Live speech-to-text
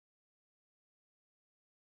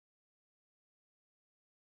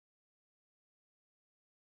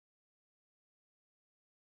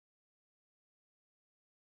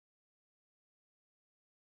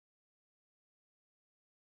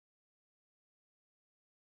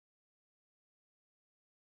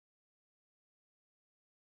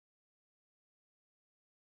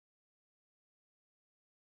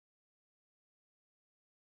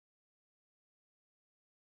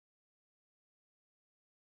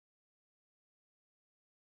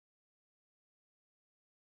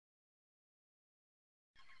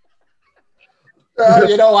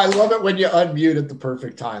I love it when you unmute at the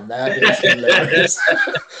perfect time. That is hilarious.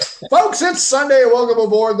 Folks, it's Sunday. Welcome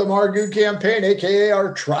aboard the Margoo campaign, a.k.a.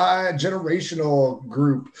 our tri-generational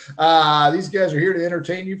group. These guys are here to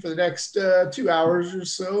entertain you for the next 2 hours or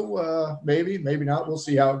so. Maybe not. We'll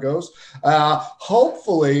see how it goes.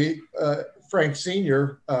 Hopefully, Frank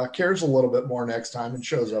Sr. Cares a little bit more next time and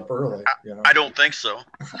shows up early. I don't think so.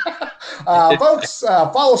 Folks,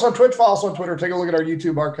 follow us on Twitch, follow us on Twitter. Take a look at our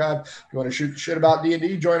YouTube archive. If you want to shoot shit about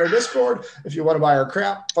D&D, join our Discord. If you want to buy our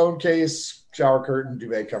crap, phone case, shower curtain,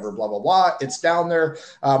 duvet cover, blah, blah, blah, it's down there.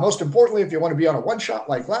 Most importantly, if you want to be on a one-shot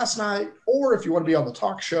like last night, or if you want to be on the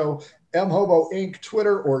talk show, mhobo Inc.,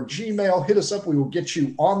 Twitter, or Gmail, hit us up. We will get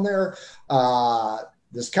you on there.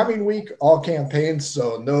 This coming week, all campaigns,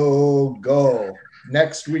 so no go.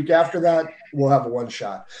 Next week after that, we'll have a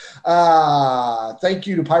one-shot. Thank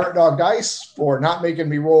you to Pirate Dog Dice for not making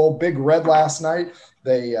me roll big red last night.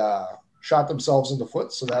 They shot themselves in the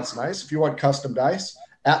foot, so that's nice. If you want custom dice,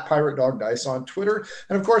 at Pirate Dog Dice on Twitter.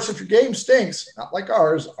 And, of course, if your game stinks, not like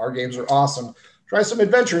ours, our games are awesome. Try some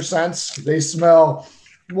Adventure Sense. They smell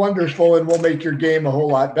wonderful and will make your game a whole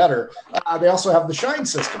lot better. They also have the Shine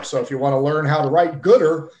system. So if you want to learn how to write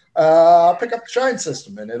gooder, pick up the Shine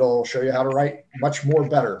system and it'll show you how to write much more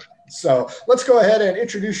better. So let's go ahead and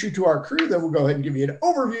introduce you to our crew. Then we'll go ahead and give you an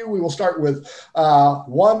overview. We will start with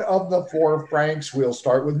one of the four Franks. We'll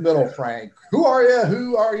start with Middle Frank. Who are you?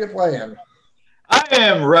 Who are you playing? I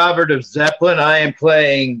am Robert of Zeppelin. I am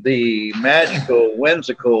playing the magical,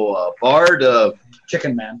 whimsical bard of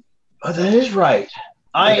Chicken Man. Oh, that is right.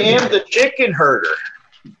 I am the chicken herder.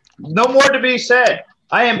 No more to be said.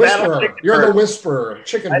 I am Whisperer. You're the whisperer.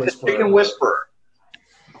 Chicken whisperer. The chicken whisperer.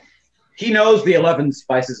 He knows the 11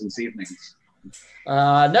 spices and seasonings.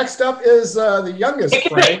 Next up is the youngest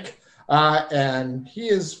Frank, and he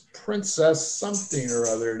is Princess something or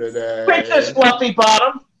other today. Princess Fluffy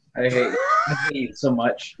Bottom. I hate it so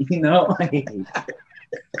much. I hate it.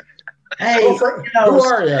 Hey, who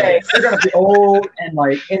are you? Hey, you're gonna be old and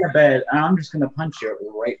like in a bed, and I'm just gonna punch you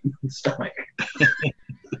right in the stomach.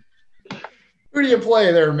 Who do you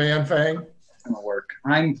play there, Man Fang? It's gonna work.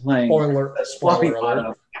 I'm playing Fluffy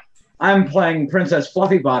Bottom. I'm playing Princess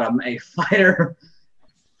Fluffy Bottom, a fighter.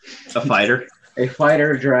 A fighter. A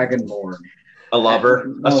fighter dragonborn. A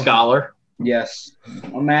lover. A scholar. Yes,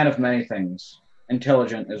 a man of many things.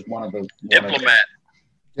 Intelligent is one of the Diplomat.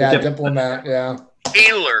 Diplomat. Yeah.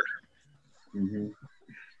 Healer. Mm-hmm.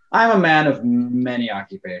 I'm a man of many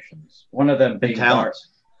occupations. One of them being talents.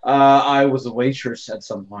 I was a waitress at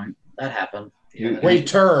some point. That happened.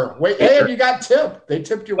 Waiter. And you got tipped. They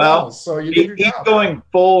tipped you well, so you did your job. He's going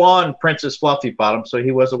full on Princess Fluffy Bottom, so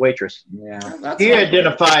he was a waitress. Yeah. He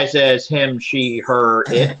identifies as him, she, her,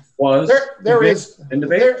 it. Was there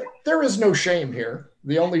is no shame here.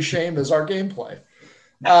 The only shame is our gameplay.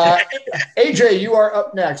 AJ, you are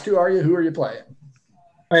up next. Who are you? Who are you playing?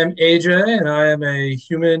 I am AJ, and I am a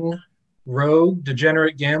human rogue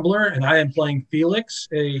degenerate gambler, and I am playing Felix,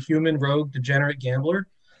 a human rogue degenerate gambler,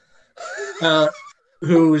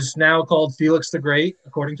 who's now called Felix the Great,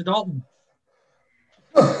 according to Dalton.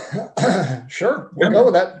 Sure, we'll go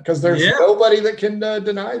with that, because there's nobody that can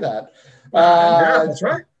deny that. That's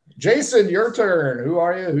right. Jason, your turn. Who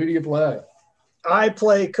are you? Who do you play? I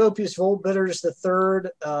play Copious Volbitters III,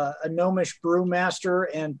 a gnomish brewmaster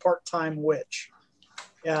and part-time witch.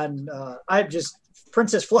 And I'm just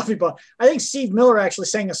Princess Fluffy Bottom. I think Steve Miller actually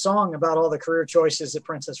sang a song about all the career choices that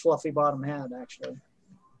Princess Fluffy Bottom had, actually.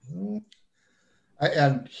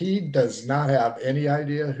 And he does not have any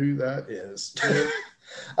idea who that is.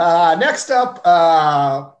 Next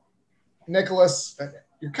up, Nicholas,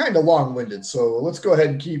 you're kind of long-winded, so let's go ahead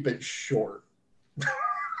and keep it short.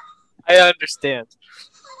 I understand.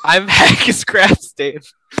 I'm Haggis Grafstain.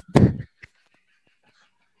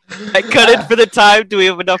 I cut it for the time. Do we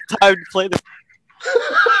have enough time to play this?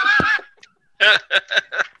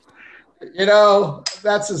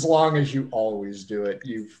 That's as long as you always do it.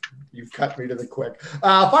 You've cut me to the quick.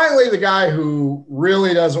 Finally, the guy who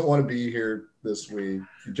really doesn't want to be here this week.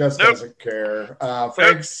 He just doesn't care.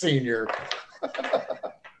 Frank Sr.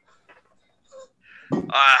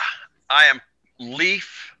 I am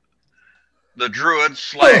Leaf, the druid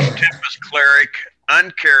 / Tempest cleric,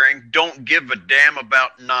 uncaring, don't give a damn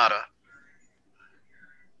about nada.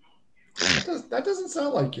 That doesn't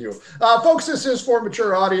sound like you. Folks, this is for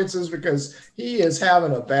mature audiences because he is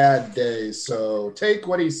having a bad day. So take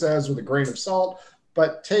what he says with a grain of salt.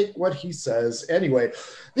 but take what he says anyway.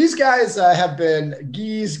 These guys have been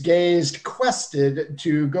gazed, quested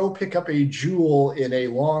to go pick up a jewel in a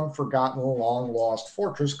long-forgotten, long-lost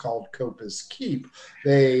fortress called Corpus Keep.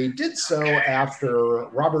 They did so after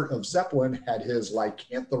Robert of Zeppelin had his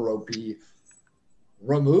lycanthropy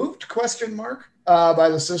removed, by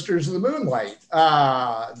the Sisters of the Moonlight.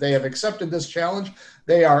 They have accepted this challenge.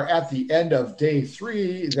 They are at the end of day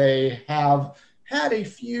 3. They have had a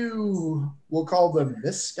few, we'll call them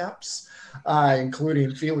missteps,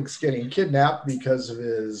 including Felix getting kidnapped because of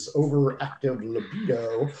his overactive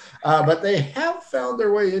libido. But they have found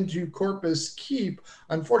their way into Corpus Keep.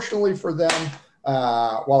 Unfortunately for them,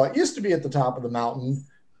 while it used to be at the top of the mountain,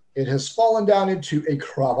 it has fallen down into a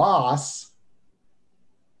crevasse.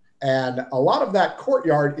 And a lot of that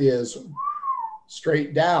courtyard is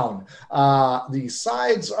straight down. The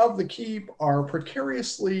sides of the keep are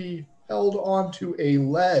precariously held onto a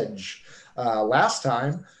ledge. Last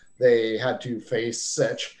time, they had to face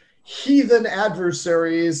such heathen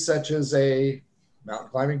adversaries such as a mountain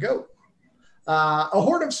climbing goat, a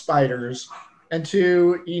horde of spiders, and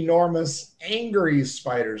 2 enormous angry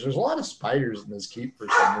spiders. There's a lot of spiders in this keep for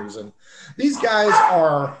some reason. These guys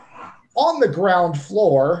are on the ground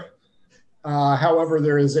floor. However,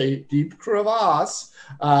 there is a deep crevasse.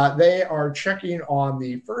 They are checking on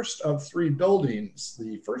the first of 3 buildings.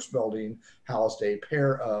 The first building housed a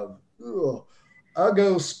pair of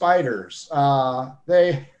Uggo spiders.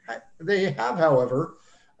 They have, however,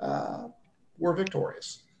 were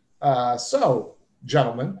victorious. So,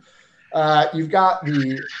 gentlemen, you've got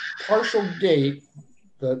the partial gate,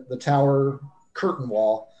 the tower curtain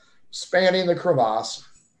wall, spanning the crevasse.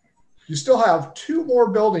 You still have 2 more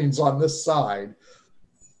buildings on this side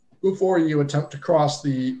before you attempt to cross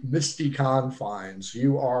the misty confines.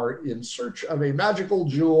 You are in search of a magical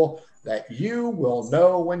jewel that you will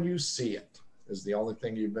know when you see it, is the only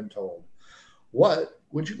thing you've been told. What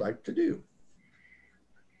would you like to do?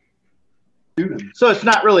 So it's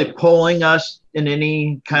not really pulling us in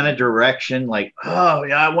any kind of direction, like, oh,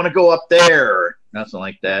 yeah, I want to go up there, or nothing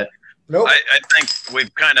like that. Nope. I think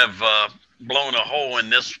we've kind of blown a hole in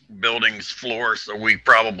this building's floor, so we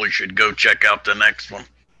probably should go check out the next one.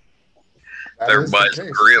 If everybody's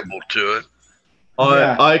agreeable to it.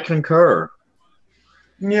 I concur.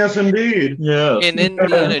 Yes, indeed. Yeah. In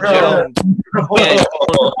Indiana Jones,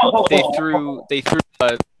 they threw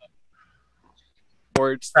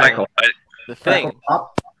towards the thing.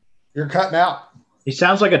 You're cutting out. He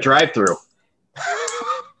sounds like a drive-through.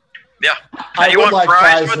 Yeah. I You would want like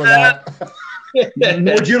fries with that?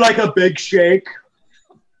 Would you like a big shake?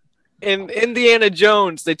 In Indiana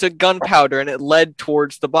Jones, they took gunpowder and it led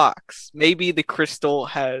towards the box. Maybe the crystal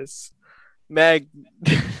has You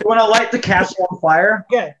want to light the castle on fire?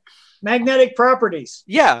 Okay. Magnetic properties.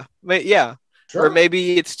 yeah. Sure. Or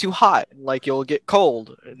maybe it's too hot, like you'll get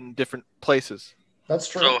cold in different places. That's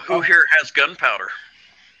true. So who here has gunpowder?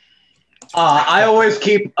 I always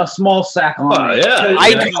keep a small sack on me. Yeah.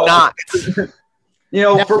 I do not. You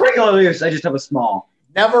know, for regular use, I just have a small.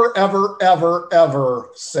 Never, ever, ever, ever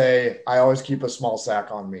say, I always keep a small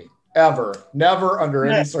sack on me. Ever. Never under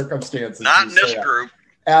any circumstances. Not in you say this that. group.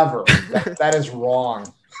 Ever. That is wrong.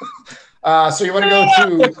 So you want to go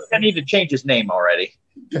to I need to change his name already.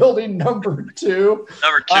 building number 2.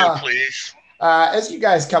 Number 2, please. As you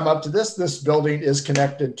guys come up to this building is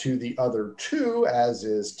connected to the other 2, as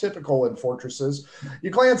is typical in fortresses. You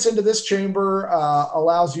glance into this chamber,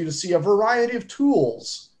 allows you to see a variety of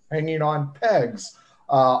tools hanging on pegs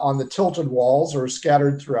on the tilted walls or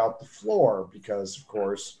scattered throughout the floor, because, of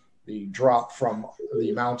course, the drop from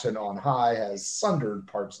the mountain on high has sundered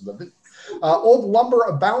parts of the old lumber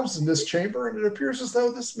abounds in this chamber, and it appears as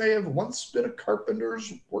though this may have once been a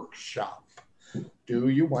carpenter's workshop. Do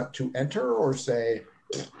you want to enter or say?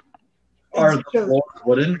 Are the floors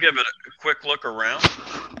wooden? Give it a quick look around.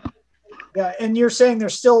 Yeah, and you're saying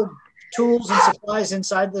there's still tools and supplies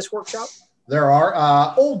inside this workshop? There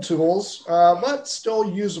are old tools, but still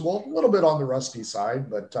usable, a little bit on the rusty side,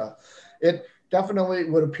 but it definitely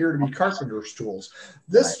would appear to be carpenter's tools.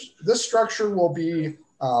 This structure will be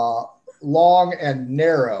long and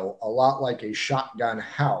narrow, a lot like a shotgun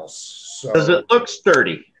house. So Does it look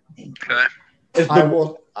sturdy? Okay.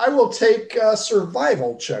 I will take a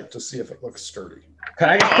survival check to see if it looks sturdy. Can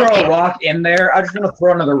I just throw a rock in there? I just want to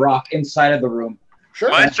throw another rock inside of the room. Sure.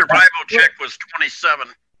 My survival check was 27.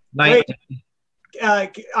 Wait,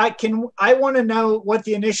 I want to know what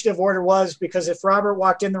the initiative order was, because if Robert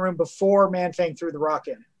walked in the room before Manfang threw the rock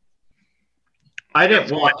in. I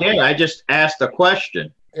didn't walk in. I just asked a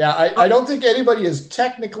question. Yeah, I don't think anybody is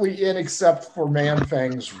technically in except for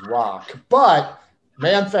Manfang's rock, but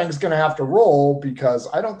Man-Fang's going to have to roll because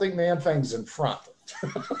I don't think Man-Fang's in front.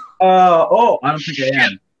 I don't think I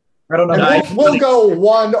am. I don't know. And we'll go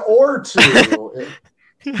 1 or 2.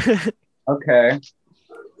 Okay.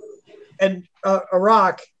 And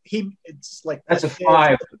Iraq, it's like That's a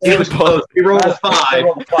 5. He was close. He rolled a 5. I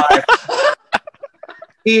rolled a 5.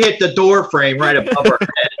 He hit the door frame right above our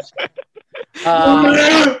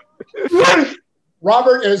heads.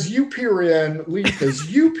 Robert, as you peer in, Leaf,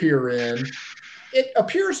 as you peer in, it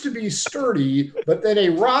appears to be sturdy, but then a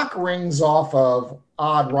rock rings off of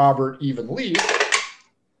odd Robert, even Leaf.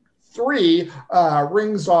 3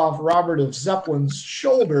 rings off Robert of Zeppelin's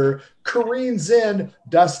shoulder, careens in,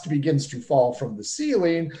 dust begins to fall from the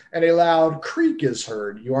ceiling, and a loud creak is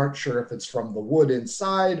heard. You aren't sure if it's from the wood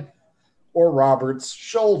inside or Robert's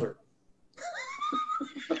shoulder.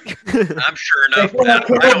 I'm sure enough that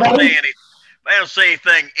I don't see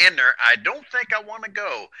anything in there. I don't think I want to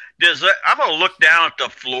go. I'm going to look down at the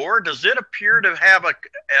floor. Does it appear to have a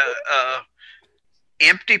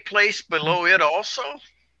empty place below it also?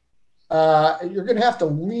 You're going to have to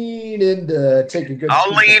lean in to take a good.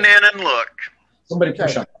 I'll lean in and look. Somebody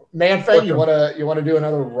push him. Man-Fang, you want to do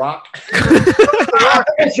another rock?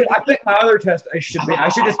 I think my other test I should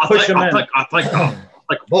just push him in.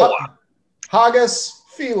 Haggis,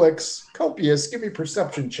 Felix, Copius, give me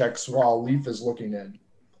perception checks while Leaf is looking in,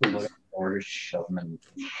 please. Or shove him in.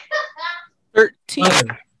 13.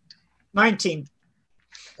 19.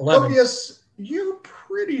 11. Copius, you're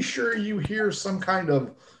pretty sure you hear some kind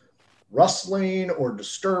of rustling or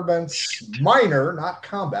disturbance, minor, not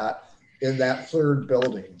combat, in that third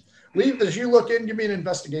building. Leaf, as you look in, give me an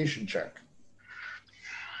investigation check.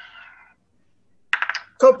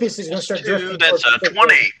 Copius is going to start drifting. That's a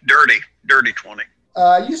 20. Dirty 20.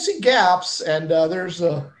 You see gaps, and there's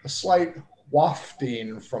a slight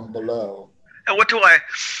wafting from below. And what do I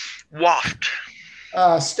waft?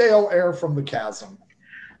 Stale air from the chasm.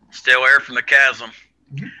 Stale air from the chasm.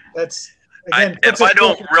 That's again. If I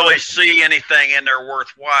don't really see anything in there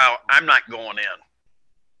worthwhile, I'm not going in.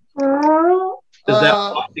 Is that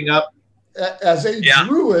wafting up? As a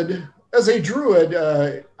druid,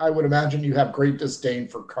 I would imagine you have great disdain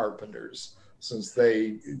for carpenters since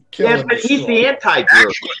they kill. Yes, but he's the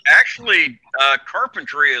anti-druid. Actually,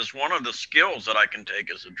 carpentry is one of the skills that I can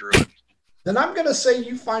take as a druid. Then I'm going to say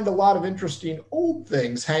you find a lot of interesting old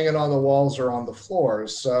things hanging on the walls or on the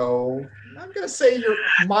floors. So I'm going to say you're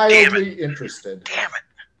mildly interested. Damn it.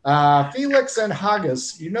 Felix and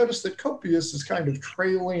Haggis, you notice that Copius is kind of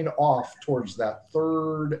trailing off towards that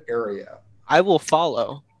third area. I will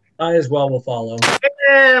follow. I as well will follow.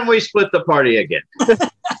 And we split the party again.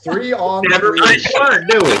 3 on Never 3. nice fun,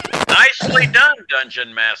 do we? Nicely done,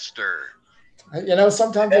 Dungeon Master. You know,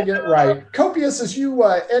 sometimes I get it right. Copius, as you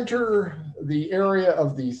enter the area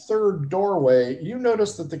of the third doorway, you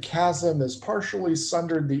notice that the chasm is partially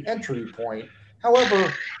sundered the entry point.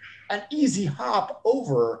 However, an easy hop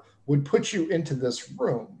over would put you into this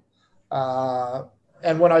room.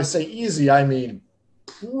 And when I say easy, I mean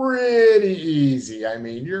pretty easy. I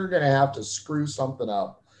mean, you're going to have to screw something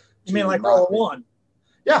up. You mean like roll a 1?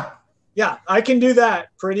 Yeah. Yeah, I can do that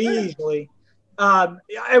pretty easily.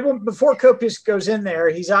 Before Copius goes in there,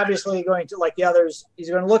 he's obviously going to, like the others, he's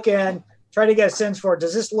going to look in, try to get a sense for,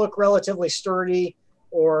 does this look relatively sturdy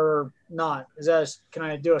or not? Can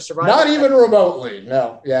I do a survival? Not even remotely.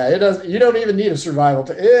 No. Yeah, it does. You don't even need a survival.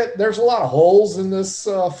 There's a lot of holes in this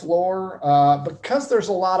floor because there's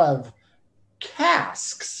a lot of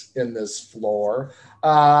casks in this floor.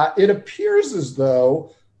 It appears as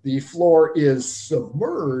though the floor is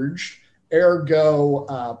submerged,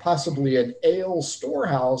 ergo possibly an ale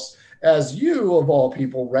storehouse, as you, of all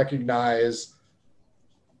people, recognize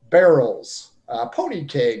barrels, pony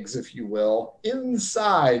kegs, if you will,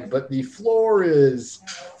 inside, but the floor is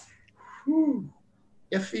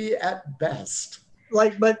iffy at best.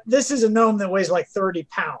 But this is a gnome that weighs like 30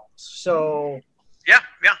 pounds, so... Yeah.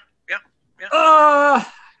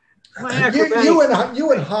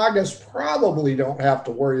 You and Haggis probably don't have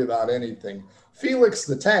to worry about anything. Felix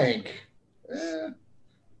the tank,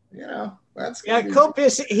 that's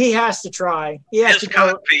Copius. He has to try. His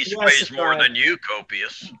codpiece weighs more than you,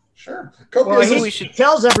 Copius. Sure. Copius, he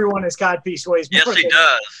tells everyone his codpiece weighs more. Yes, he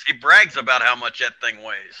does. He brags about how much that thing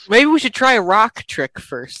weighs. Maybe we should try a rock trick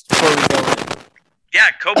first before we go in. Yeah,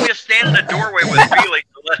 Copius stand in the doorway with Felix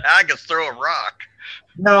and let Haggis throw a rock.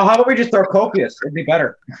 No, how about we just throw Copius? It'd be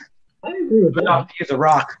better. I agree with But that. not use a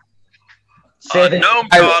rock. Gnome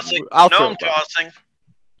tossing. I'll throw Gnome it down. tossing.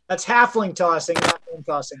 That's halfling tossing, not gnome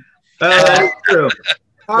tossing. That's true.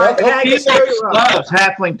 All right, Haggis, throw your rock. Loves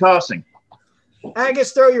halfling tossing.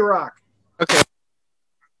 Haggis, throw your rock. Okay.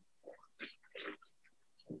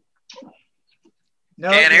 No,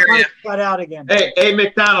 Can't hear you. Cut out again. Hey,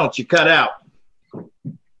 McDonald, you cut out.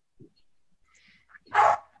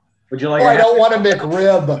 Would you like? I don't want a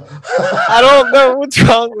McRib. I don't know what's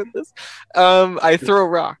wrong with this. I throw a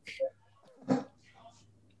rock.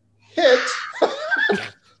 Hit.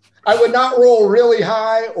 I would not roll really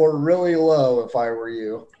high or really low if I were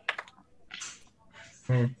you.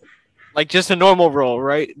 Like just a normal roll,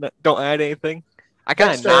 right? Don't add anything. I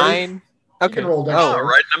got a 9. Okay. Roll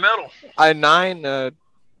right in the middle. A 9, 10.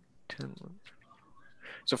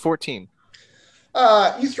 So 14.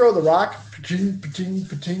 You throw the rock, pating, pating,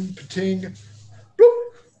 pating, pating,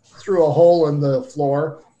 bloop, through a hole in the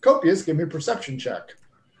floor. Copious, give me a perception check.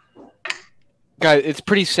 Guys, it's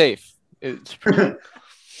pretty safe. It's pretty...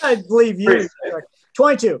 I believe you.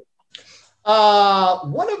 22.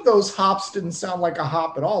 One of those hops didn't sound like a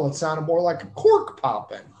hop at all. It sounded more like a cork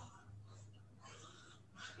popping.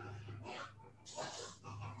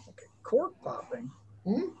 Okay, cork popping.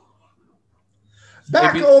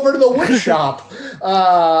 Back over to the wood shop.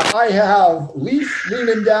 I have Leaf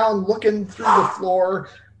leaning down, looking through the floor.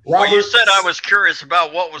 Well, you said I was curious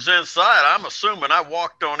about what was inside. I'm assuming I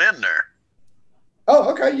walked on in there. Oh,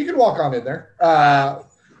 okay. You can walk on in there.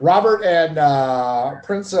 Robert and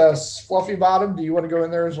Princess Fluffy Bottom, do you want to go in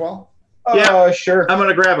there as well? Yeah, sure. I'm going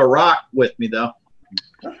to grab a rock with me, though.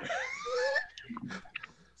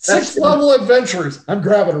 6th level adventures. I'm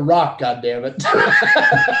grabbing a rock, goddammit.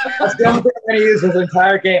 That's the only thing I'm going to use this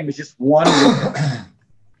entire game is just one.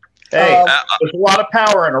 Hey, there's a lot of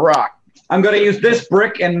power in a rock. I'm going to use this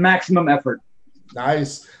brick and maximum effort.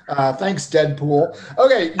 Nice. Thanks, Deadpool.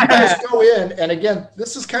 Okay, you guys go in, and again,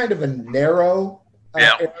 this is kind of a narrow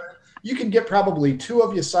area. You can get probably 2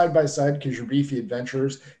 of you side by side because you're beefy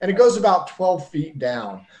adventurers, and it goes about 12 feet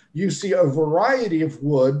down. You see a variety of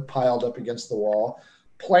wood piled up against the wall.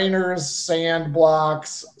 Planers, sand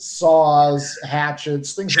blocks, saws,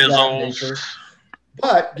 hatchets, things of that nature.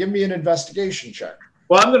 But give me an investigation check.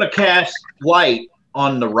 Well, I'm going to cast light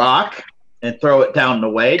on the rock and throw it down the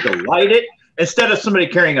way to light it instead of somebody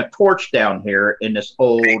carrying a torch down here in this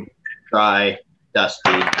old, dry,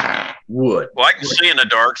 dusty wood. Well, I can see in the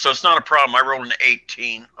dark, so it's not a problem. I rolled an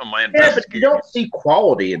 18 on my investigation. Yeah, but you don't see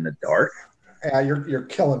quality in the dark. Yeah, you're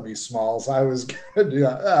killing me, Smalls. I was going to do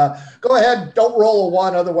that. Go ahead. Don't roll a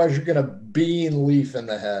 1, otherwise you're going to bean Leaf in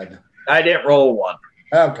the head. I didn't roll a 1.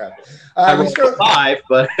 Okay. I rolled a 5,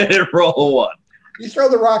 but I didn't roll a 1. You throw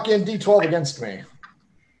the rock in, D12 against me.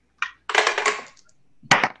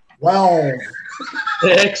 12.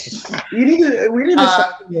 6. We need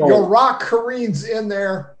to your rock careens in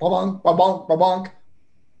there. Ba-bunk, ba-bunk, ba-bunk.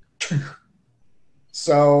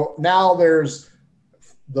 So now there's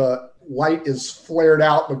the light is flared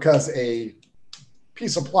out because a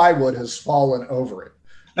piece of plywood has fallen over it.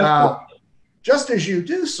 Just as you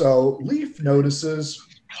do so, Leaf notices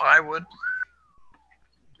plywood.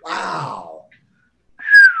 Wow.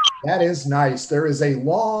 That is nice. There is a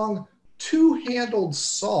long 2-handled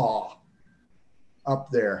saw up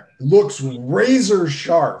there. It looks razor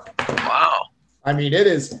sharp. Wow. I mean, it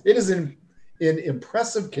is in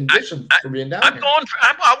impressive condition for being down here.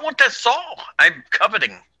 I want that saw. I'm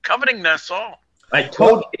coveting that saw. I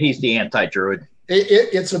told you he's the anti-druid.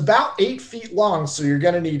 It's about 8 feet long, so you're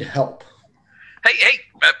going to need help. Hey,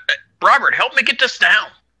 Robert, help me get this down.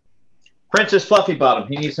 Princess Fluffy Bottom,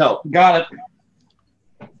 he needs help. Got it.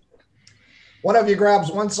 One of you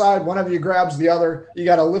grabs one side, one of you grabs the other. You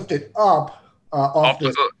got to lift it up off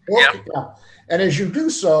this hook. Yeah. And as you do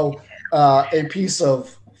so, a piece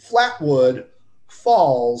of flat wood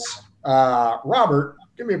falls. Robert,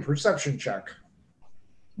 give me a perception check.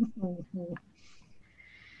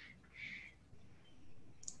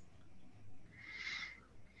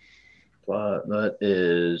 That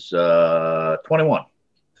is 21.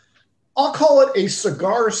 I'll call it a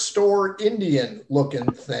cigar store Indian looking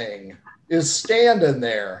thing is standing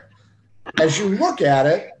there. As you look at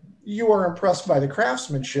it, you are impressed by the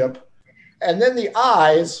craftsmanship, and then the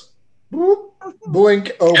eyes boop,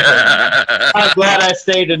 blink open. I'm glad I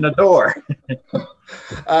stayed in the door.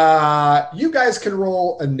 You guys can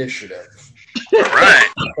roll initiative. All right.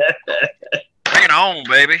 Bring it on,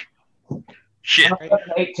 baby. Shit.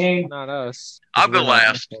 18. Not us. I'll go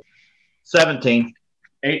last. 17.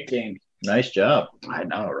 18. Nice job. I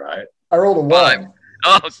know, right? I rolled a 1. 5.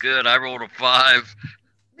 Oh, good. I rolled a 5.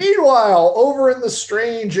 Meanwhile, over in the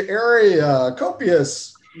strange area,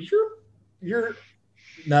 Copious, you're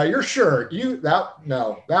sure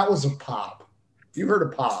that was a pop. You heard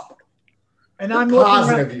a pop. And I'm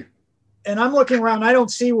looking around. I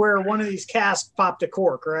don't see where one of these casks popped a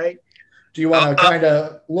cork, right? Do you want to kind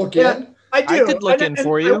of look in? I do. I could look in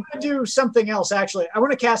for you. I want to do something else, actually. I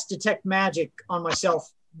want to cast Detect Magic on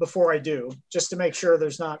myself before I do, just to make sure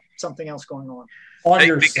there's not something else going on. On Hey,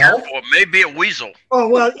 be yourself? careful. It may be a weasel. Oh,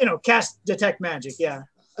 well, cast Detect Magic, yeah.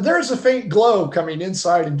 There's a faint glow coming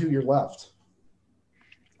inside and to your left.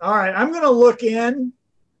 All right, I'm going to look in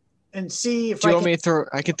and see if Do you want me to throw?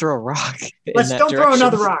 I could throw a rock. Don't throw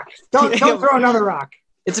another rock. Don't throw another rock.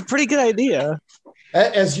 It's a pretty good idea.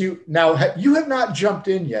 As you have not jumped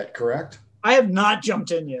in yet, correct? I have not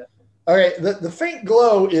jumped in yet. Okay, the faint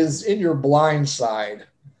glow is in your blind side,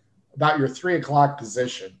 about your 3 o'clock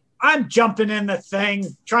position. I'm jumping in the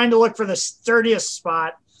thing, trying to look for the sturdiest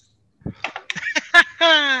spot.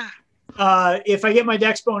 If I get my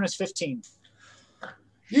dex bonus, 15.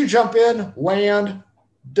 You jump in, land,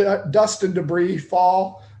 dust and debris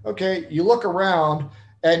fall. Okay, you look around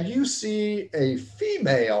and you see a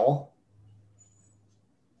female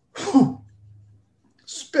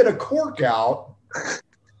spit a cork out.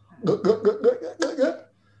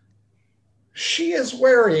 She is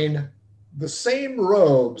wearing the same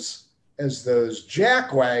robes as those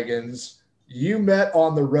jackwagons you met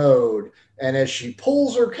on the road. And as she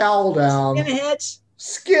pulls her cowl down,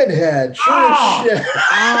 skinhead, sure as shit.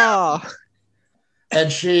 Ah.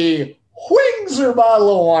 And she whings her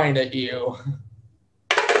bottle of wine at you.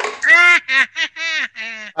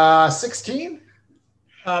 16?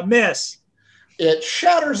 Miss. It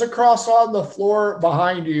shatters across on the floor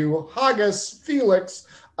behind you. Haggis, Felix,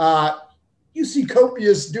 you see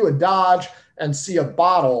Copious do a dodge and see a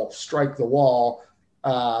bottle strike the wall,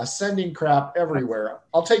 sending crap everywhere.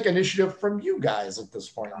 I'll take initiative from you guys at this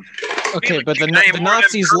point. Okay, but the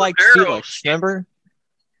Nazis liked Felix, remember?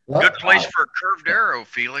 What? Good place for a curved arrow,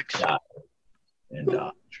 Felix. And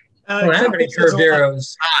I don't have any curved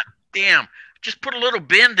arrows. Damn. Just put a little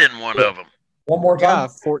bend in one of them. One more Yeah, time.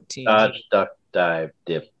 14. dodge, duck, dive,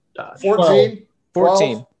 dip, dodge. 14.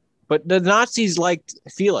 14. 12. But the Nazis liked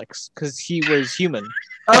Felix because he was human.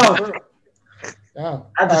 Oh, Yeah.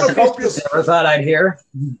 that's Copious. never thought I'd hear.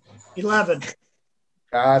 11.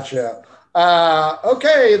 Gotcha.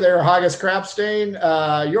 Okay, there, Haggis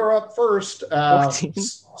Crapstain. You're up first. 14.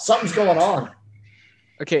 Something's going on.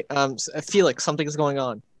 Okay, Felix, something's going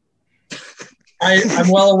on. I'm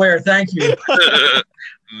well aware. Thank you.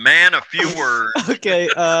 Man, a few words. Okay,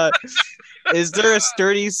 is there a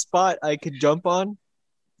sturdy spot I could jump on?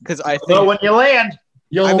 Because I So think when you land,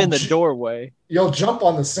 I'm in the doorway. You'll jump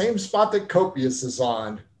on the same spot that Copious is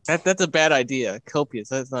on. That's a bad idea. Copious,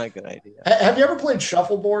 that's not a good idea. Have you ever played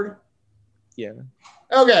shuffleboard? Yeah.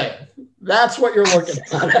 Okay, that's what you're looking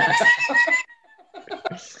at.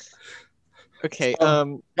 Okay,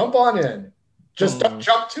 Jump on in. Just don't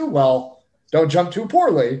jump too well. Don't jump too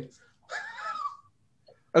poorly.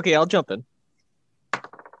 okay, I'll jump in.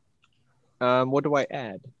 What do I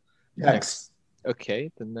add? Next.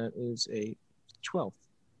 Okay, then that is a 12.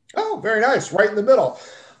 Oh, very nice. Right in the middle.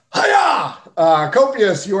 Hiya!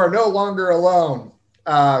 Copious, you are no longer alone.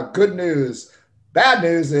 Good news. Bad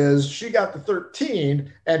news is she got the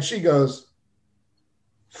 13 and she goes,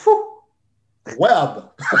 whew,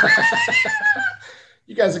 web.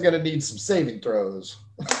 You guys are going to need some saving throws.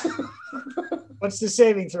 What's the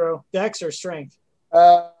saving throw? Dex or strength?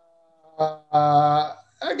 I'll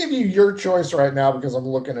give you your choice right now because I'm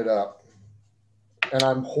looking it up. And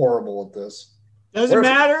I'm horrible at this. Doesn't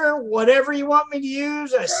matter. Whatever you want me to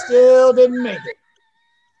use, I still didn't make it.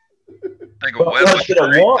 Think a web of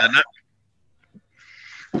strength, isn't it?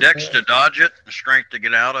 Dex to dodge it, and strength to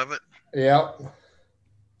get out of it. Yep.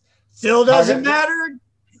 Still doesn't matter.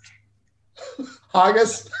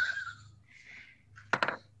 Haggis?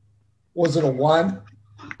 Was it a 1?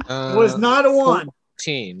 It was not a 1.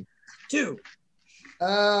 14. 2.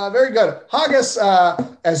 Very good. Haggis,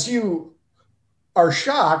 as you are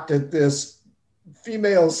shocked at this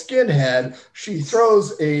female skinhead, she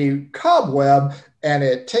throws a cobweb and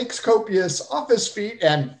it takes Copious off his feet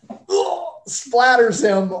and splatters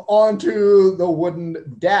him onto the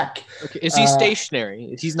wooden deck. Okay, is he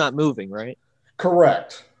stationary? He's not moving, right?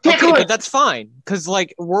 Correct. Okay, but that's fine because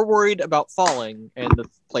we're worried about falling and the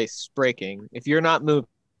place breaking. If you're not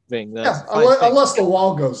moving, that's fine. Unless the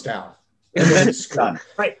wall goes down.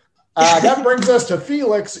 Right. That brings us to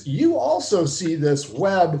Felix. You also see this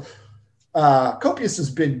web. Copious has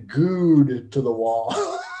been gooed to the wall.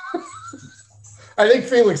 I think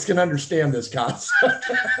Felix can understand this concept.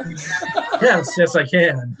 Yes, I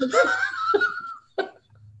can.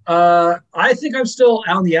 I think I'm still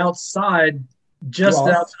on the outside, just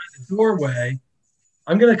outside the doorway.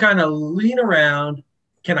 I'm going to kind of lean around.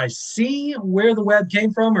 Can I see where the web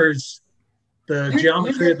came from, or is the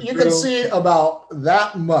geometry of the you can see about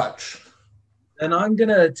that much. And I'm going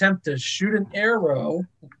to attempt to shoot an arrow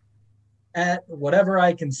at whatever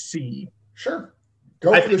I can see. Sure.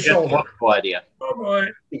 Go for the shoulder. That's a wonderful idea. Oh, boy.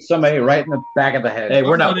 Somebody right in the back of the head. Hey,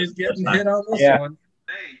 we're not. Somebody's getting hit on this one.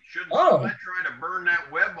 Hey, shouldn't Oh. somebody try to burn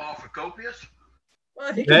that web off of Copius?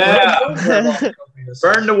 Well, he can Yeah. burn his own web off of Copius.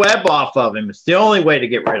 Burn the web off of him. It's the only way to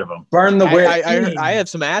get rid of him. Burn the web. I have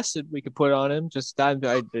some acid we could put on him. Just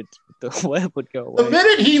the web would go The away.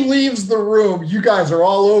 minute he leaves the room, you guys are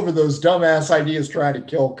all over those dumbass ideas trying to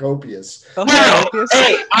kill Copius. Oh, Well, Copius?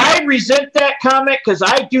 hey, I resent that comment because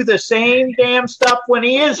I do the same damn stuff when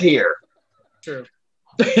he is here. True.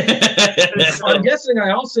 I'm guessing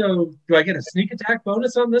do I get a sneak attack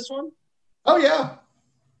bonus on this one? Oh, yeah.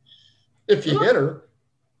 If you hit her.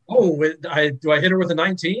 Oh, do I hit her with a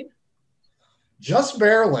 19? Just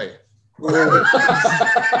barely.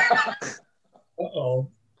 Uh-oh.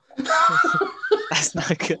 That's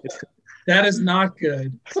not good. That is not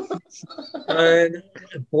good. And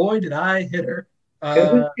boy, did I hit her.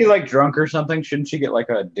 Isn't she like drunk or something? Shouldn't she get like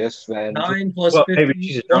a disadvantage? 9 plus Well, 15, maybe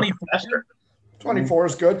she's a drunk 24. master. 24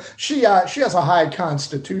 is good. She has a high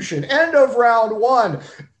constitution. End of round 1.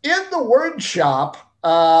 In the word shop,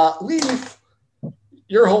 Leaf,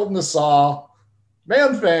 you're holding the saw.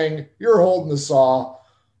 Manfang, you're holding the saw.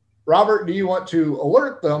 Robert, do you want to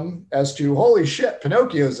alert them as to, holy shit,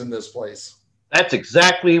 Pinocchio's in this place? That's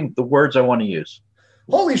exactly the words I want to use.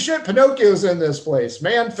 Holy shit, Pinocchio's in this place.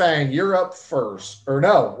 Manfang, you're up first. Or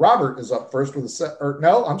no, Robert is up first with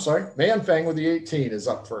Manfang with the 18 is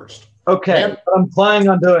up first. Okay, Man- what I'm planning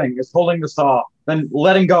on doing is holding the saw, then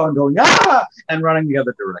letting go and going, ah, and running the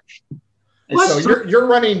other direction. So you're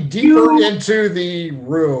running deeper into the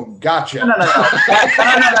room. Gotcha.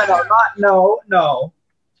 No.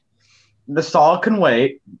 The saw can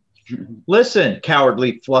wait. Listen,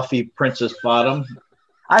 cowardly, fluffy Princess Bottom.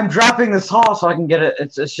 I'm dropping the saw so I can get it.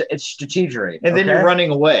 It's strategic. And then okay? you're running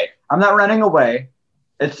away. I'm not running away.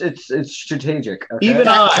 It's strategic. Okay? Even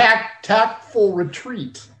Tactful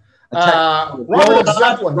retreat. Tactful. Robert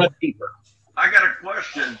Zeppelin. Run deeper. I got a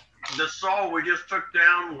question. The saw we just took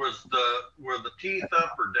down were the teeth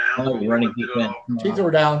up or down? Oh, when we running lifted deep it in. off? Teeth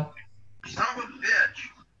are down. Son of a bitch.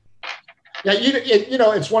 Yeah,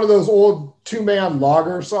 it's one of those old two-man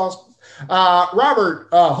logger saws. Robert,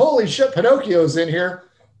 holy shit, Pinocchio's in here.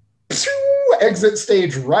 Exit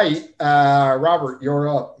stage right. Robert, you're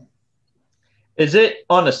up. Is it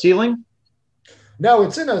on the ceiling? No,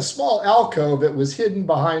 it's in a small alcove. It was hidden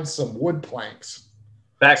behind some wood planks.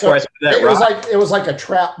 Back So where I saw that it was rock. like a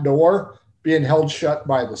trap door being held shut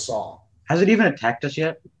by the saw. Has it even attacked us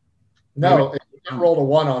yet? No, it rolled a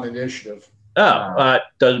 1 on initiative.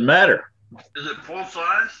 Doesn't matter. Is it full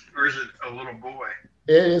size or is it a little boy?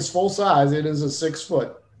 It is full size. It is a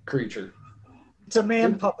 6-foot creature. It's a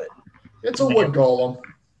man puppet. It's a wood golem.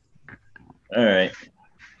 All right.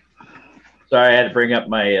 Sorry, I had to bring up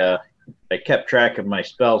my. I kept track of my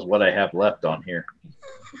spells, what I have left on here.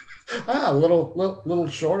 A little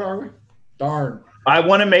short, are we? Darn. I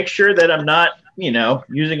want to make sure that I'm not,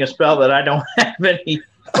 using a spell that I don't have any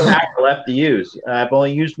power left to use. I've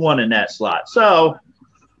only used 1 in that slot. So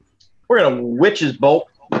we're going to Witch's Bolt.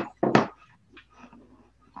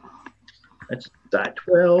 That's die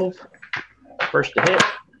 12. First to hit.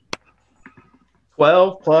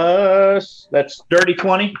 12 plus, that's dirty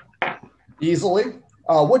 20. Easily.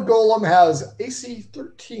 Wood golem has AC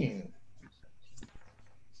 13.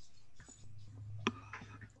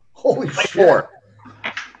 Holy 24.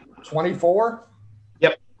 shit. 24?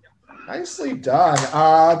 Yep. Nicely done.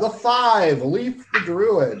 The 5, Leaf the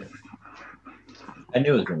Druid. I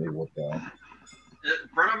knew it was going to be wood golem. Is it in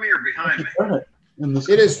front of me or behind me?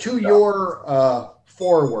 It is to your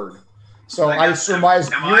forward. So I surmise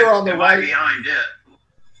you're on the am I right. behind it?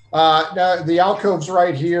 No, the alcove's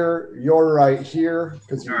right here. You're right here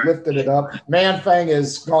because you All right. lifted it up. Manfang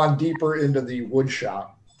has gone deeper into the wood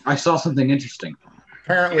shop, I saw something interesting.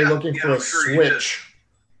 apparently Yeah, looking for a I'm sure you did. switch.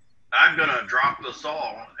 I'm gonna drop the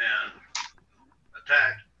saw and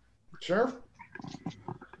attack. Sure.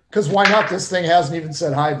 Because why not? This thing hasn't even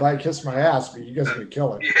said hi, bye, kiss my ass, but you guys can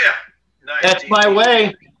kill it. Yeah. That's my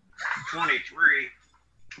way. 23.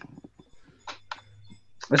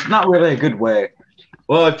 It's not really a good way.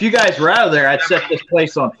 Well, if you guys were out of there, I'd set this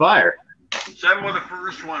place on fire. 7 with the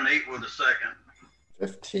first one, 8 with the second.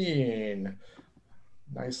 15.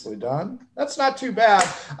 Nicely done. That's not too bad.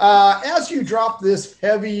 As you drop this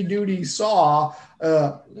heavy-duty saw,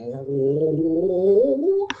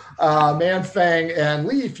 Manfang and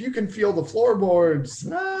Leaf, you can feel the floorboards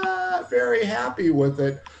not very happy with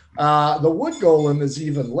it. The wood golem is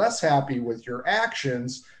even less happy with your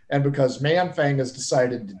actions, and because Manfang has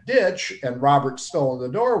decided to ditch and Robert's still in the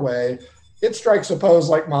doorway, it strikes a pose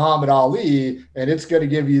like Muhammad Ali, and it's going to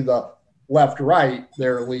give you the left-right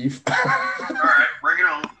there, Leaf. All right, bring it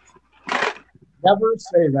on. Never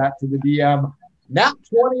say that to the DM. Nat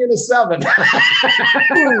 20 and a 7.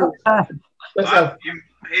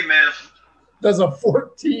 He missed. Does a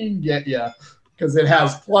 14 get you? Because it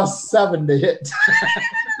has +7 to hit.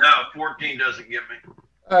 No, 14 doesn't get me.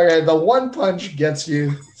 Okay, the one punch gets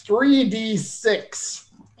you 3d6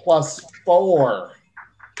 +4.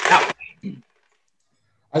 Ow.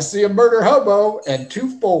 I see a murder hobo and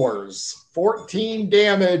 2 4s. 14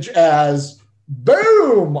 damage as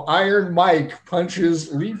boom! Iron Mike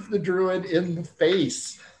punches Leaf the Druid in the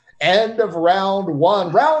face. End of round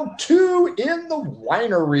 1. Round 2 in the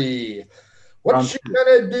winery. What's she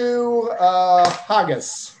gonna do,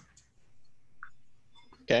 Haggis?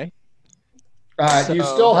 Okay. You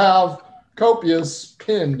still have Copious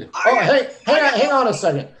pinned. Oh, hang on a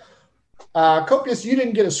second. Copious, you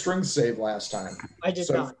didn't get a strength save last time. I did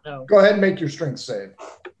not, no. Go ahead and make your strength save.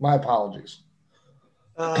 My apologies.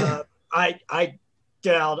 I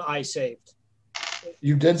doubt I saved.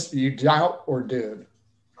 You doubt or did?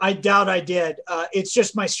 I doubt I did. It's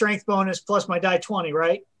just my strength bonus plus my die 20,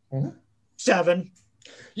 right? Mm-hmm. 7.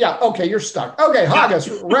 Yeah, okay, you're stuck. Okay, Haggis,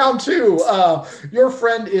 round 2. Your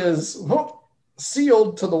friend is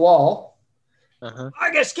sealed to the wall.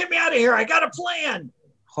 Haggis, get me out of here. I got a plan.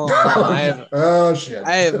 Hold on. Oh, shit.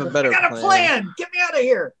 I have a better I got a plan. Get me out of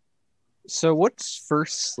here. So what's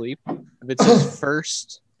first sleep? If it says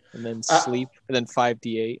first and then sleep and then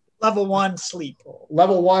 5d8. Level 1, sleep.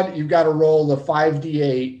 Level 1, you've got to roll the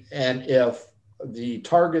 5d8, and if the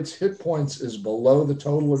target's hit points is below the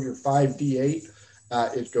total of your 5d8,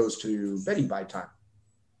 it goes to Betty by time.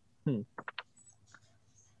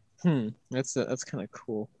 That's kind of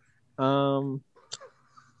cool.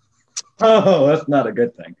 Oh, that's not a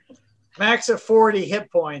good thing. Max of 40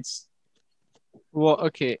 hit points. Well,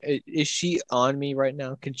 okay. Is she on me right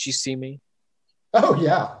now? Can she see me? Oh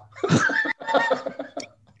yeah.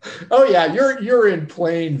 Oh yeah, you're in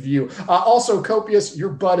plain view. Also, Copious, your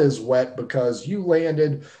butt is wet because you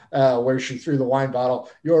landed where she threw the wine bottle.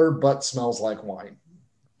 Your butt smells like wine.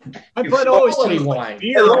 My butt always smells wine. like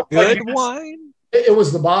beer. Good wine? It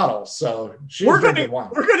was the bottle, so we're gonna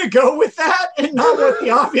go with that and not with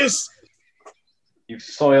the obvious. You've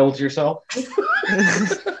soiled yourself.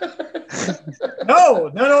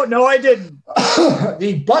 No, I didn't.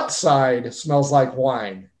 The butt side smells like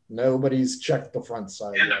wine. Nobody's checked the front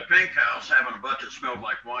side. In the pink house, having a butt that smelled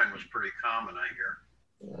like wine was pretty common, I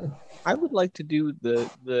hear. I would like to do the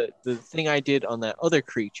thing I did on that other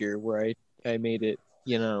creature where I made it,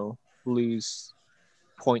 lose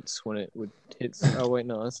points when it would hit. Oh wait,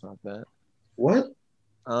 no, that's not that. What?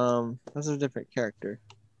 That's a different character.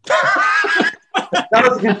 That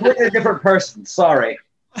was a completely different person. Sorry.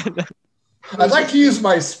 I'd like to use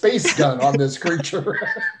my space gun on this creature.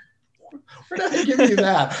 Where did I give you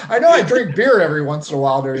that? I know I drink beer every once in a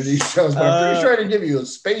while during these shows, but I'm pretty sure I didn't give you a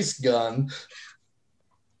space gun.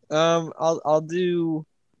 I'll do.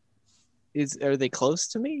 Are they close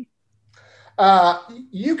to me?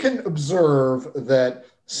 You can observe that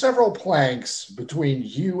several planks between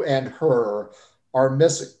you and her are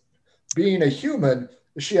missing. Being a human,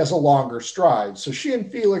 she has a longer stride, so she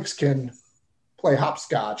and Felix can play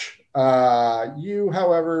hopscotch. You,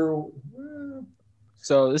 however...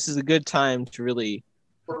 So this is a good time to really...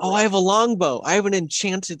 Oh, I have a longbow. I have an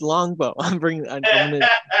enchanted longbow. I'm gonna...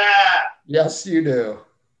 Yes, you do.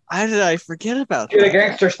 How did I forget about Do that? the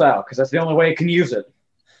gangster style, because that's the only way you can use it.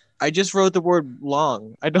 I just wrote the word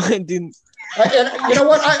long. I didn't... And you know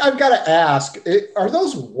what? I've got to ask, are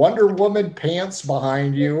those Wonder Woman pants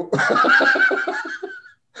behind you?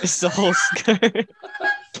 It's the whole skirt.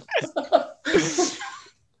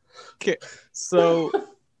 Okay, so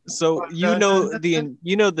you know the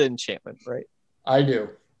enchantment, right? I do.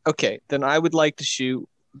 Okay, then I would like to shoot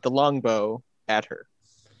the longbow at her.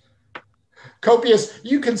 Copious,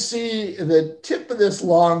 you can see the tip of this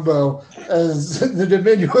longbow as the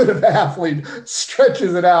diminutive athlete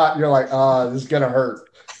stretches it out. And you're like, this is going to hurt.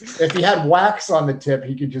 If he had wax on the tip,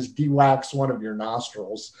 he could just de-wax one of your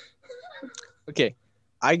nostrils. Okay,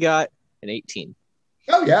 I got an 18.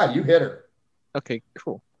 Oh, yeah, you hit her. Okay,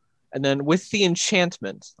 cool. And then with the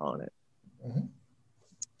enchantment on it. Mm-hmm.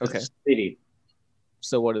 Okay. Speedy.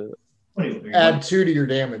 So what is it? Add 2 to your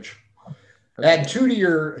damage. Okay. Add 2 to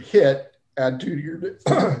your hit. Add 2 to your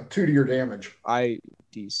 2 to your damage.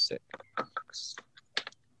 D6.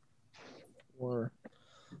 4.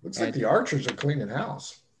 Looks like the archers are cleaning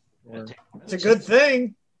house. 4. It's a good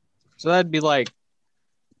thing. So that'd be like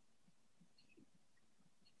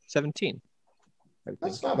 17.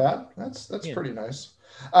 That's not bad. That's pretty nice.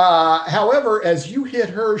 However, as you hit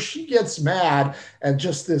her, she gets mad, and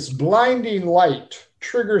just this blinding light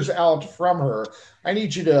triggers out from her. I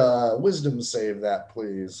need you to wisdom save that,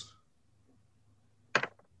 please.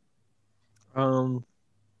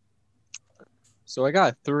 So I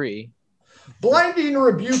got 3. Blinding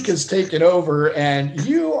rebuke is taken over, and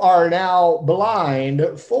you are now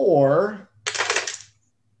blind for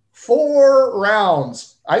 4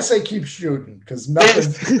 rounds. I say keep shooting because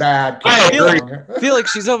nothing bad can go wrong. I feel like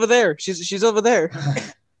she's over there. She's over there.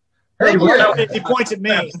 Hey, he points at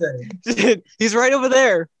me. He's right over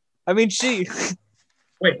there. I mean, she.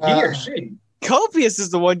 Wait, he or she? Copious is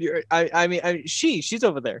the one you're. I mean, she's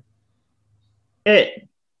over there. It.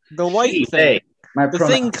 The white She, thing. they. The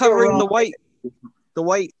thing covering the white. The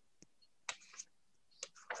white.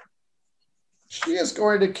 She is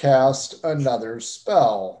going to cast another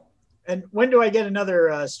spell. And when do I get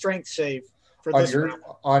another strength save for this round?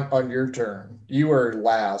 On your turn? You are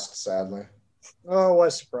last, sadly. Oh, what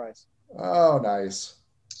a surprise! Oh, nice.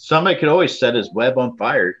 Somebody could always set his web on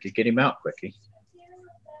fire to get him out quickie.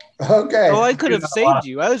 Okay. Oh, I could have saved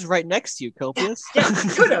you. I was right next to you, Copious. Yeah,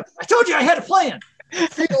 could have. I told you I had a plan.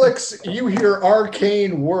 Felix, you hear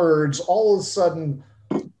arcane words. All of a sudden,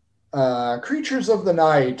 creatures of the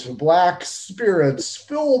night, black spirits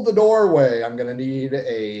fill the doorway. I'm going to need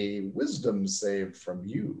a wisdom save from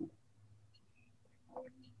you.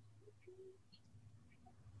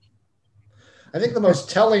 I think the most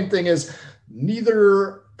telling thing is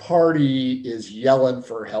neither party is yelling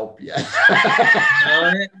for help yet.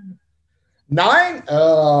 9?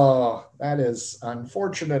 Oh, that is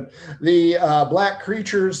unfortunate. The black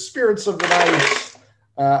creatures, spirits of the night,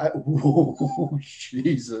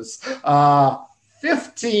 Jesus,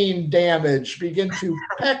 15 damage begin to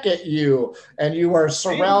peck at you, and you are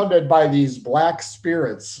surrounded by these black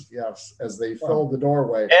spirits, yes, as they fill the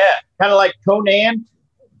doorway. Yeah, kind of like Conan.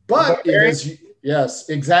 But it is, yes,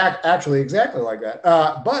 exactly like that.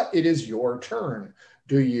 But it is your turn.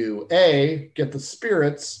 Do you, A, get the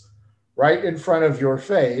spirits right in front of your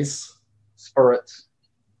face? Spirits.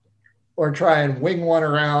 Or try and wing one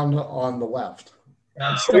around on the left?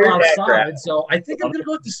 I'm still outside, so I think I'm going to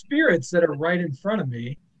go with the spirits that are right in front of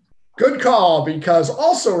me. Good call, because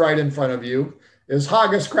also right in front of you is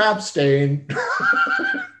Haggis Crabstain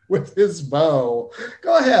with his bow.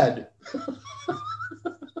 Go ahead.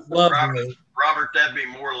 Lovely. Robert, that'd be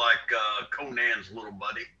more like Conan's little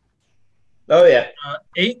buddy. Oh, yeah.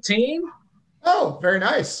 18? Oh, very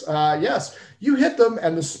nice. Yes, you hit them,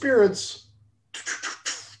 and the spirits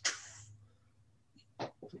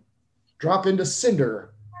drop into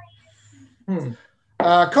cinder.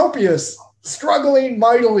 Copious, struggling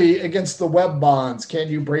mightily against the web bonds. Can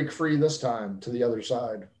you break free this time to the other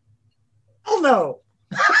side? Oh, no.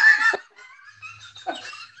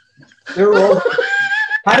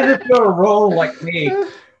 How does it feel to roll like me?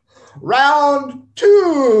 Round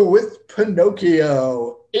 2 with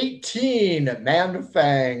Pinocchio. 18,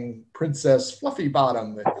 Manfang, Princess Fluffy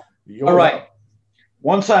Bottom. All right.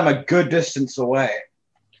 Once I'm a good distance away.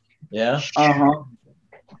 Yeah. Uh-huh.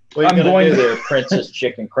 What are you going to do there, Princess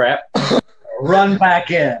Chicken Crap? Run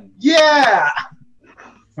back in. Yeah!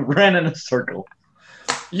 Ran in a circle.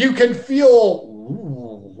 You can feel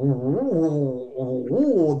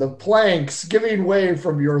the planks giving way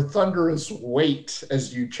from your thunderous weight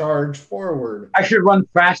as you charge forward. I should run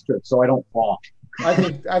faster so I don't fall. I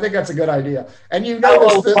think that's a good idea. And you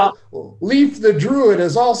notice that Leaf the Druid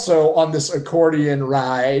is also on this accordion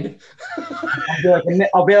ride.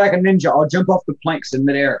 I'll be like a ninja. I'll jump off the planks in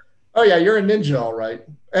midair. Oh yeah, you're a ninja, all right.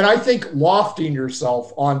 And I think lofting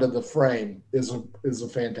yourself onto the frame is a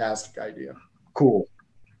fantastic idea. Cool.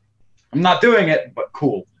 I'm not doing it, but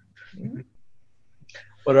cool.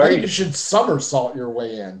 What I are think you? you should somersault your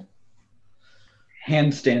way in.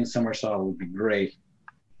 Handstand somersault would be great.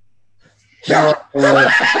 Yeah.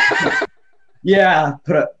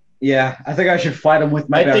 Yeah, I think I should fight him with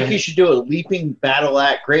my. I think you should do a leaping battle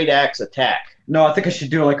axe, great axe attack. No, I think I should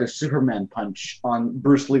do like a Superman punch on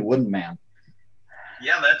Bruce Lee Wooden Man.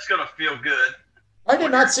 Yeah, that's gonna feel good. I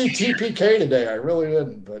did not see TPK today. I really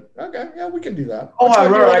didn't. But okay, yeah, we can do that. Oh, I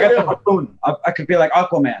got the do. harpoon. I could be like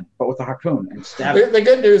Aquaman, but with a harpoon and stab it. The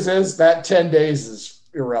good news is that 10 days is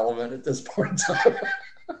irrelevant at this point in time.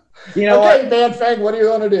 You know okay, what? Manfang, what do you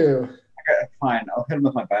want to do? Okay, fine, I'll hit him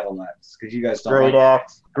with my battle axe because you guys don't. Great like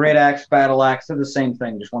axe. Great axe, battle axe. They're the same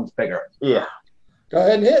thing, just one's bigger. Yeah. Go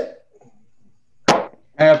ahead and hit. I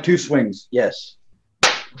have 2 swings. Yes.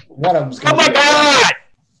 One of them's Oh going my God!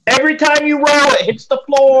 Every time you roll, it hits the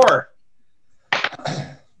floor.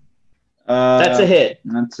 That's a hit.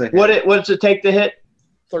 That's a hit. What does it take to hit?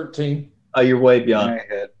 13. Oh, you're way beyond.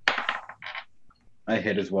 I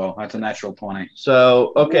hit as well. That's a natural 20.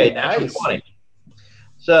 So, okay, Ooh, natural nice. 20.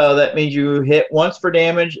 So that means you hit once for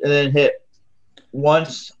damage and then hit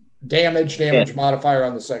once. Damage modifier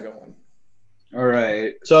on the second one. All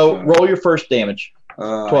right. So roll your first damage.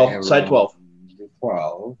 12. Side 12.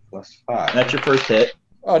 12 plus 5. That's your first hit.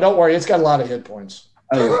 Oh, don't worry. It's got a lot of hit points.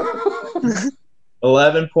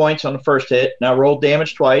 11 points on the first hit. Now roll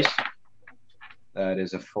damage twice. That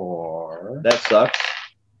is a 4. That sucks.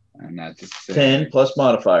 And that's a 6. 10 plus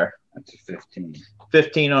modifier. That's a 15.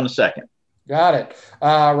 15 on the second. Got it.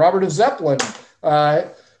 Robert of Zeppelin.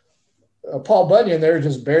 Paul Bunyan there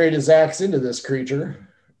just buried his axe into this creature.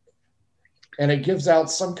 And it gives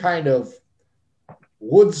out some kind of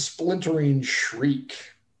wood splintering shriek.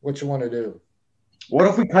 What you want to do? What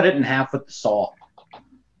if we cut it in half with the saw?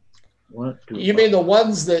 You mean the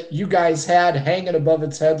ones that you guys had hanging above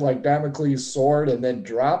its head like Damocles' sword and then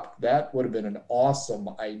drop? That would have been an awesome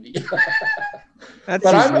idea. But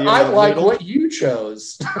I like what you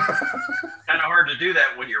chose. Kind of hard to do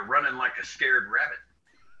that when you're running like a scared rabbit.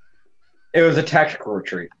 It was a tactical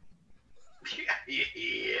retreat.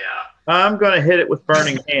 Yeah. I'm going to hit it with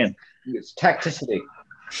Burning Hand. It's tacticity.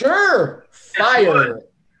 Sure. Fire.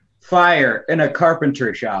 Fire in a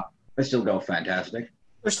carpentry shop. This will go fantastic.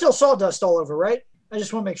 There's still sawdust all over, right? I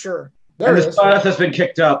just want to make sure. There And it the is. sawdust has been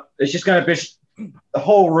kicked up. It's just going to be... The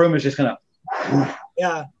whole room is just going to...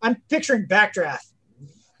 Yeah, I'm picturing backdraft.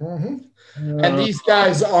 Mm-hmm. And these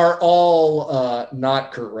guys are all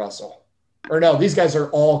not Kurt Russell. Or no, these guys are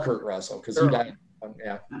all Kurt Russell because he died.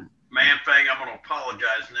 Yeah. Man Fang, I'm going to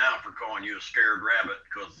apologize now for calling you a scared rabbit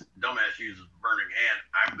because dumbass uses burning hand.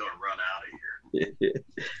 I'm going to run out of here.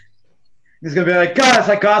 He's going to be like, guys,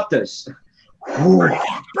 I got this.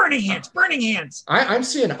 Burning hands, burning hands. I'm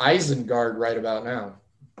seeing Isengard right about now.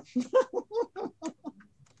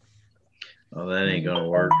 Oh, that ain't going to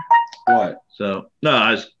work. What? So, no,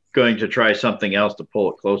 I was going to try something else to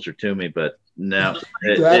pull it closer to me, but no.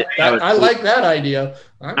 I like that idea.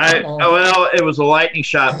 Well, it was a lightning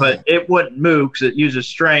shot, but it wouldn't move because it uses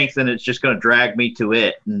strength, and it's just going to drag me to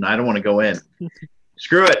it, and I don't want to go in.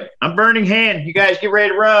 Screw it. I'm Burning Hand. You guys get ready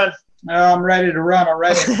to run. I'm ready to run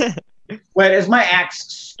already. Wait, is my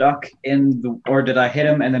axe stuck in the... Or did I hit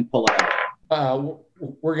him and then pull it out?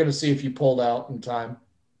 We're going to see if you pulled out in time.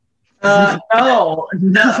 No. That sounds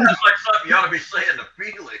like something you ought to be saying to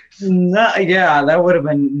Felix. No, yeah, that would have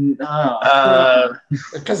been...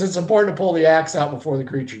 Because it's important to pull the axe out before the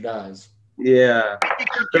creature dies. Yeah.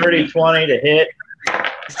 30-20 to hit.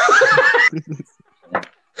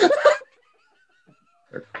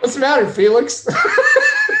 What's the matter, Felix?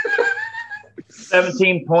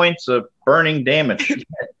 17 points of burning damage.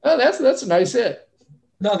 Oh, that's a nice hit.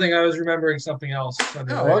 Nothing. I was remembering something else.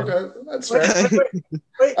 Oh, okay. That's fair.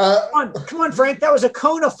 Wait, come on, Frank. That was a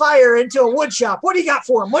cone of fire into a wood shop. What do you got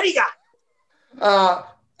for him? What do you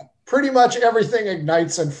got? Pretty much everything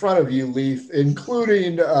ignites in front of you, Leaf,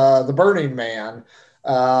 including the Burning Man.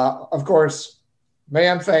 Of course,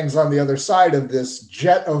 Man-Fang's on the other side of this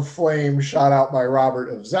jet of flame shot out by Robert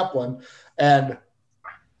of Zeppelin. And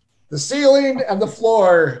the ceiling and the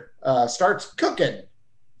floor starts cooking.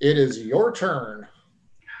 It is your turn.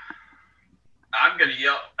 I'm gonna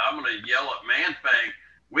yell at Man Fang.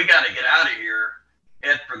 We got to get out of here.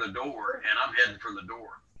 Head for the door, and I'm heading for the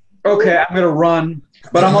door. Okay, I'm going to run,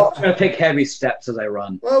 but I'm also going to take heavy steps as I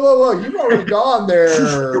run. Whoa. You've already gone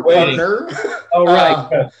there, partner. Oh,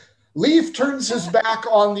 right. Leaf turns his back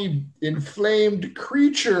on the inflamed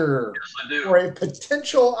creature for a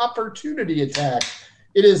potential opportunity attack.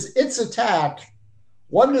 It is its attack.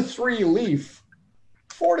 1 to 3, Leaf.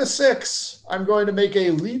 4 to 6, I'm going to make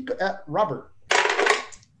a leap at Robert.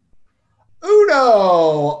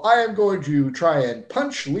 Uno, I am going to try and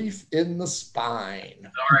punch Leaf in the spine.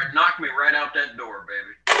 All right, knock me right out that door,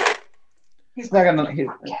 baby. He's not going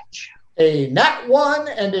to catch. A nat 1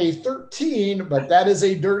 and a 13, but that is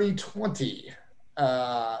a dirty 20.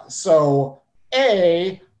 So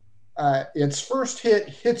its first hit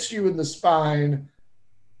hits you in the spine.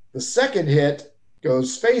 The second hit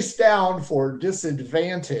goes face down for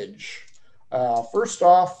disadvantage. First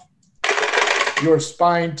off, your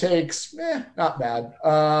spine takes, not bad,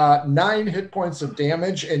 9 hit points of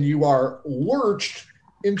damage, and you are lurched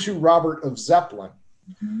into Robert of Zeppelin.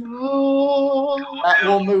 No. That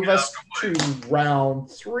will move us to round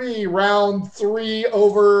 3. Round 3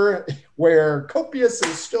 over where Copius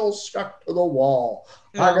is still stuck to the wall.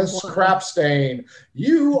 August Crapstain,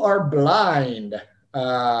 you are blind.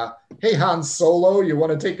 Hey, Han Solo, you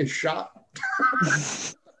want to take a shot?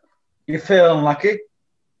 You feeling lucky?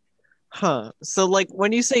 Huh. So, like,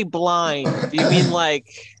 when you say blind, do you mean like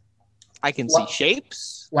I can see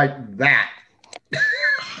shapes. Like that.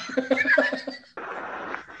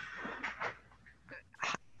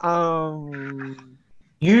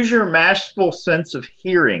 Use your masterful sense of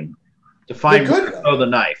hearing to find the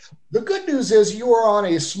knife. The good news is you are on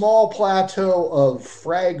a small plateau of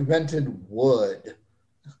fragmented wood.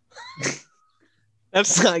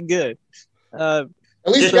 That's not good. At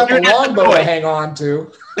least you got the longbow to hang on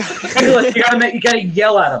to. You gotta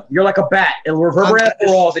yell at him. You're like a bat. It'll reverberate at the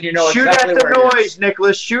walls, and you know shoot exactly at the noise,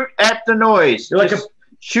 Nicholas. Shoot at the noise. You're like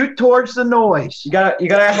shoot towards the noise. You gotta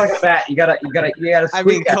act like a bat. You gotta. I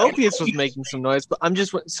mean, Copious was making some noise, but I'm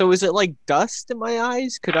just. So is it like dust in my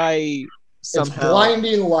eyes? Could I somehow? It's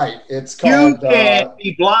blinding light. It's called. You can't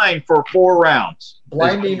be blind for 4 rounds.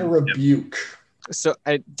 Blinding rebuke. So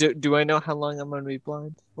do I know how long I'm going to be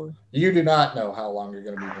blind for? You do not know how long you're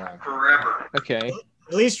going to be blind. Forever. Okay.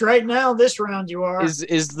 At least right now, this round you are. Is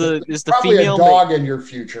the probably female a dog in your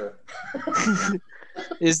future?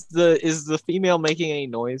 Is the female making any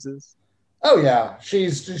noises? Oh yeah,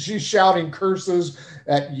 she's shouting curses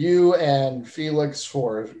at you and Felix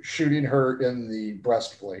for shooting her in the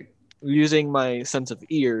breastplate. Using my sense of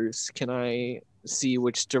ears, can I see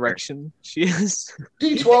which direction she is?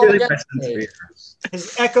 D12 against me.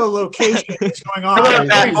 His echolocation is going on. Come on,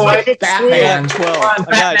 Batman. 12.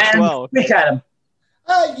 I got 12. Look at him.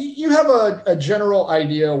 You have a general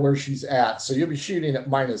idea where she's at, so you'll be shooting at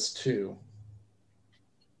 -2.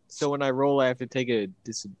 So when I roll, I have to take a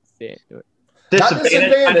disadvantage. Not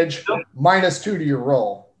disadvantage, -2 to your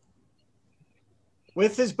roll.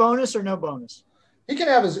 With his bonus or no bonus? He can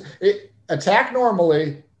have his attack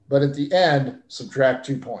normally, but at the end, subtract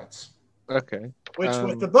 2 points. Okay. Which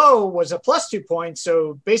with the bow was a +2 points,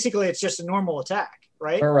 so basically it's just a normal attack,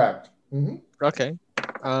 right? Correct. Mm-hmm. Okay.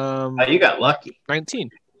 You got lucky. 19.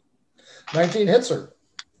 19 hits her.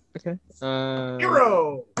 Okay.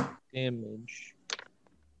 0 damage.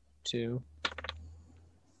 2.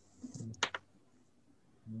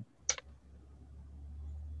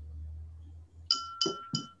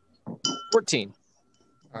 14.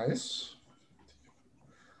 Nice.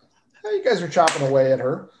 You guys are chopping away at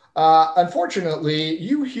her. Unfortunately,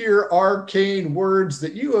 you hear arcane words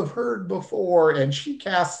that you have heard before, and she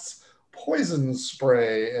casts poison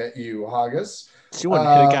spray at you, Haggis. She wanted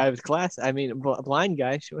to hit a guy with glass. I mean, a blind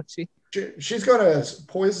guy. She's going to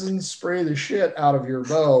poison spray the shit out of your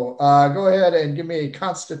bow. Go ahead and give me a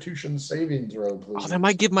Constitution saving throw, please. Oh, that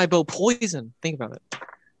might give my bow poison. Think about it.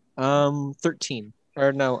 13.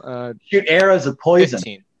 Or no. Shoot arrows of poison.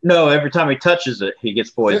 15. No, every time he touches it, he gets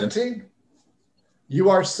poisoned. 15? You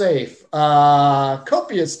are safe.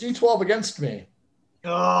 Copious, D12 against me.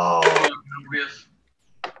 Oh.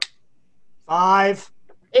 5.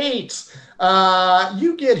 8.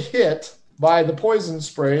 You get hit by the poison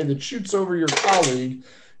spray that shoots over your colleague.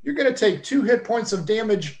 You're going to take 2 hit points of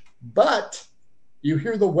damage, but you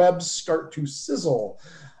hear the webs start to sizzle.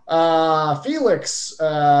 Felix,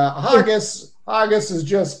 Haggis is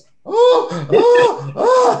just, and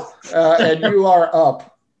you are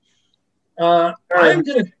up. I'm going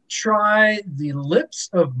to try the Lips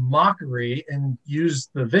of Mockery and use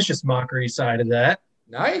the Vicious Mockery side of that.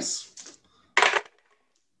 Nice.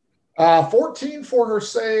 14 for her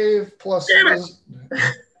save, plus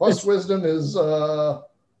wisdom is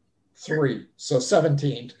 3, so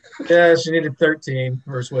 17. Yeah, she needed 13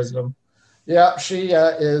 versus wisdom. Yeah, she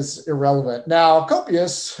is irrelevant. Now,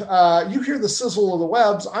 Copious, you hear the sizzle of the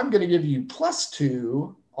webs. I'm going to give you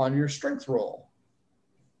 +2 on your strength roll.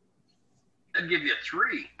 I'd give you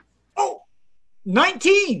 3. Oh,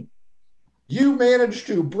 19. You managed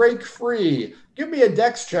to break free. Give me a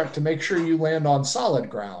dex check to make sure you land on solid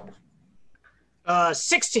ground.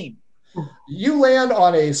 16. You land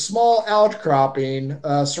on a small outcropping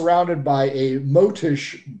surrounded by a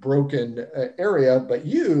moatish broken area, but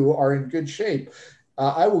you are in good shape.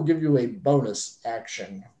 I will give you a bonus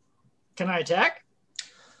action. Can I attack?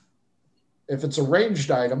 If it's a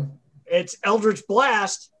ranged item. It's Eldritch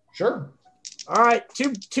Blast. Sure. All right,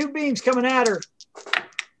 two beams coming at her.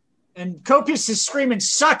 And Copious is screaming,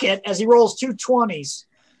 "Suck it," as he rolls 2 20s.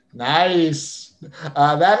 Nice.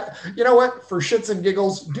 That, you know what? For shits and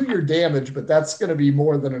giggles, do your damage, but that's going to be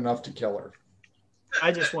more than enough to kill her.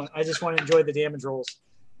 I just want to enjoy the damage rolls.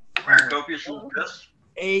 Where Copious is this?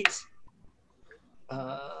 8.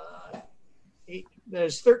 8.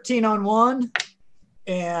 There's 13 on one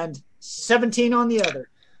and 17 on the other.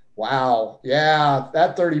 Wow. Yeah,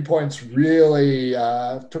 that 30 points really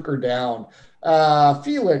took her down.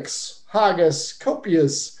 Felix, Haggis,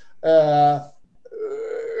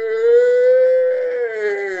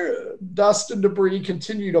 dust and debris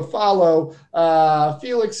continue to follow.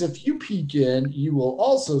 Felix, if you peek in, you will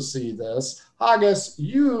also see this. Haggis,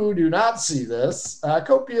 you do not see this.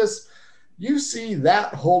 Copius, you see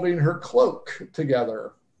that holding her cloak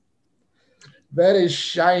together. That is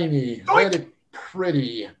shiny, very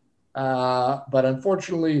pretty, but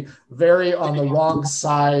unfortunately very on the wrong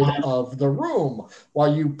side of the room.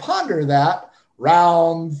 While you ponder that,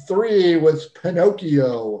 round 3 with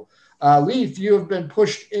Pinocchio. Leaf, you have been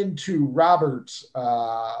pushed into Robert.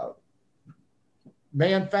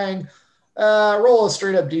 Manfang, roll a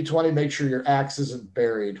straight up D20, make sure your axe isn't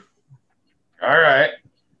buried. All right.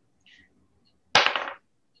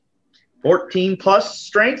 14 plus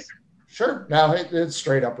strength? Sure. Now it's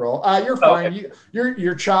straight up roll. You're fine. Okay.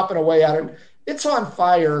 You're chopping away at it. It's on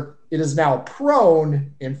fire. It is now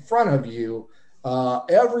prone in front of you.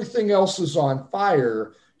 Everything else is on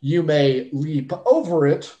fire. You may leap over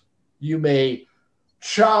it. You may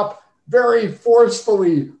chop very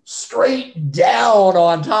forcefully straight down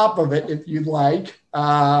on top of it if you'd like.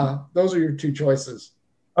 Those are your 2 choices.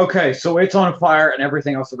 Okay, so it's on fire and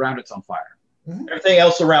everything else around it's on fire. Mm-hmm. Everything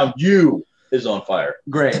else around you is on fire.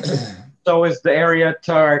 Great. So is the area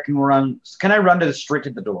to I can run? Can I run to the straight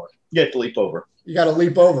to the door? You have to leap over. You got to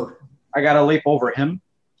leap over. I got to leap over him.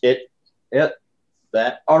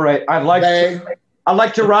 That. All right. I'd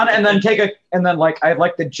like to run and then I'd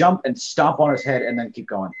like to jump and stomp on his head and then keep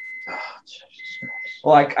going. Oh,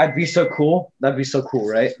 like I'd be so cool. That'd be so cool,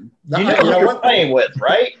 right? You know what you're playing with,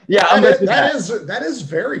 right? Yeah, that is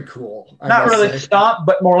very cool. Not really stomp,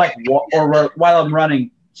 but more like while I'm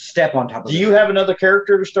running, step on top of it. Do you have another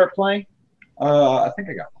character to start playing? I think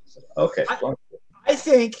I got one. Okay. I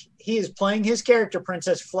think he is playing his character,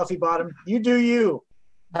 Princess Fluffy Bottom. You do you.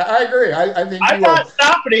 I agree. I think I'm not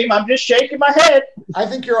stopping him. I'm just shaking my head. I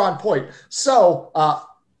think you're on point. So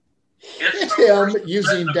hit him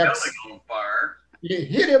using You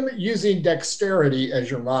hit him using dexterity as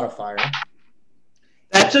your modifier.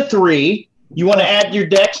 That's a 3. You want to add your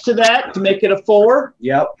dex to that to make it a 4?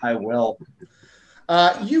 Yep, I will.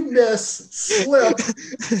 You miss, slip,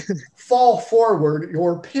 fall forward.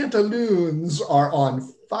 Your pantaloons are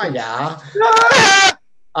on fire.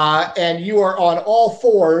 And you are on all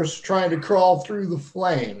 4s trying to crawl through the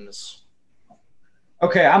flames.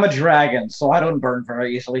 Okay, I'm a dragon, so I don't burn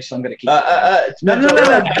very easily, so I'm going to keep Black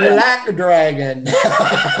dragon.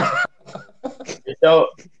 So,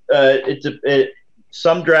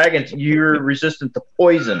 some dragons, you're resistant to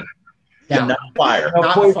poison. Yeah. Not fire.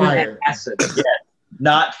 Not poison fire. Acid. Yeah.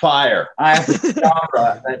 Not fire. I have a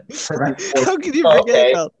genre that prevents poison. How can you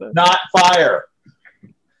forget about that? Not fire.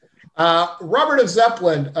 Robert of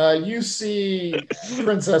Zeppelin, you see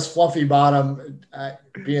Princess Fluffy Bottom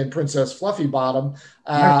being Princess Fluffy Bottom.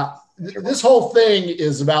 This whole thing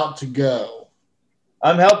is about to go.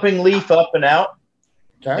 I'm helping Leaf up and out.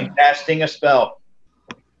 Okay. And casting a spell.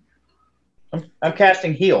 I'm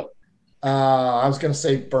casting heal. I was going to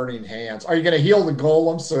say burning hands. Are you going to heal the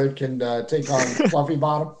golem so it can take on Fluffy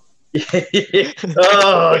Bottom?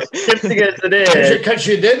 Oh, as it is. Because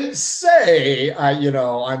you didn't say,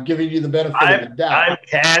 I'm giving you the benefit of the doubt. I'm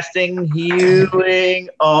casting healing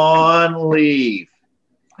on Leaf.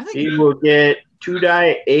 He will get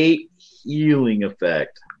 2d8 healing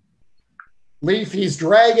effect. Leaf, he's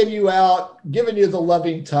dragging you out, giving you the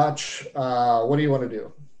loving touch. What do you want to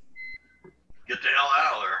do? Get the hell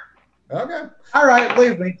out of there. Okay. All right,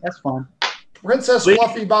 leave me. That's fine. Princess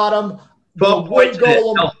Fluffy Bottom, 12 points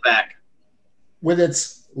golem back. With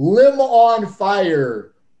its limb on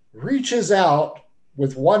fire, reaches out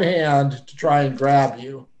with one hand to try and grab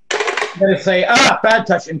you. I'm going to say, bad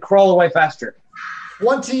touch, and crawl away faster.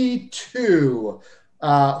 22.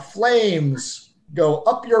 Flames go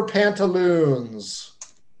up your pantaloons.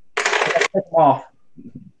 Take them off.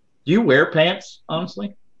 Do you wear pants,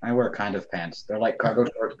 honestly? I wear kind of pants. They're like cargo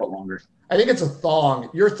shorts, but longer. I think it's a thong.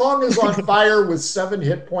 Your thong is on fire with 7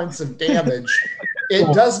 hit points of damage.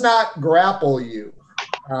 It does not grapple you.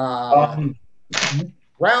 Round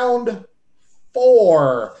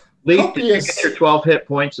 4. Leaf, did you get your 12 hit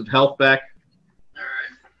points of health back? All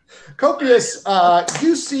right. Copious,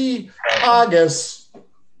 you see August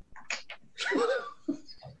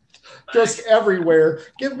just everywhere.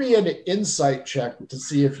 Give me an insight check to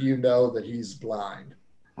see if you know that he's blind.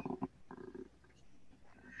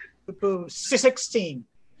 16.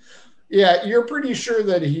 Yeah, you're pretty sure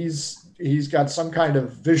that he's got some kind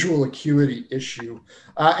of visual acuity issue,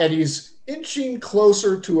 and he's inching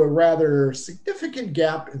closer to a rather significant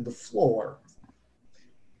gap in the floor.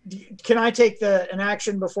 Can I take an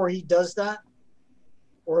action before he does that?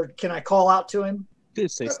 Or can I call out to him? Did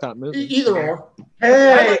say stop moving. Either or.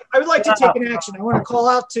 Hey, I would like to take an action. I want to call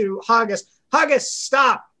out to Haggis. Haggis,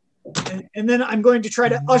 stop! And then I'm going to try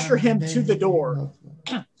to usher him to the door.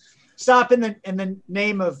 Stop in the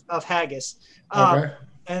name of Haggis. Okay.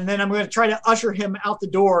 And then I'm going to try to usher him out the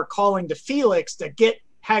door, calling to Felix to get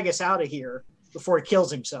Haggis out of here before he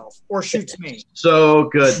kills himself or shoots me. So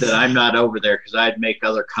good that I'm not over there because I'd make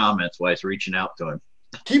other comments while he's reaching out to him.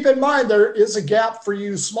 Keep in mind there is a gap for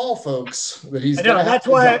you small folks that he's. I know, that's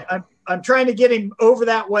why I'm trying to get him over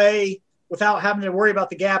that way without having to worry about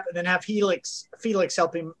the gap, and then have Felix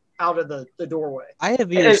help him out of the doorway. I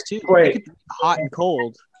have ears too. Wait. Hot and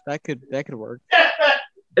cold. That could work.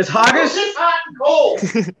 Is Haggis? hot and cold.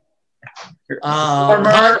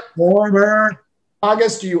 Warmer.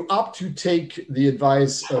 August, do you opt to take the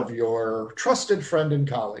advice of your trusted friend and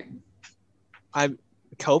colleague? I'm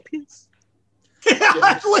copious. Yeah.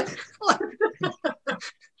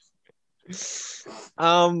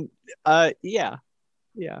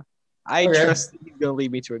 I Okay. trust that he's gonna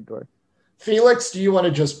lead me to a door. Felix, do you want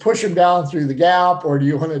to just push him down through the gap, or do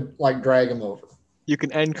you want to like drag him over? You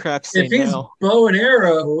can end craft say If his now. bow and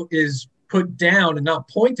arrow is put down and not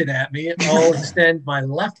pointed at me, I'll extend my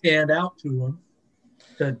left hand out to him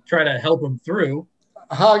to try to help him through.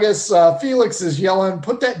 Haggis, Felix is yelling,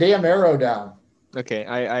 "Put that damn arrow down." Okay,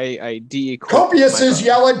 I de-equip Copius my is bow.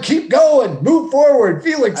 yelling, "Keep going, move forward."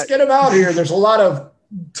 Felix, get him out here. There's a lot of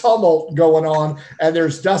tumult going on, and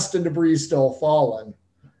there's dust and debris still falling.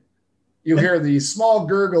 You hear the small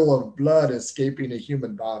gurgle of blood escaping a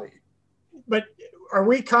human body. But are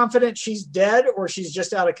we confident she's dead or she's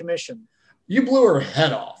just out of commission? You blew her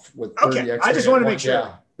head off with 30 Okay, extra I just hit want to make points.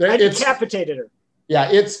 sure. Yeah. I It's, decapitated her.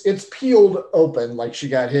 yeah, it's peeled open like she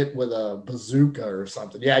got hit with a bazooka or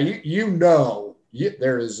something. Yeah,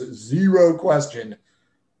 there is zero question.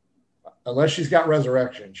 Unless she's got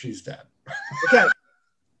resurrection, she's dead. Okay.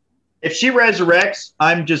 If she resurrects,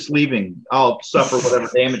 I'm just leaving. I'll suffer whatever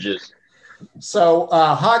damages. So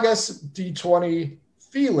Haggis D20,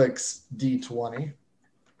 Felix D20.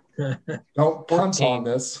 Don't punt 14. on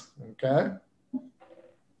this, okay?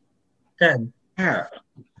 10.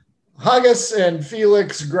 Haggis and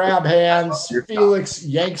Felix grab hands. Felix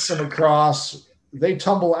yanks him across. They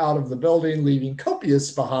tumble out of the building, leaving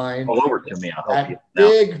Copius behind. Roll over to me. I'll help That you. Now.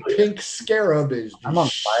 big pink scarab is I'm on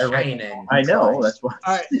fire right shining. I know. That's why.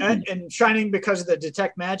 All right. And shining because of the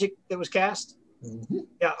detect magic that was cast. Mhm.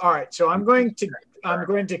 Yeah. All right. So I'm going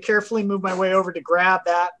to carefully move my way over to grab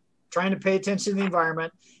that, trying to pay attention to the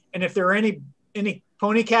environment. And if there are any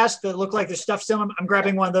pony casts that look like there's stuff still in them, I'm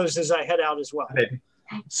grabbing one of those as I head out as well. Okay.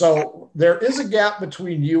 So there is a gap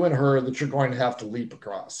between you and her that you're going to have to leap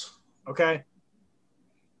across. Okay.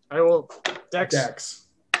 I will. Dex. Dex.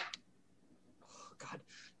 God.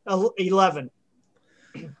 11.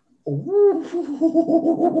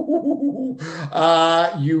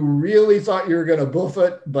 You really thought you were going to boof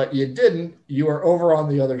it, but you didn't. You are over on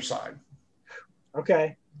the other side.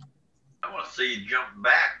 Okay. I want to see you jump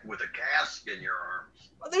back with a cask in your arms.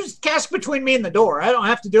 Well, there's a cask between me and the door. I don't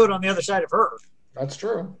have to do it on the other side of her. That's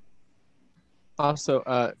true.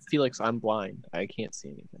 Also, Felix, I'm blind. I can't see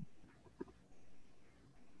anything.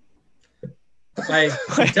 I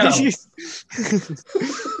can tell.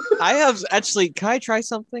 I have actually. Can I try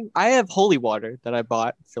something? I have holy water that I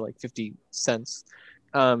bought for like 50 cents,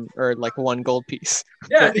 or like 1 gold piece.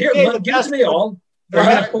 Yeah, here, give it to me all. Are you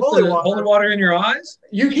gonna put Holy the water. holy water in your eyes?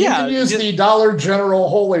 You can use the Dollar General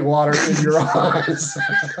holy water in your eyes.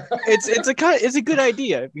 It's a good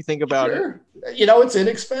idea if you think about it. Sure. You know, it's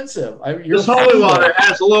inexpensive. This holy water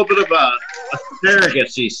has a little bit of a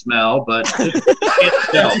asparagus-y smell, but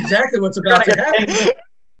That's exactly what's about to happen.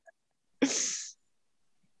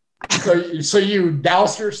 So you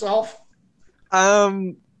doused yourself?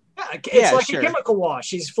 It's like a chemical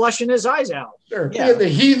wash. He's flushing his eyes out. Sure. Yeah. Being the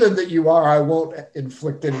heathen that you are, I won't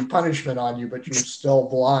inflict any punishment on you, but you're still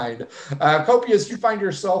blind. Copius, you find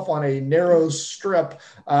yourself on a narrow strip.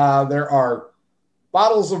 There are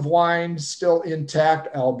bottles of wine still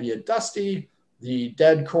intact, albeit dusty. The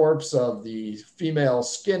dead corpse of the female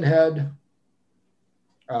skinhead.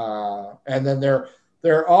 And then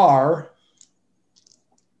there are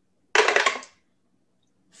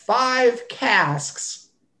 5 casks,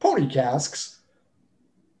 pony casks,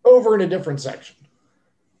 over in a different section.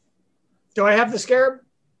 Do I have the scarab?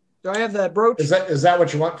 Do I have the brooch? Is that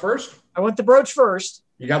what you want first? I want the brooch first.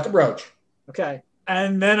 You got the brooch. Okay.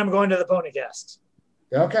 And then I'm going to the pony casks.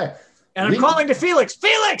 Okay. And I'm calling to Felix.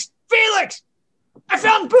 Felix! Felix! I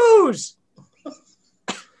found booze!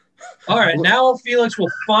 All right, now Felix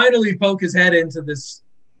will finally poke his head into this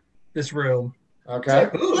room. Okay.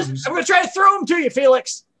 I'm going to try to throw him to you,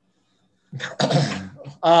 Felix.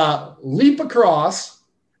 Leap across.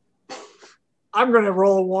 I'm going to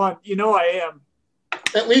roll a 1. You know I am.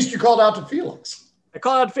 At least you called out to Felix. I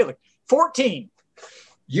call out Felix. 14.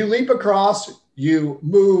 You leap across. You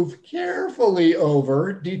move carefully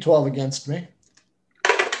over. D12 against me.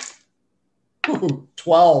 Ooh,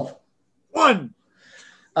 12. 1.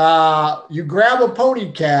 You grab a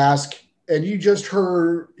pony cask, and you just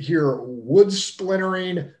hear wood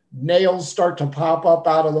splintering, nails start to pop up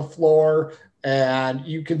out of the floor, and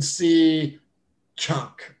you can see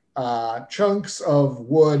chunks of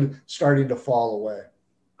wood starting to fall away.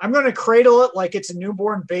 I'm going to cradle it like it's a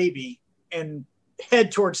newborn baby and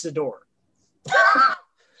head towards the door.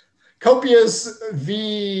 Copious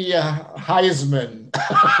v. Heisman.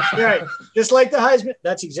 Right. Just like the Heisman.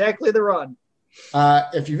 That's exactly the run.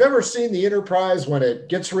 If you've ever seen the Enterprise when it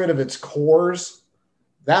gets rid of its cores,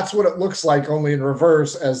 that's what it looks like, only in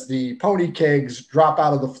reverse, as the pony kegs drop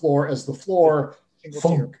out of the floor, as the floor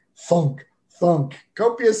thunk, thunk, thunk.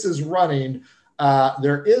 Copious is running.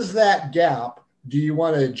 There is that gap. Do you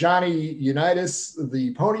want to Johnny Unitas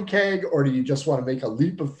the pony keg, or do you just want to make a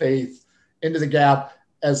leap of faith into the gap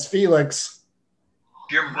as Felix?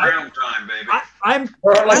 Jim Brown time, baby. I'm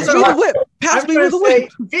Pass me the whip. Pass me the whip.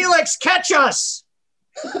 Felix, catch us!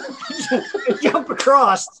 Jump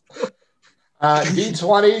across.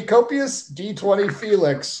 D20 Copious, D20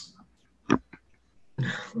 Felix.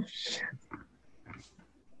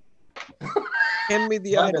 Hand me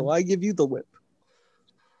the idol. I give you the whip.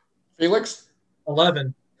 Felix?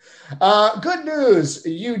 11. Good news.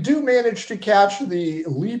 You do manage to catch the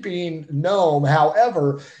leaping gnome.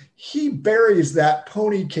 However, he buries that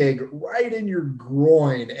pony keg right in your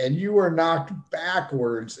groin, and you are knocked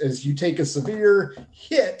backwards as you take a severe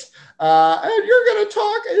hit. And you're going to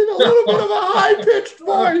talk in a little bit of a high-pitched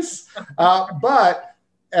voice. But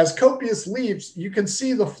as Copious leaps, you can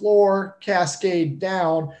see the floor cascade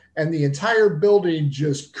down, and the entire building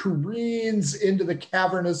just careens into the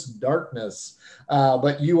cavernous darkness.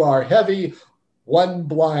 But you are heavy. One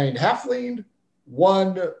blind halfling,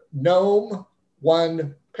 one gnome,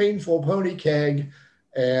 one painful pony keg,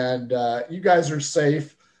 and you guys are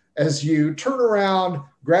safe as you turn around,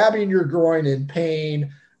 grabbing your groin in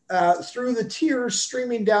pain. Through the tears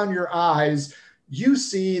streaming down your eyes, you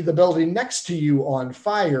see the building next to you on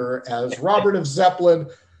fire as Robert of Zeppelin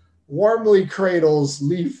warmly cradles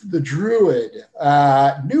Leaf the Druid.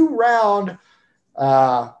 New round,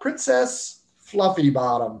 Princess Fluffy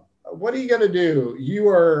Bottom. What are you going to do? You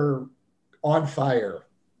are on fire.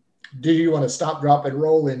 Do you want to stop, drop, and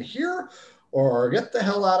roll in here, or get the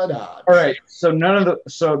hell out of Dodge? All right. So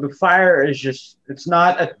the fire is just, it's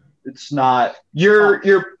not.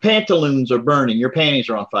 Your pantaloons are burning. Your panties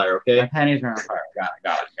are on fire, okay? My panties are on fire. Got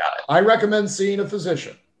it. I recommend seeing a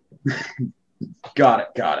physician. Got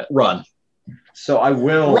it. Run. So I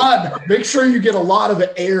will run. Make sure you get a lot of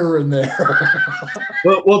air in there.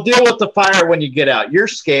 We'll deal with the fire when you get out. You're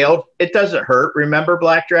scaled. It doesn't hurt. Remember,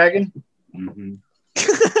 Black Dragon? Mm-hmm.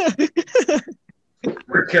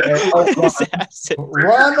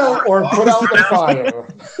 Run or put out the fire.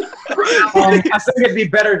 I think it'd be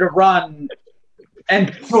better to run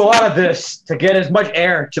and do a lot of this to get as much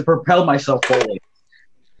air to propel myself forward.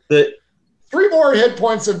 3 more hit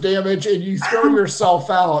points of damage, and you throw yourself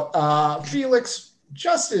out. Felix,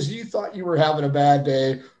 just as you thought you were having a bad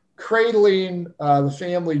day, cradling the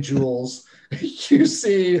family jewels, you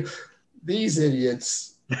see these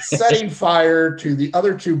idiots setting fire to the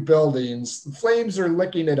other 2 buildings. The flames are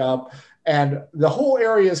licking it up, and the whole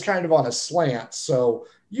area is kind of on a slant. So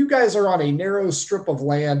you guys are on a narrow strip of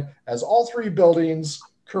land as all 3 buildings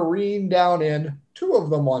careen down in, 2 of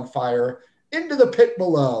them on fire, into the pit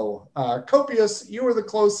below. Copious, you are the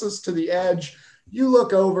closest to the edge. You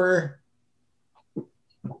look over,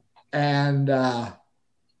 and wow,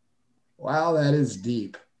 that is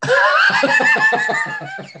deep.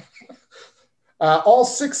 All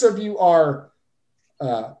 6 of you are,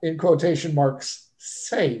 in quotation marks,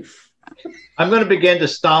 safe. I'm going to begin to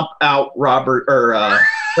stomp out Robert or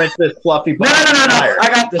Princess Fluffy. No. I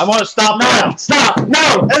got this. I want to stomp. No, stop.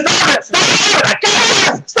 No. Stop.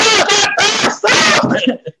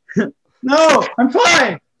 No, I'm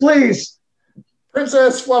fine. Please.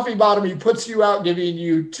 Princess Fluffy Bottom, he puts you out, giving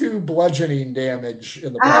you 2 bludgeoning damage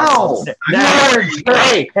in the process. Ow!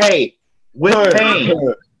 Hey, with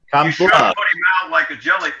pain comes You should love. put him out like a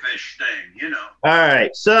jellyfish sting, you know. All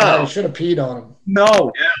right, so I should have peed on him.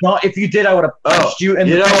 No. Yeah. No, if you did, I would have punched you in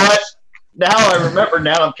you the know face. what? Now I remember.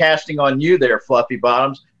 Now I'm casting on you there, Fluffy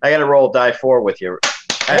Bottoms. I got to roll die 4 with you.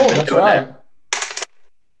 Oh, that's right.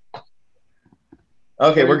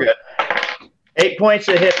 Okay, we're good. 8 points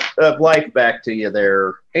of life back to you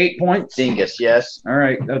there. 8 points. Dingus, yes. All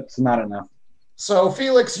right, that's not enough. So,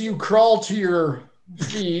 Felix, you crawl to your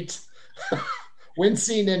feet,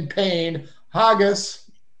 wincing in pain. Haggis.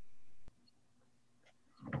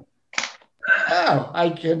 Oh, I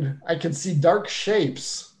can see dark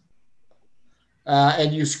shapes.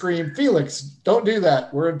 And you scream, Felix, don't do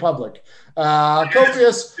that. We're in public.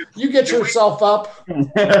 Copious, you get yourself up.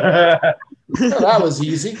 Oh, that was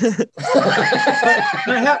easy.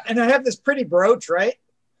 And I have this pretty brooch, right?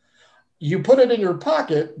 You put it in your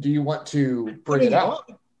pocket. Do you want to bring it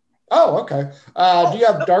out? Oh, okay. Do you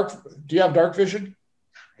have dark vision?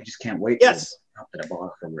 I just can't wait. Yes.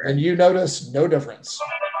 And you notice no difference.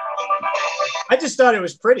 I just thought it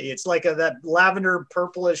was pretty. It's like that lavender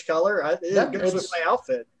purplish color. It goes with my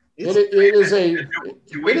outfit. It is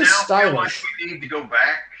stylish. Feel like we need to go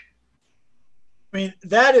back? I mean,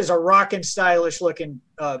 that is a rockin' stylish looking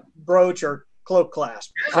brooch or cloak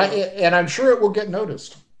clasp. And I'm sure it will get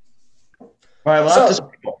noticed.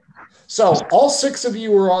 So all 6 of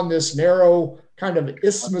you are on this narrow, kind of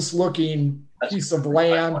isthmus-looking piece of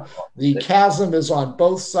land. The chasm is on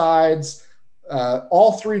both sides.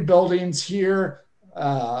 All 3 buildings here,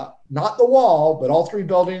 not the wall, but all 3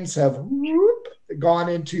 buildings have gone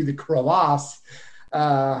into the crevasse.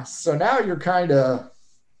 So now you're kind of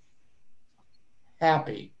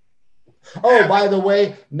happy. Oh, by the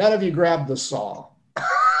way, none of you grabbed the saw.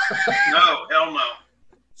 No, hell no.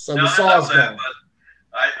 So the saw is gone.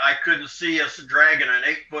 I couldn't see us dragging an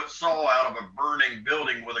 8-foot saw out of a burning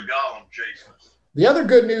building with a golem chasing us. The other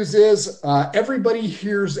good news is everybody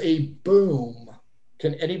hears a boom.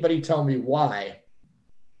 Can anybody tell me why?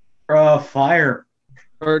 Fire.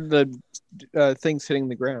 Or the things hitting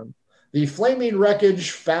the ground. The flaming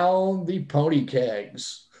wreckage found the pony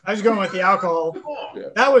kegs. I was going with the alcohol. Yeah.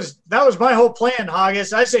 That was my whole plan,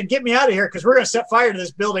 Haggis. I said, get me out of here because we're going to set fire to this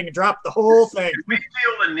building and drop the whole thing. Do we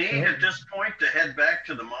feel the need at this point to head back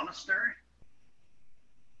to the monastery?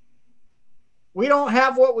 We don't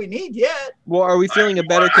have what we need yet. Well, are we feeling a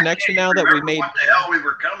better connection now that we made? What the hell we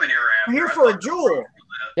were coming here after? We're here for a jewel.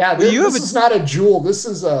 Yeah, this is not a jewel. This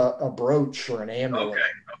is a brooch or an amulet. Okay.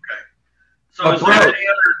 So is there any other?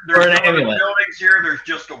 There's no other amulet. buildings here. There's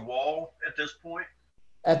just a wall at this point.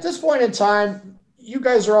 At this point in time, you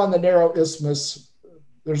guys are on the narrow isthmus.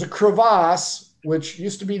 There's a crevasse, which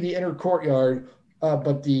used to be the inner courtyard,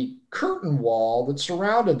 but the curtain wall that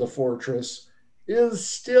surrounded the fortress is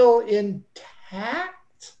still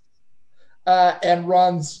intact and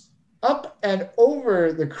runs up and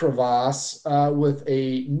over the crevasse with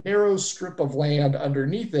a narrow strip of land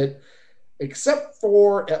underneath it, except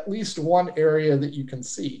for at least one area that you can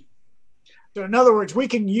see. So in other words, we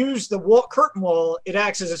can use the curtain wall. It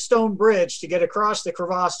acts as a stone bridge to get across the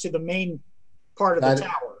crevasse to the main part of the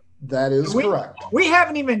tower. That is correct. We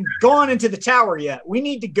haven't even gone into the tower yet. We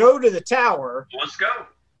need to go to the tower. Let's go.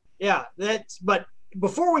 Yeah, but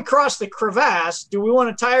before we cross the crevasse, do we want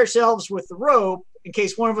to tie ourselves with the rope in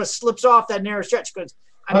case one of us slips off that narrow stretch? Because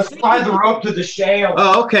let's tie the rope to the shale.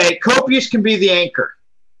 Oh, okay. Copious can be the anchor.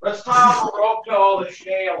 Let's tie the rope to all the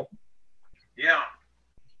shale. Yeah.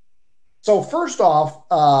 So first off,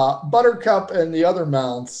 Buttercup and the other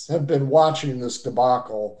mounts have been watching this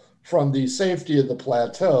debacle from the safety of the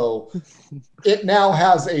plateau. It now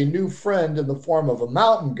has a new friend in the form of a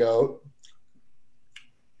mountain goat.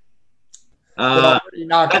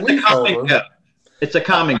 Knocked Leaf over. Goat. It's a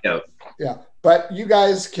common goat. Yeah, but you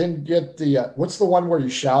guys can get the what's the one where you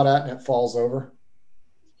shout at and it falls over?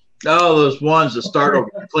 Oh, those ones that start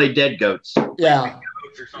over play dead goats. Yeah.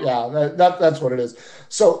 Yeah, that's what it is.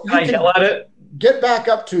 So you can yell at it? Get back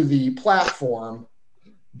up to the platform,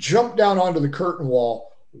 jump down onto the curtain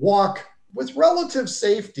wall, walk with relative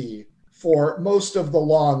safety for most of the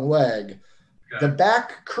long leg. Okay. The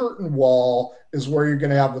back curtain wall is where you're going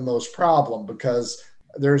to have the most problem because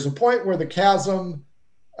there's a point where the chasm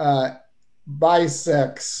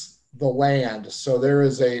bisects the land. So there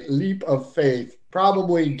is a leap of faith,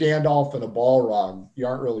 probably Gandalf and a Balrog. You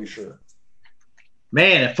aren't really sure.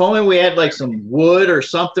 Man, if only we had like some wood or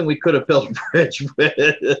something we could have built a bridge with.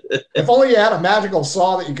 If only you had a magical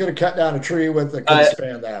saw that you could have cut down a tree with that could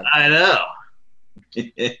span that. I know.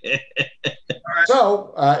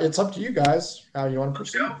 So it's up to you guys how you want to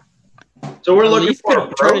proceed. So we're looking for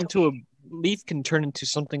a leaf can turn into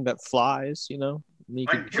something that flies, you know? And you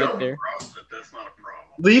can get there. That's not a problem.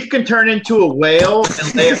 Leaf can turn into a whale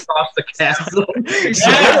and lay across the castle.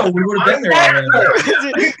 Yeah, we would have been there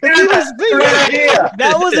already.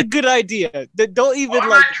 That was a good idea. Don't even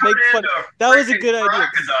make fun. That was a good idea.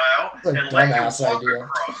 It's a dumbass idea.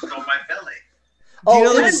 On my belly.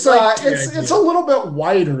 Oh, it's a little bit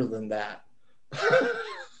wider than that.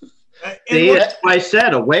 See, that's why I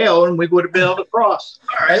said a whale, and we would have been able to cross.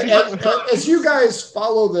 As you guys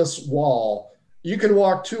follow this wall, you can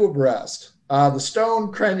walk two abreast. The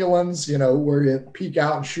stone crenulins, where you peek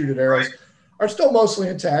out and shoot at arrows, are still mostly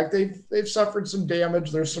intact. They've suffered some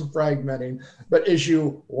damage. There's some fragmenting. But as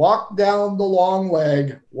you walk down the long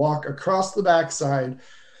leg, walk across the backside,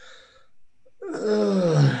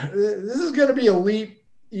 this is going to be a leap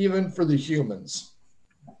even for the humans.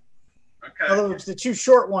 In other words, the two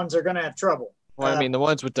short ones are going to have trouble. Well, I mean, the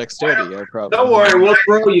ones with dexterity are probably. Don't worry, we'll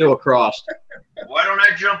throw you across. Why don't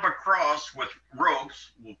I jump across with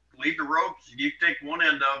ropes? We'll leave the ropes. You take one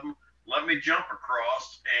end of them. Let me jump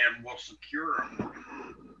across, and we'll secure them.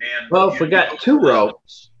 And well, if we got two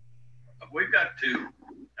ropes. We've got two.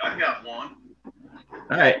 I've got one.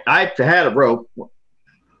 All right, I had a rope.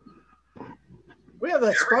 We have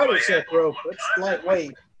that spider silk rope. It's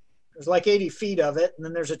lightweight. There's like 80 feet of it, and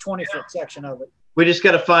then there's a 20-foot section of it. We just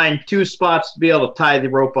got to find two spots to be able to tie the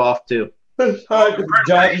rope off to.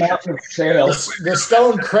 Giant massive sails. The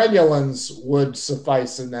stone crenulins would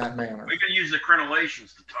suffice in that manner. We can use the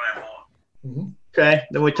crenellations to tie them on. Okay,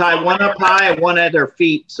 then we tie one up high and one at their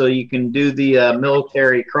feet so you can do the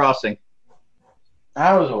military crossing.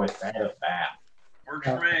 I was always fan of that. Works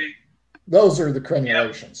for me. Those are the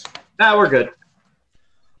crenulations. Now we're good.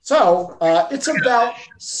 So it's about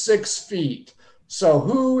 6 feet. So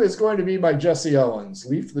who is going to be my Jesse Owens?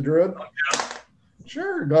 Leaf the Druid?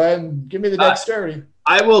 Sure, go ahead and give me the dexterity.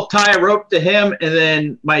 I will tie a rope to him, and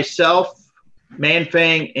then myself,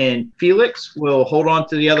 Manfang, and Felix will hold on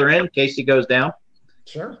to the other end in case he goes down.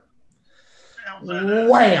 Sure.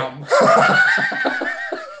 Wham!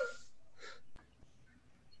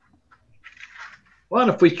 Well,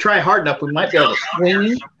 if we try hard enough, we might be able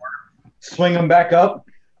to swing them back up.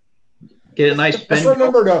 Get a nice bend. Just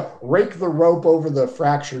remember to rake the rope over the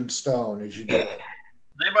fractured stone as you do it.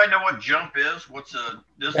 Does anybody know what jump is? What's a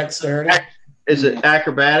dexterity? Is it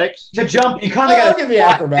acrobatics? To jump, you kind of got to give you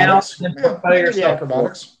acrobatics. Give you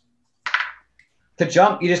acrobatics. To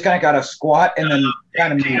jump, you just kind of got to squat and then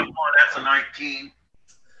kind of move. That's a 19.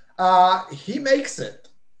 He makes it.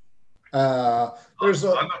 There's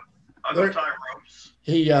a. I'll go tie ropes.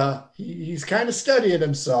 He's kind of studying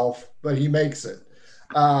himself, but he makes it.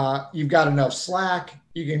 You've got enough slack.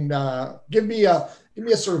 You can give me a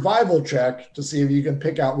survival check to see if you can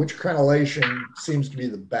pick out which crenellation seems to be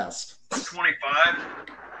the best. 25.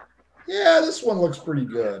 Yeah, this one looks pretty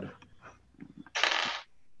good.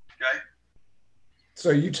 Okay. So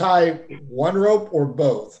you tie one rope or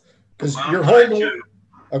both? Because you're holding.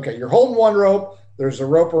 Okay, you're holding one rope. There's a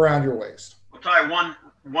rope around your waist. We'll tie one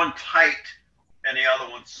tight and the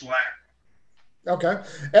other one slack. Okay.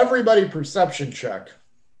 Everybody perception check.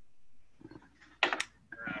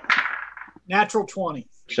 Natural 20.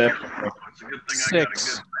 It's a good thing 6. I got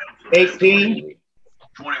a good 18.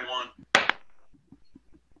 21.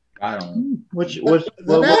 I don't know.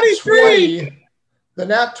 The nat 20. The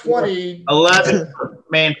nat 20. 11 for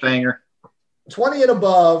Manfanger. 20 and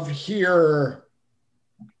above here.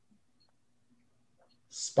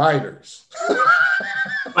 Spiders.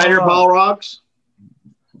 Spider ball rocks.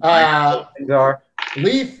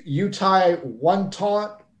 Leaf, you tie one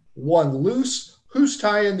taut, one loose. Who's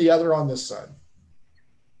tying the other on this side?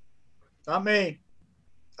 Not me.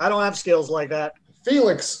 I don't have skills like that.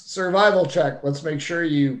 Felix, survival check. Let's make sure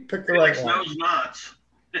you pick the right one. Knows knots.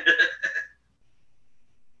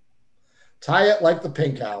 Tie it like the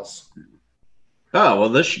pink house. Oh, well,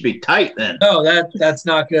 this should be tight then. No, that's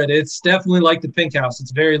not good. It's definitely like the pink house.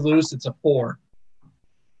 It's very loose. It's a 4.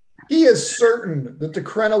 He is certain that the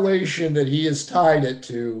crenellation that he has tied it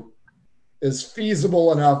to is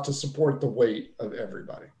feasible enough to support the weight of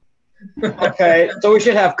everybody. Okay, so we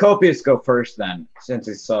should have Copious go first then, since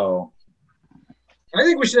he's so. I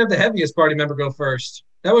think we should have the heaviest party member go first.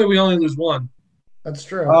 That way we only lose one. That's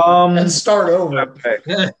true. And start over.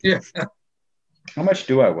 Okay. Yeah. How much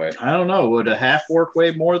do I weigh? I don't know. Would a half orc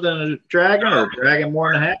weigh more than a dragon, or a dragon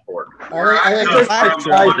more than a half orc? I think there's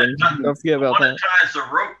Don't forget about One that. that ties the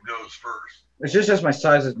rope goes first. It's just as my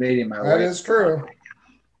size is medium. My that weight. is true.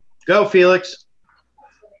 Go, Felix.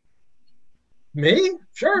 Me?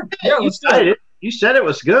 Sure. Yeah, you let's do said it. it. You said it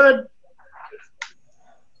was good.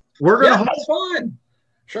 We're gonna. Yeah, that's fine.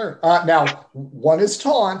 Sure. Now, one is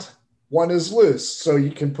taunt, one is loose. So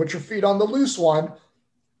you can put your feet on the loose one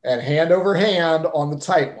and hand over hand on the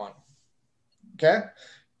tight one. Okay?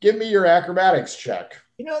 Give me your acrobatics check.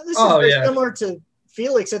 This is very similar to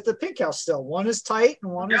Felix at the pink house still. One is tight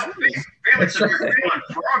and one is loose. Felix, if you're feeling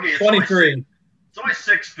froggy, it's 23. It's only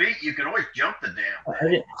 6 feet. You can always jump the damn I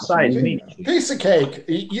didn't size me. Piece of cake.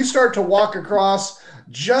 You start to walk across.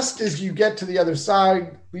 Just as you get to the other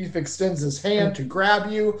side, Leaf extends his hand to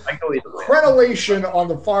grab you. I go either way. Crenellation on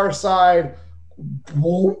the far side.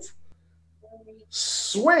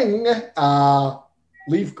 Swing.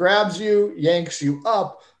 Leaf grabs you, yanks you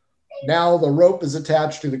up. Now the rope is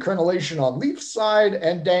attached to the crenellation on Leaf's side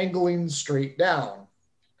and dangling straight down.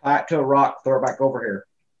 Tie it to a rock, throw it back over here.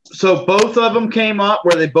 So both of them came up.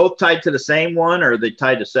 Were they both tied to the same one, or are they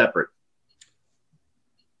tied to separate?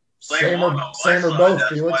 Same or both,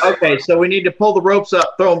 Felix. Okay, so we need to pull the ropes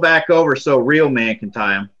up, throw them back over so a real man can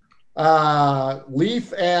tie them.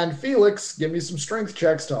 Leaf and Felix, give me some strength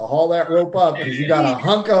checks to haul that rope up because you got a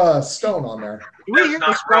hunk of stone on there. That's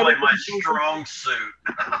not really my strong suit.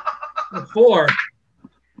 4.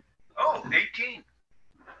 Oh, 18.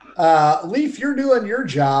 Leaf, you're doing your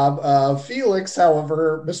job. Felix,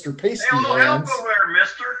 however, Mr. Pasty Hey, a little help hands. over there,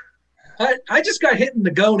 mister. I just got hit in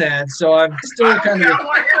the gonads, so I'm still kind of.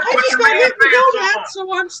 I just got hit in the gonads,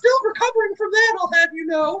 so I'm still recovering from that. I'll have you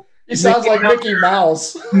know. He sounds like Mickey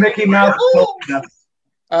Mouse. Mickey Mouse.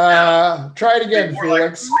 Try it again, More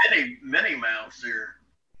Felix. like Minnie Mouse here.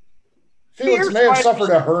 Felix may have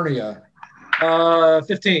suffered a hernia.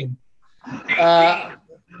 15.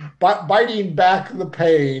 Biting back the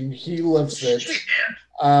pain, he lifts it.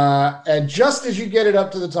 And just as you get it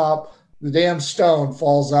up to the top, the damn stone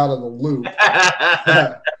falls out of the loop.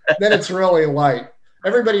 Then it's really light.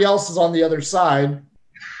 Everybody else is on the other side.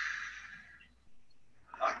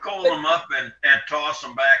 I'll call them up and toss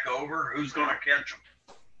them back over. Who's going to catch them?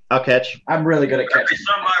 I'll catch. I'm really good at Maybe catching.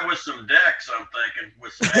 somebody with some decks, I'm thinking,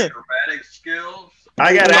 with some acrobatic skills.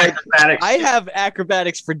 I got acrobatics. I have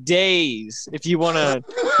acrobatics for days. If you want to,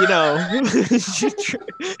 you know.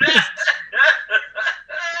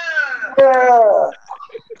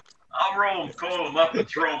 I'll roll them, call them up, and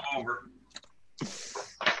throw them over.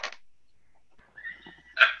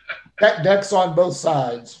 Decks on both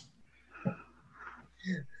sides.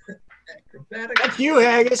 That's you,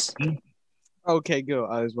 Haggis. Okay, go.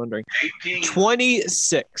 I was wondering. 18.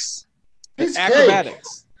 26. He's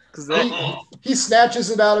Acrobatics. 'Cause that, He snatches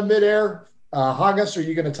it out of midair. Haggis, are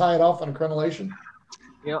you going to tie it off on a crenellation?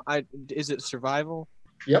 you know, is it survival?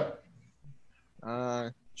 Yep.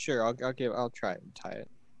 Sure. I'll try it and tie it.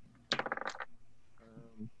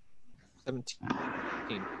 17.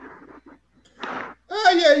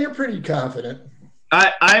 Yeah, you're pretty confident.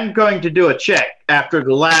 I'm going to do a check after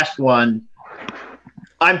the last one.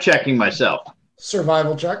 I'm checking myself.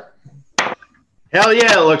 Survival check. Hell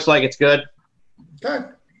yeah, it looks like it's good. Okay.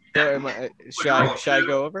 Should I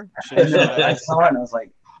go over? I saw it and I was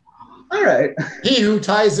like, all right. He who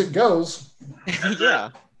ties it goes. Yeah.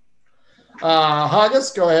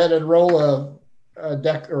 Haggis, go ahead and roll a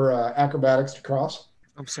deck or acrobatics to cross.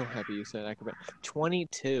 I'm so happy you said acrobat.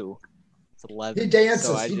 22. It's 11. He dances.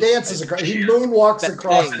 So He dances across. He moonwalks That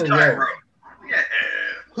across thing. the Time road. rope. Yeah.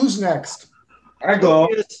 Who's next? I go.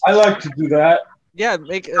 I like to do that. Yeah,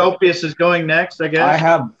 make Copious is going next, I guess. I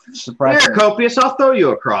have surprise. Here, Copious, I'll throw you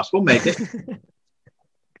across. We'll make it.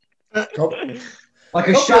 Like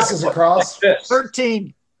a Copious shot is across.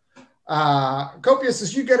 13. Copious,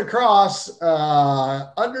 as you get across,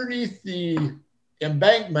 underneath the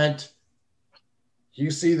embankment, you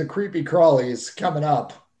see the creepy crawlies coming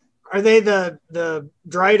up. Are they the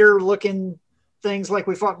Drider looking things like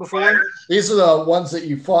we fought before? These are the ones that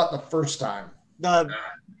you fought the first time. The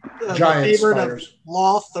Giant favorite spiders. of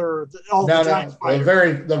Loth or the giant The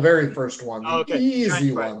spiders? very first one. The Okay, easy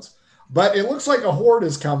giant ones. But it looks like a horde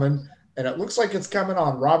is coming, and it looks like it's coming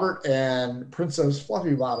on Robert and Princess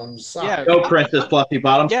Fluffy Bottom's side. Yeah. Go, Princess Fluffy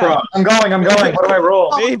Bottoms. Yeah. Cross. I'm going. What do I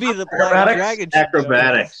roll? maybe the black Acrobatics? dragon. should go.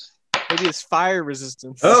 Acrobatics. Maybe it's fire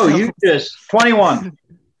resistance. Oh, you just 21.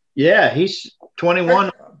 Yeah, he's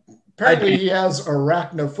 21. Apparently he has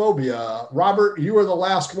arachnophobia. Robert, you are the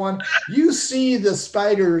last one. You see the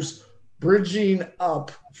spiders bridging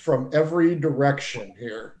up from every direction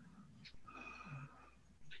here.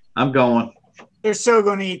 I'm going. They're so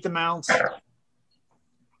going to eat the mounts.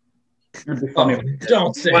 It'd be funny.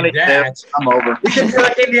 Don't say 22. that. I'm over. You can do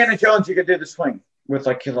like Indiana Jones. You could do the swing with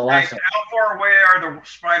like the last Hey, one. how far away are the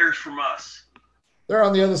spiders from us? They're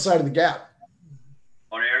on the other side of the gap.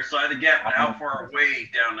 On the other side of the gap, but how far away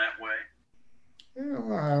down that way? I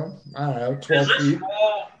don't know, Is 12 this feet.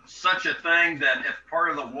 wall such a thing that if part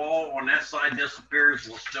of the wall on that side disappears,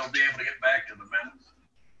 we'll still be able to get back to the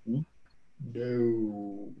mountains?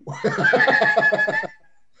 No.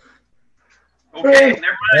 Okay,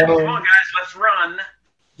 never mind. Come on, guys, let's run.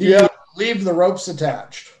 Yeah, leave the ropes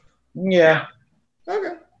attached. Yeah.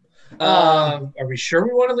 Okay. Are we sure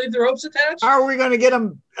we want to leave the ropes attached? How are we going to get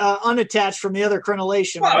them unattached from the other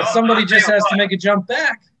crenellation? Well, somebody just has to make a jump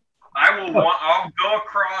back. I'll go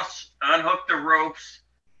across, unhook the ropes,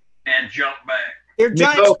 and jump back. There's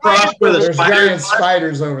giant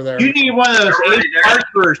spiders over there. You need one of those eight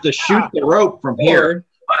archers to shoot the rope from here.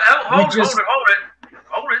 Hold it.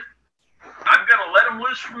 I'm going to let them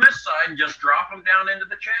loose from this side and just drop them down into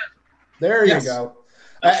the chasm. There you go.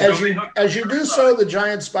 As you do so, the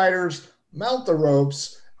giant spiders mount the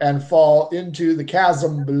ropes and fall into the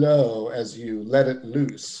chasm below as you let it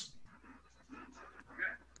loose.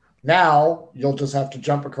 Now, you'll just have to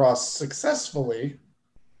jump across successfully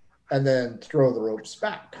and then throw the ropes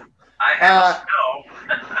back. I have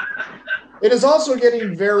snow. It is also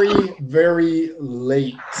getting very, very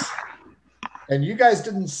late. And you guys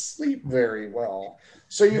didn't sleep very well.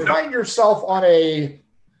 So you find yourself on a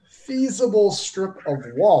feasible strip of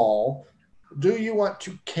wall. Do you want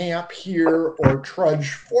to camp here or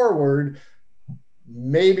trudge forward,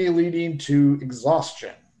 maybe leading to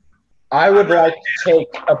exhaustion? I would like to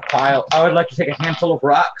take a handful of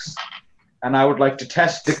rocks, and I would like to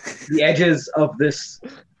test the edges of this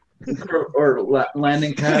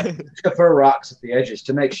landing pad. Throw rocks at the edges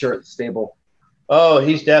to make sure it's stable. Oh,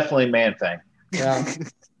 he's definitely Man-Fang. Yeah.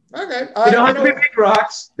 Okay. They don't have to be big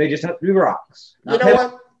rocks. They just have to be rocks. You know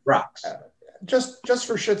what? Rocks. Just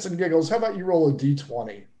for shits and giggles, how about you roll a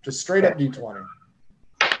d20? Just straight up d20.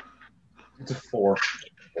 It's a 4.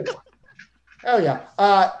 Oh,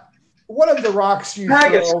 yeah. One of the rocks you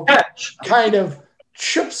throw kind of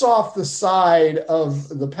chips off the side of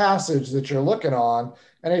the passage that you're looking on,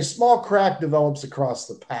 and a small crack develops across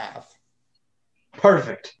the path.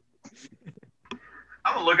 Perfect.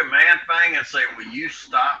 I'm going to look at Man-Fang and say, will you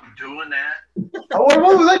stop doing that? What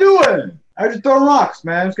was I doing? I was just throwing rocks,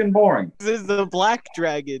 man. It's getting boring. This is the black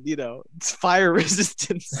dragon, it's fire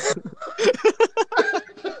resistance.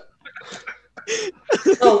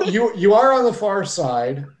 So you are on the far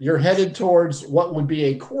side. You're headed towards what would be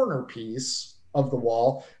a corner piece of the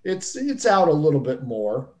wall. It's out a little bit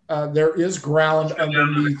more. There is ground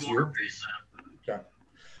underneath you. Okay.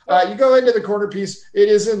 You go into the corner piece. It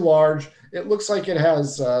is enlarged. It looks like it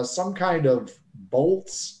has some kind of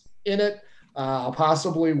bolts in it.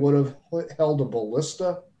 Possibly would have held a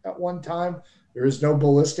ballista at one time. There is no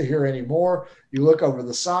ballista here anymore. You look over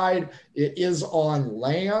the side. It is on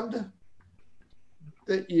land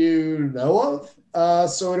that you know of.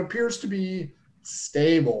 So it appears to be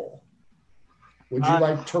stable. Would you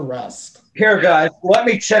like to rest? Here, guys, let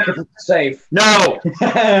me check if it's safe. No.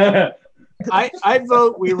 I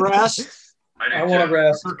vote we rest. I want to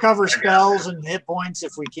rest. Recover spells and hit points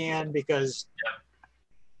if we can, because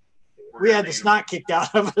we had the snot kicked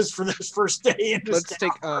out of us for this first day. Let's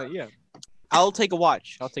take, I'll take a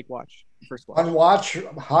watch. I'll take watch. First watch. On watch,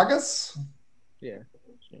 Haggis? Yeah.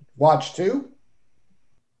 Watch 2?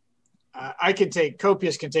 I can take,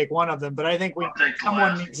 Copius can take one of them, but I think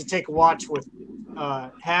someone needs to take a watch with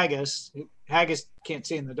Haggis. Haggis can't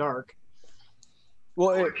see in the dark.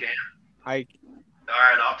 Well, I can. All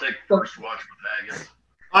right, I'll take first watch with Haggis.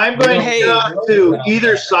 I'm going to go to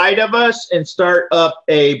either side of us and start up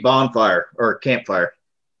a bonfire or a campfire.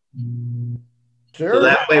 Sure. So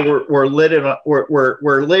that way we're lit it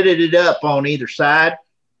up on either side.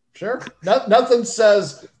 Sure. Nothing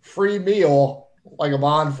says free meal like a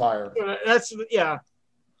bonfire. That's yeah.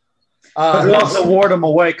 But we also ward them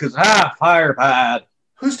away because fire pad.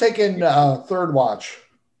 Who's taking third watch?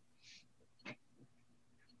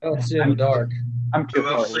 I don't see in the dark. I'm too Who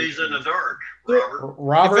else sees in the dark?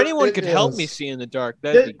 Robert, if anyone could help me see in the dark,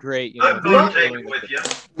 that'd be great. I'm going to take it with you.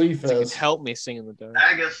 Leaf is. Help me sing in the dark.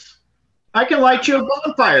 Haggis. I can light you a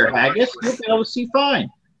bonfire, Haggis. You'll be able to see fine.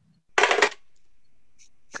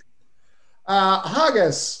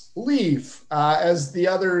 Haggis, Leaf, as the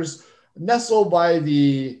others nestle by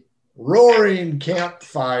the roaring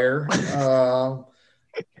campfire,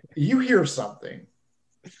 you hear something.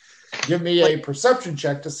 Give me a perception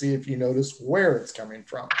check to see if you notice where it's coming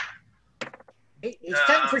from. It's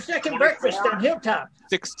time for second breakfast on Hilltop.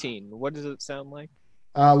 16. What does it sound like?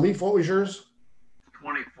 Leaf, what was yours?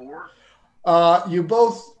 24. You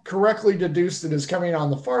both correctly deduced it as coming on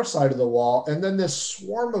the far side of the wall, and then this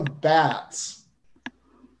swarm of bats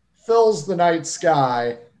fills the night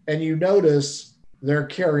sky, and you notice they're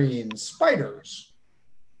carrying spiders.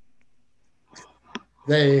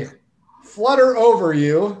 They flutter over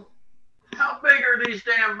you. How big are these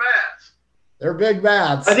damn bats? They're big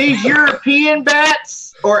bats. Are these European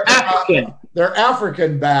bats or African? They're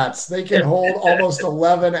African bats. They can hold almost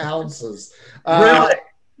 11 ounces. Really?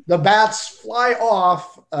 The bats fly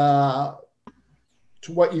off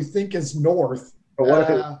to what you think is north But what if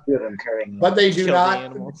it was good and carrying? But they do Kill the not.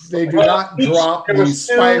 animals. They do not drop There the was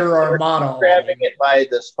two spider that were armada. grabbing it by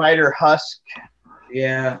the spider husk.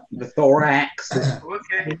 Yeah, the thorax.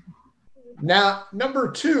 Okay. Now,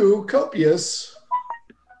 number 2, Copious.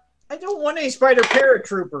 I don't want any spider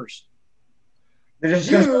paratroopers. They're just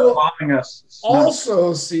going to You start bombing us. It's not-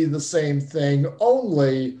 also see the same thing,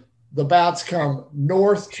 only the bats come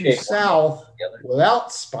north to south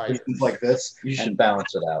without spiders. This one's like this. You And should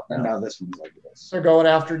balance it out. And Now. now this one's like this. They're going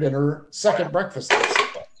after dinner, second breakfast.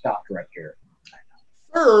 Stopped right here.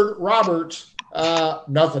 Third, Robert,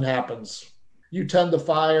 nothing happens. You tend the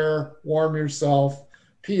fire, warm yourself,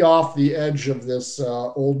 pee off the edge of this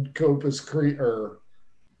old Corpus Keep.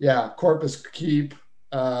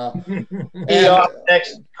 And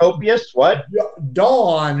Next, Copious. What?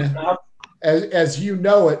 dawn, as you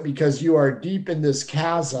know it, because you are deep in this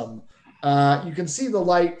chasm, you can see the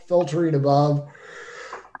light filtering above.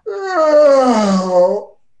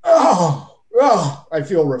 I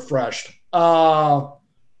feel refreshed.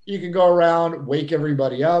 You can go around, wake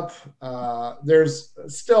everybody up. There's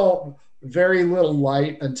still very little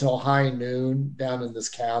light until high noon down in this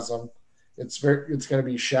chasm. It's going to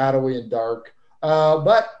be shadowy and dark,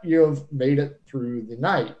 but you've made it through the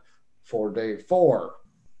night for day 4.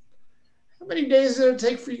 How many days did it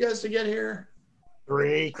take for you guys to get here?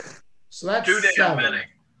 3. So that's 2 days 7. many.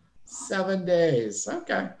 7 days.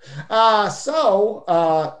 Okay. So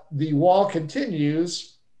the wall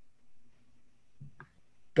continues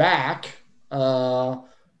back,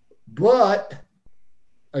 but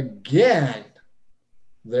again,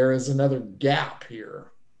 there is another gap here.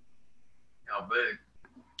 How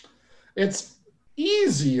big? It's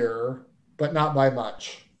easier, but not by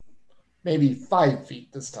much. Maybe 5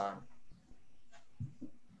 feet this time.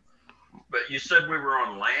 But you said we were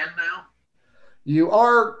on land now? You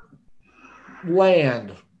are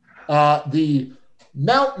land. The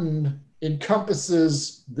mountain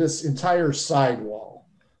encompasses this entire sidewall.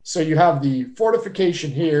 So you have the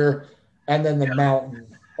fortification here and then the mountain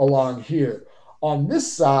along here. On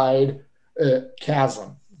this side,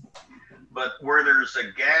 chasm. But where there's a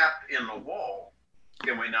gap in the wall,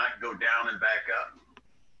 can we not go down and back up?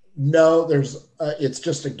 No, it's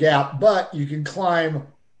just a gap, but you can climb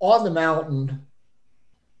on the mountain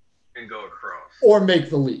And go across. or make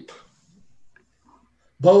the leap.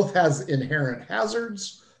 Both has inherent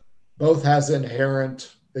hazards. Both has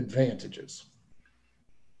inherent advantages.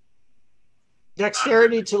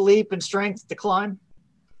 Dexterity to leap and strength to climb.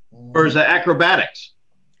 Or is it acrobatics?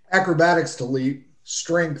 Acrobatics to leap,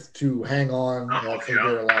 strength to hang on for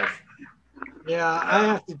dear life.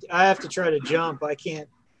 Yeah, I have to try to jump. I can't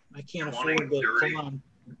afford to 30. climb.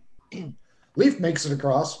 Leaf makes it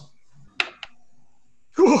across.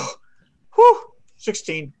 Whew. Whew.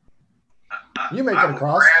 16. You make I it will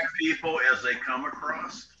across. grab people as they come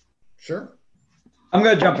across. Sure. I'm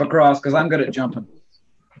going to jump across because I'm good at jumping.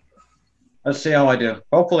 Let's see how I do.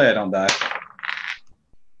 Hopefully I don't die.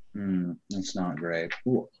 That's not great.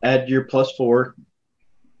 Ooh, add your +4.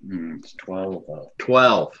 It's 12.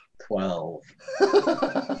 12. 12.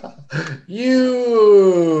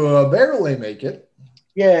 You barely make it.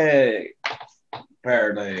 Yay.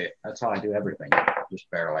 Barely. That's how I do everything. Just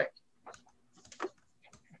barely.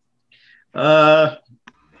 I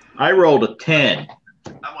rolled a 10.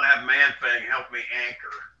 I'm gonna have Man-Fang help me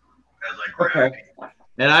anchor as I grab Okay. people.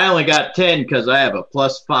 And I only got 10 because I have a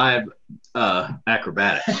 +5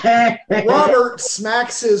 acrobatics. Robert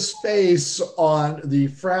smacks his face on the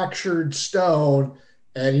fractured stone,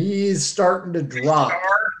 and he's starting to drop.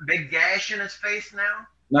 Scar, big gash in his face now.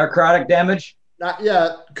 Narcotic damage? Not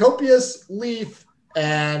yet. Copious, Leaf,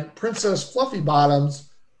 and Princess Fluffy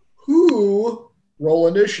Bottoms, who roll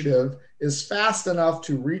initiative, is fast enough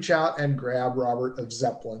to reach out and grab Robert of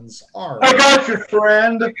Zeppelin's arm. I got your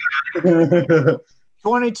friend.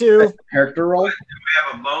 22. Character roll? Do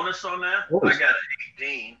we have a bonus on that? What was I got an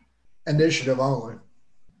 18. Initiative only.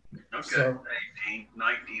 Okay, So- 18,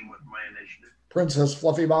 19 with my initiative. Princess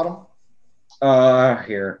Fluffy Bottom.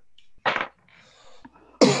 Here.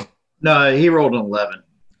 No, he rolled an 11.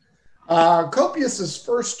 Copious is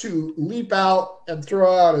first to leap out and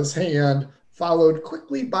throw out his hand, followed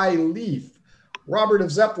quickly by Leaf. Robert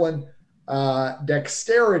of Zeppelin,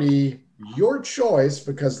 dexterity, your choice,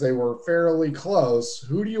 because they were fairly close.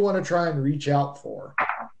 Who do you want to try and reach out for?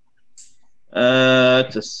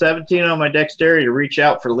 It's a 17 on my dexterity to reach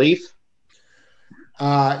out for Leaf.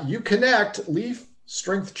 You connect. Leaf,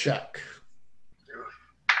 strength check.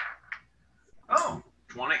 Oh,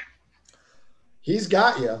 20. He's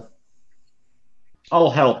got you. I'll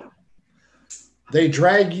help. They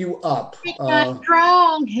drag you up.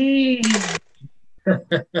 Strong hand.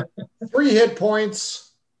 3 hit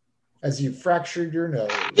points as you fractured your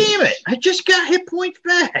nose. Damn it! I just got hit points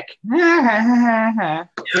back.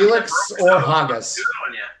 Felix or Haggis?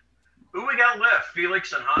 Who we got left?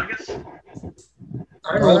 Felix and Haggis?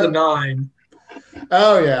 I rolled a 9.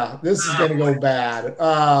 Oh, yeah. This is going to go bad.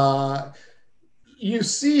 You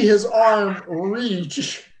see his arm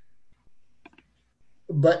reach,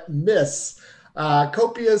 but miss.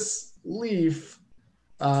 Copious, Leaf,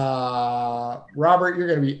 Robert, you're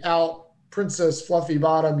going to be out. Princess, Fluffy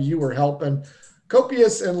Bottom, you were helping.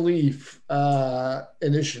 Copious and Leaf,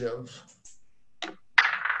 initiative.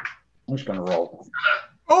 I'm just going to roll.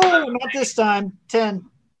 Oh, not this time. 10.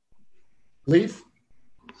 Leaf?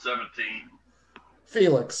 17.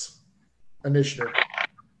 Felix, initiative.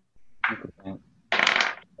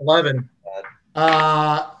 11.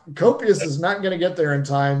 Copious is not going to get there in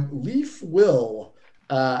time. Leaf will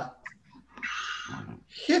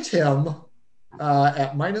hit him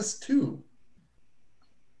at -2.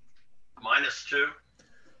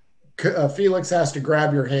 -2? Felix has to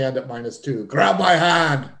grab your hand at -2. Grab my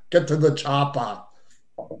hand. Get to the chopper.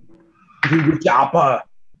 Do the chopper.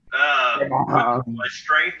 My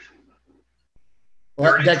strength?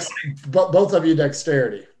 Well, both of you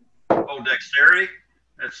dexterity. Oh, dexterity?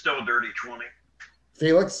 That's still a dirty 20.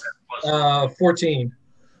 Felix? 14.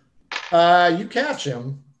 You catch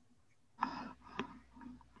him.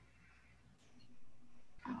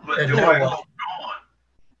 But do I hold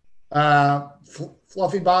on?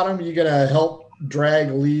 Fluffy Bottom, you going to help drag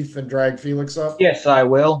Leaf and drag Felix up? Yes, I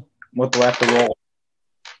will. What do I have to roll?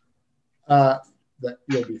 That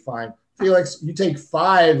you'll be fine. Felix, you take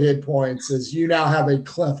 5 hit points as you now have a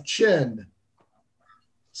cleft chin.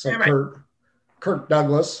 So Kirk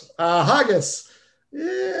Douglas. Haggis,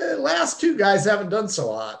 last 2 guys haven't done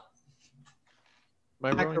so hot.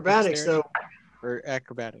 Acrobatics, though. Or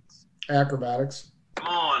acrobatics? Acrobatics. Come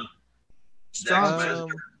on.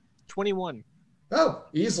 Strong. 21. Oh,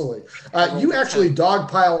 easily. You actually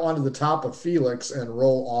dogpile onto the top of Felix and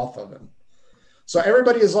roll off of him. So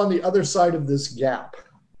everybody is on the other side of this gap.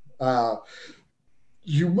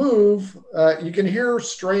 You move. You can hear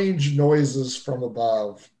strange noises from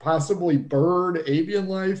above, possibly bird, avian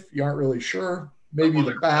life. You aren't really sure. Maybe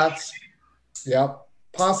the bats. Yep.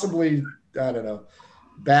 Possibly, I don't know,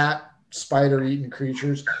 bat, spider-eating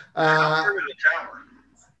creatures. How far to the tower?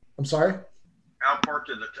 I'm sorry? How far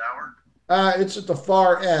to the tower? It's at the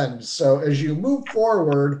far end. So as you move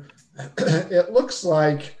forward, it looks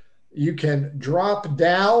like you can drop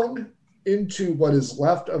down into what is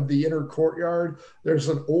left of the inner courtyard. There's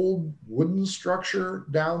an old wooden structure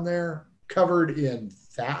down there covered in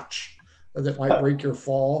thatch that might break your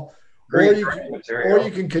fall. Or you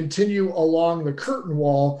can continue along the curtain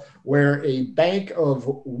wall where a bank of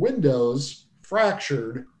windows,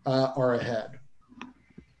 fractured, are ahead.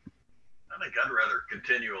 I think I'd rather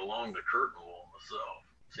continue along the curtain wall myself,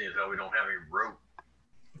 seeing as how we don't have any rope.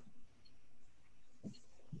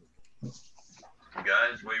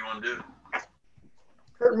 Guys, what do you want to do?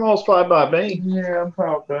 Curtain wall's fine by me. Yeah, I'm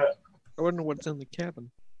proud of that. I wonder what's in the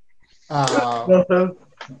cabin. Well,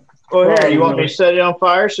 here, you want me to set it on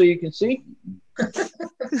fire so you can see?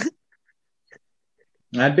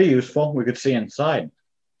 That'd be useful. We could see inside.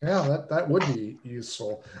 Yeah, that would be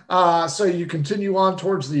useful. So you continue on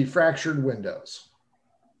towards the fractured windows.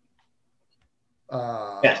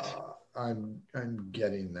 Yes. I'm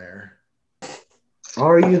getting there.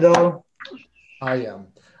 Are you, though? I am.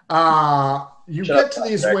 You get to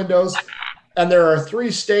these windows, and there are 3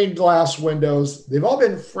 stained glass windows. They've all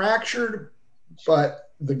been fractured,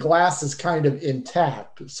 but the glass is kind of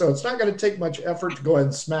intact. So it's not going to take much effort to go ahead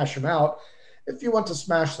and smash them out if you want to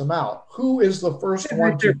smash them out. Who is the first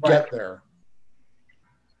one to get there?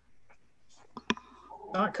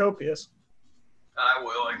 Not Copious. I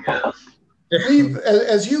will, I guess. Leave,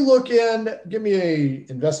 as you look in, give me a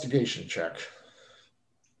investigation check.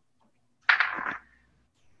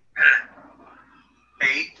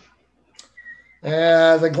 8.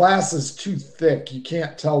 The glass is too thick. You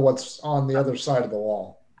can't tell what's on the other side of the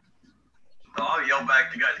wall. I'll yell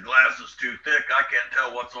back to guys, the glass is too thick. I can't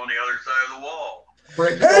tell what's on the other side of the wall.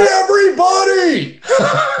 Hey, everybody!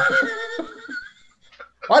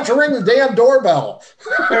 Why don't you ring the damn doorbell?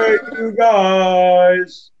 Hey, you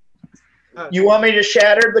guys. You want me to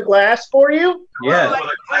shatter the glass for you? Yeah. With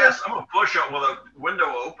a glass, I'm going to push up with a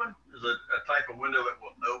window open. Is it a type of window that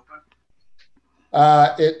will open?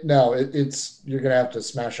 It's you're gonna have to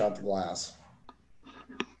smash out the glass.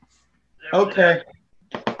 Okay.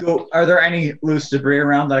 Are there any loose debris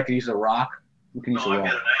around that I could use a rock? We can use a I rock.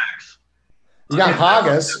 get an axe. You got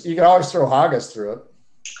Haggis. You can always throw Haggis through it.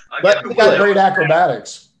 I But get you got great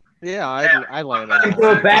acrobatics. Yeah, I land on You it. do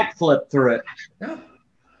a backflip through it. Yeah. All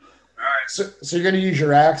right. So you're going to use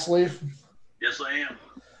your axe, Leaf? Yes, I am.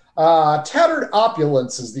 Tattered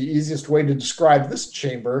opulence is the easiest way to describe this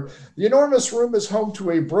chamber. The enormous room is home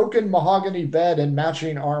to a broken mahogany bed and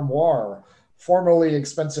matching armoire. Formerly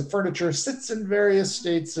expensive furniture sits in various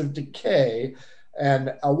states of decay,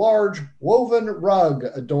 and a large woven rug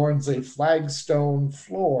adorns a flagstone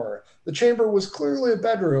floor. The chamber was clearly a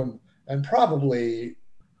bedroom and probably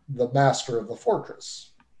the master of the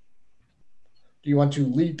fortress. Do you want to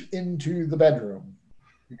leap into the bedroom?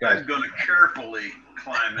 I'm going to carefully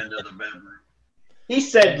climb into the bedroom. He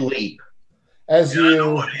said leap. As Yeah, I know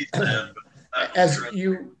you what he said, but as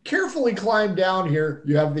you carefully climb down here,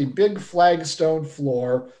 you have the big flagstone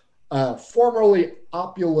floor. Formerly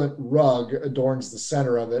opulent rug adorns the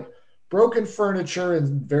center of it. Broken furniture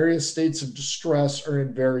in various states of distress are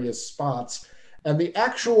in various spots. And the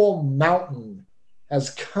actual mountain has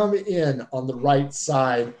come in on the right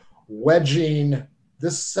side, wedging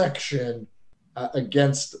this section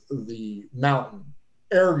against the mountain.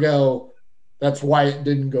 Ergo, that's why it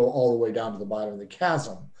didn't go all the way down to the bottom of the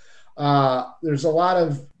chasm. There's a lot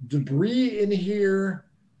of debris in here,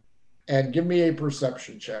 and give me a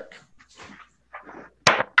perception check.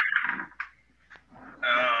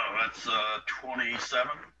 That's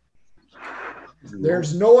 27.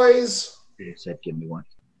 There's noise He said, "Give me one."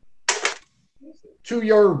 to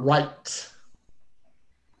your right.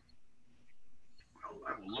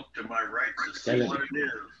 I will look to my right to see what it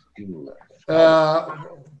is.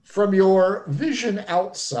 From your vision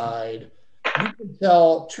outside, you can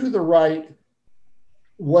tell to the right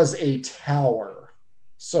was a tower.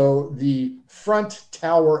 So the front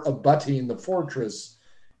tower abutting the fortress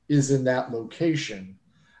is in that location.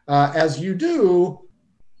 As you do,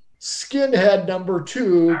 skinhead number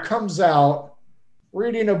 2 comes out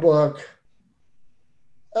reading a book.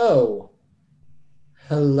 Oh,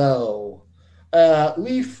 hello.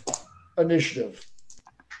 Leaf, initiative.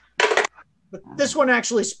 But this one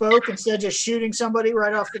actually spoke instead of just shooting somebody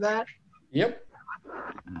right off the bat. Yep.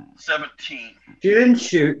 17. She didn't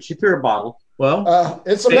shoot. She threw a bottle. Well,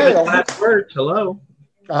 It's a famous male. last words. Hello.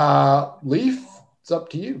 Leaf, it's up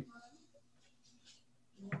to you.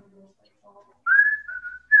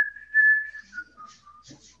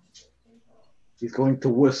 He's going to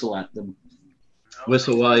whistle at them.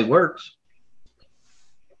 Whistle while he works.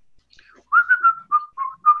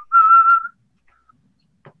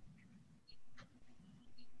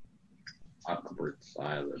 Awkward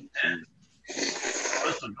silence. This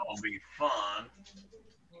is going to be fun.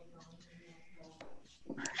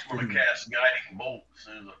 I'm going to cast Guiding Bolt as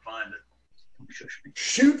soon as I find it.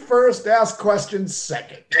 Shoot first, ask questions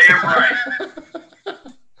second. Damn right.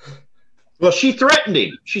 Well, she threatened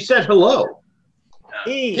him. She said hello.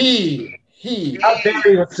 He. How dare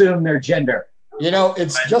you assume their gender? You know,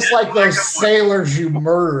 it's just like those sailors you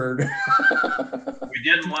murdered. We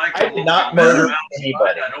didn't like I him. did not when we murder were outside.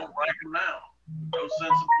 anybody. I don't like him now. No sense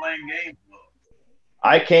in playing games with him.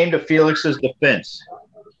 I came to Felix's defense.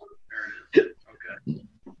 There it is. Okay.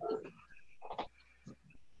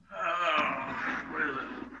 What is it?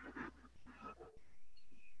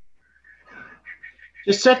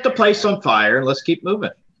 Just set the place on fire and let's keep moving.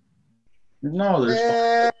 No,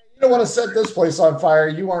 there's You don't want to set this place on fire.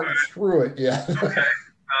 You aren't through it yet. Okay.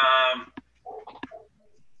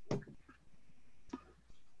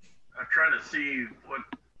 I'm trying to see what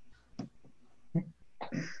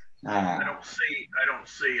I don't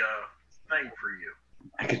see a thing for you.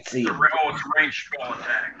 I could see. It's a ranged spell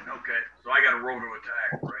attack. Okay, so I got to roll to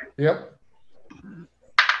attack, right? Yep.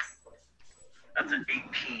 That's an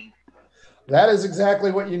 18. That is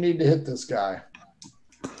exactly what you need to hit this guy.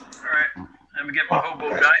 All right, let me get my hobo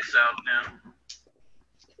dice out now.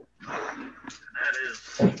 That is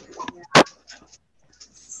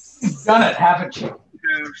You've done it, haven't you?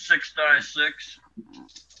 2, 6 dice 6.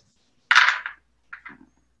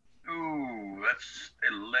 Ooh, that's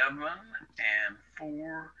 11, and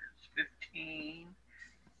 4 is 15,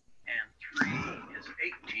 and 3 is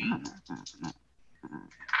 18.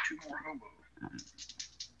 2 more hobos.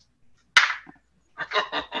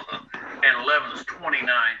 And 11 is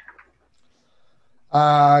 29.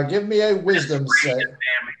 Give me a wisdom That's save. radiant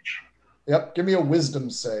damage. Yep, give me a wisdom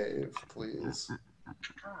save, please.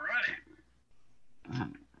 Alrighty.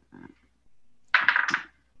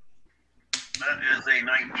 That is a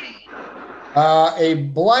 19. A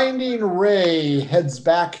blinding ray heads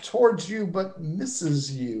back towards you but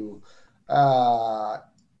misses you.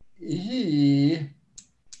 He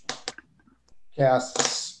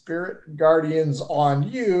casts Spirit Guardians on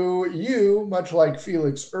you. You, much like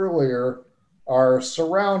Felix earlier, are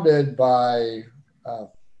surrounded by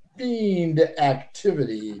fiend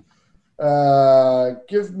activity.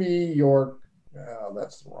 Give me your. Oh,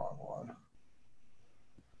 that's the wrong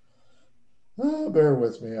one. Bear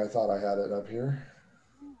with me. I thought I had it up here.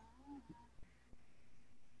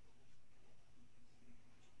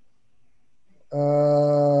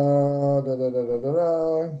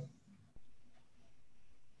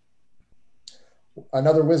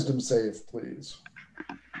 Another wisdom save, please.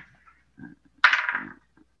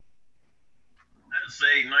 Let's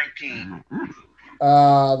say 19.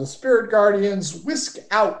 The spirit guardians whisk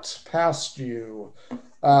out past you.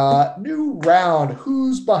 New round.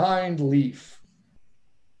 Who's behind Leaf?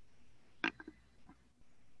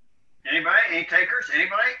 Anybody? Any takers?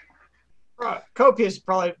 Anybody? Copious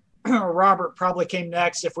probably. Robert probably came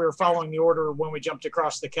next if we were following the order when we jumped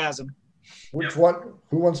across the chasm. Which one?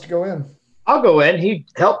 Who wants to go in? I'll go in. He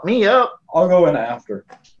helped me up. I'll go in after.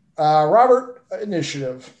 Robert,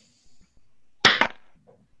 initiative.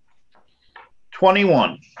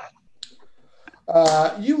 21.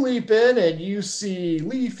 You leap in and you see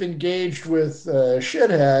Leaf engaged with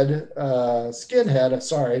Skinhead,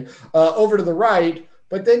 over to the right,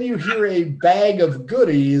 but then you hear a bag of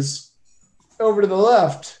goodies over to the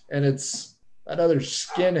left, and it's another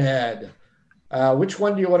Skinhead. Which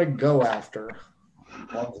one do you want to go after?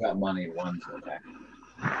 One's got money, one's attack.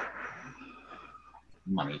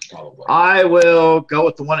 Money, probably. I will go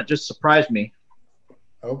with the one that just surprised me.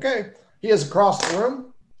 Okay. He is across the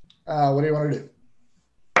room. What do you want to do?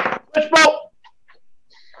 Wishbolt.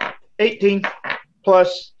 18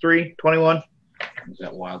 plus 3, 21. Is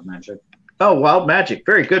that wild magic? Oh, wild magic.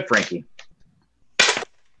 Very good, Frankie.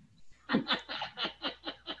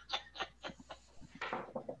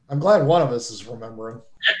 I'm glad one of us is remembering.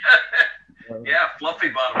 Yeah, Fluffy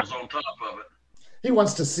Bottom was on top of it. He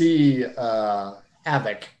wants to see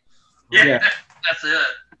Havoc. Yeah, that's it.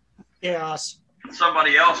 Chaos.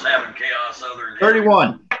 Somebody else having chaos other than him.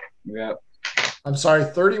 31. Yeah. I'm sorry,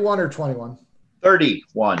 31 or 21?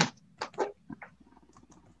 31.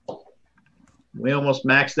 We almost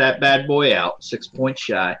maxed that bad boy out. 6 points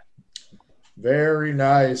shy. Very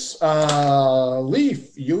nice.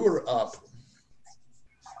 Leaf, you're up.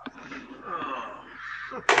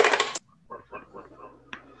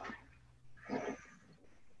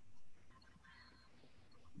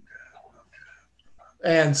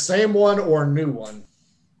 And same one or new one?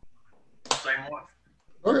 Same one.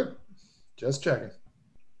 Okay. Just checking.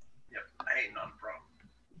 Yep, I ain't not a problem.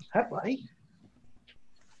 Hi, buddy.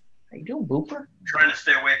 How you doing, Booper? Trying to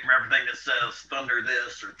stay away from everything that says thunder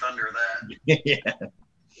this or thunder that. Yeah.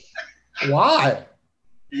 Why?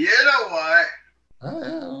 You know why.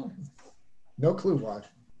 No clue why.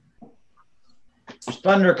 Just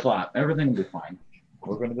thunderclap. Everything will be fine.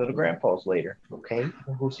 We're going to go to Grandpa's later. Okay?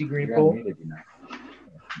 We'll go see You're Grandpa. muted, you know.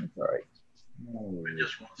 That's all right. I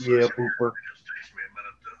just want to Yeah, search Booper. It just takes me a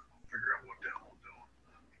minute to figure out what the hell I'm doing.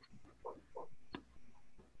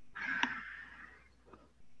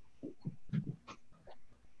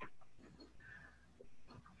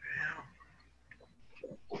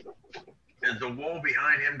 Yeah. Is the wall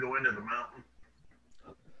behind him go into the mountain?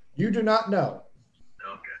 You do not know.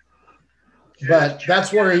 Okay. But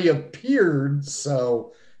that's where he appeared,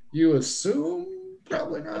 so you assume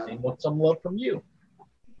probably not. I want some love from you.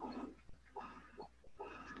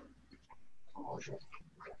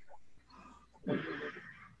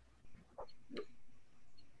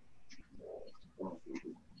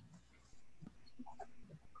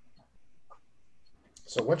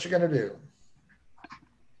 So what you gonna do?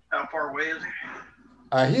 How far away is he?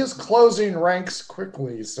 He is closing ranks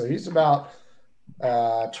quickly, so he's about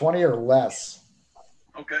 20 or less.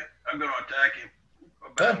 Okay, I'm going to attack him.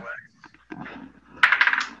 A battle axe.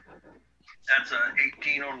 That's a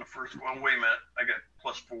 18 on the first one. Wait a minute. I got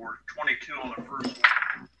plus 4. 22 on the first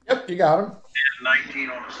one. Yep, you got him. And 19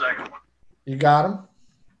 on the second one. You got him.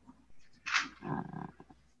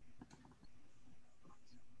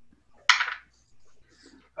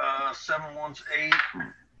 7 one's 8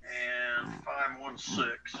 and 5 one's 6.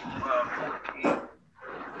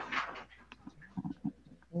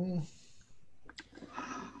 14.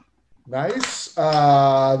 Nice. They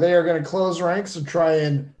are going to close ranks and try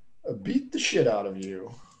and beat the shit out of you.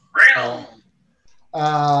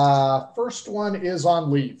 First one is on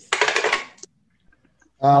Leaf.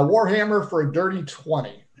 Warhammer for a dirty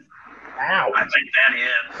 20. Ow. I think that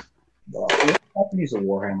is. I can use a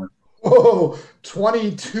warhammer. Oh,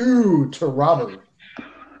 22 to Robert.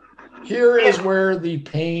 Here is where the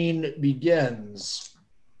pain begins.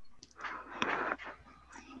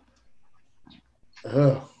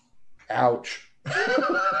 Ugh. Ouch.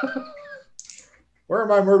 Where are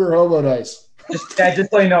my murder hobo dice? Just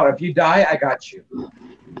so you know, if you die, I got you.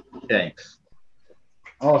 Thanks.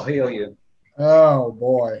 I'll heal you. Oh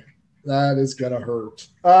boy, that is gonna hurt.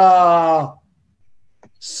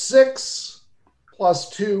 6 plus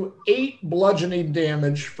 2, 8 bludgeoning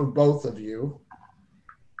damage for both of you,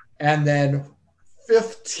 and then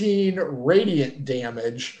 15 radiant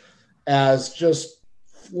damage as just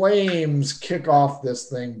flames kick off this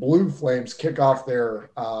thing. Blue flames kick off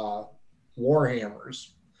their warhammers.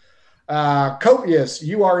 Copious,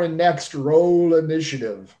 you are in next. Roll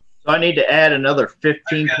initiative. So I need to add another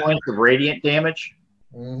 15 points of radiant damage.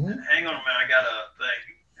 Hang on a minute, I got a thing.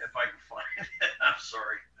 If I can find it, I'm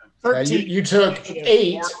sorry. 13. You took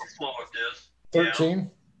 8.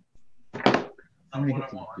 13. Yeah. How many hit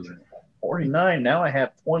did you do? 49. Now I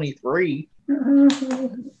have 23. I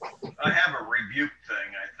have a rebuke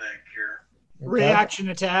thing, I think, here. Reaction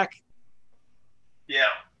attack.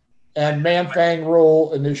 Yeah. And Man-Fang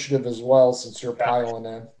roll initiative as well, since you're piling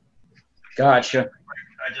in. Gotcha.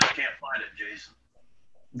 I just can't find it, Jason.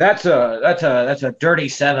 That's a dirty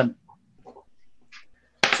 7.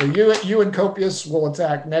 So you and Copious will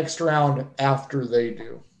attack next round after they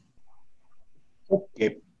do.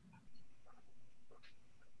 Okay.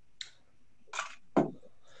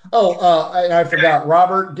 Oh, I forgot.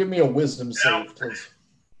 Robert, give me a wisdom save, please.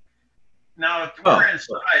 Now, we're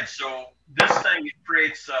inside, so this thing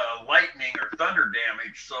creates lightning or thunder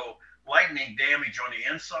damage. So lightning damage on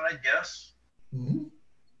the inside, yes? Mm-hmm.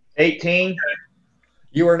 18.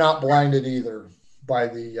 You are not blinded either by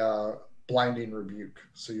the blinding rebuke,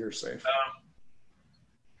 so you're safe.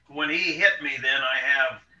 When he hit me, then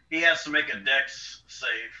he has to make a dex save.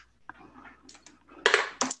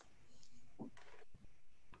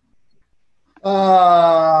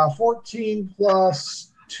 14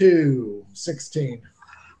 plus 2, 16.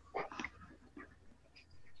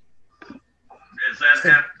 Does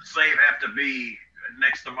that save have to be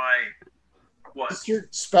next to my what? It's your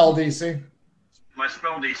spell DC. My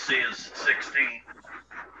spell DC is 16.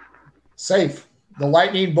 Safe. The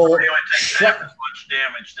lightning bolt. It only takes half as much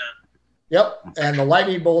damage then. Yep, and the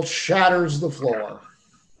lightning bolt shatters the floor.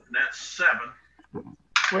 And that's 7.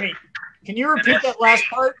 Wait, can you repeat that last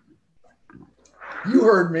part? You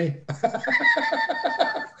heard me.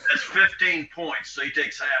 That's 15 points, so he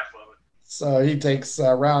takes half of it. So he takes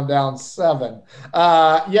round down 7.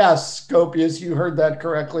 Yes, Scopius, you heard that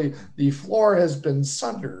correctly. The floor has been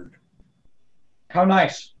sundered. How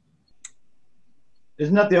nice.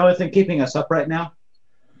 Isn't that the only thing keeping us up right now?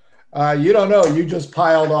 You don't know. You just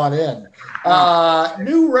piled on in.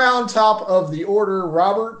 New round top of the order,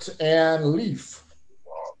 Robert and Leaf.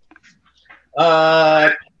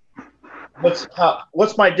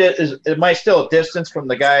 What's my am I still a distance from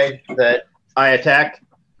the guy that I attacked?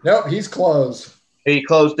 Nope, he's closed. He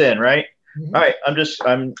closed in, right? Mm-hmm. All right,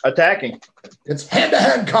 I'm attacking. It's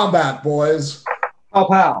hand-to-hand combat, boys. Oh,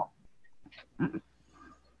 pow.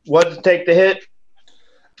 What does it take to hit?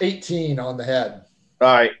 18 on the head.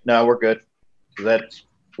 All right, no, we're good. That's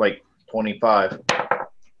like 25.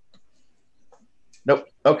 Nope.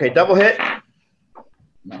 Okay, double hit.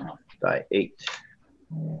 No. Die 8.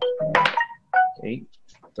 8,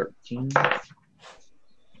 13,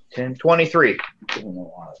 10, 23.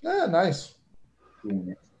 Yeah, nice.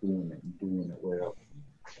 Doing it well.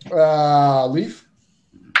 Leaf?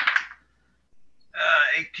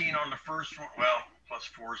 18 on the first one. Well, plus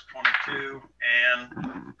 4 is 22 and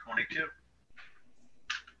 22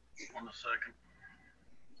 on the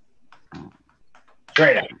second.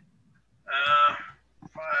 Straight up.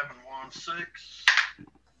 5 and 1, 6.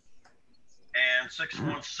 And 6,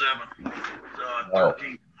 1, 7.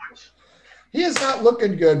 13 points. He is not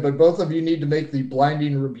looking good, but both of you need to make the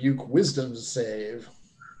blinding rebuke wisdom save.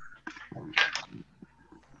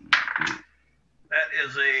 That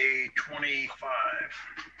is a 25.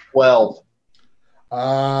 12.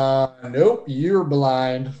 Nope, you're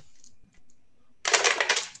blind.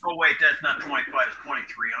 Oh, wait, that's not 25. It's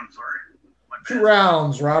 23. I'm sorry. 2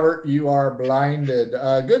 rounds, Robert. You are blinded.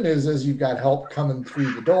 Good news is you've got help coming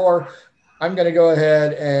through the door. I'm going to go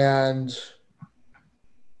ahead and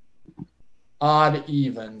odd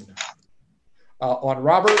even. On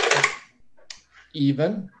Robert,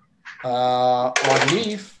 even. On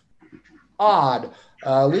Leaf, odd.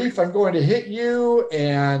 Leaf, I'm going to hit you,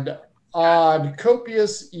 and odd,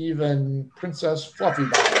 Copious, even, Princess Fluffy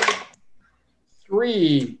Bottom.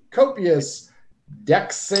 3, Copious,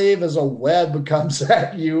 dex save as a web comes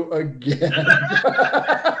at you again.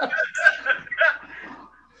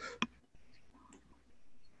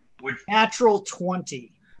 Natural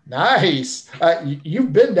 20. Nice.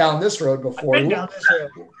 You've been down this road before. I've been down this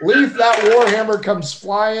road. Leaf, that Warhammer comes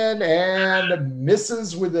flying and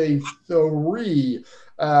misses with a 3.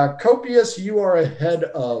 Copious, you are ahead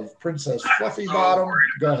of Princess Fluffy Bottom.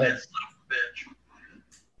 Go ahead.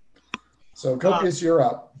 So Copious, you're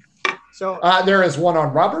up. So there is one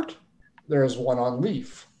on Robert. There is one on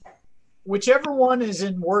Leaf. Whichever one is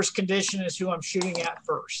in worse condition is who I'm shooting at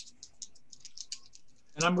first.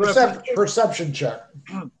 And I'm going to perception check.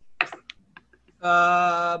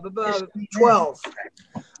 12.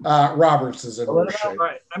 Roberts is in worse shape.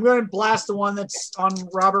 Right. I'm going to blast the one that's on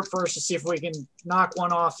Robert first to see if we can knock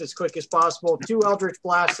one off as quick as possible. 2 Eldritch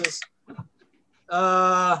Blasts.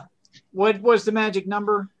 What was the magic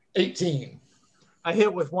number? 18. I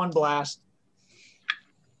hit with 1 blast.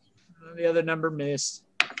 The other number missed.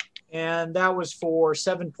 And that was for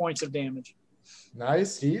 7 points of damage.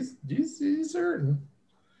 Nice. He's hurting.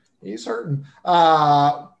 He's hurting.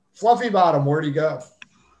 Fluffy Bottom, where'd he go?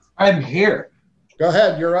 I'm here. Go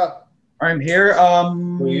ahead, you're up. I'm here.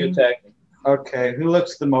 Who are you attacking? Okay, who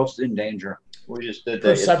looks the most in danger? We just did that.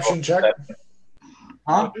 Perception check.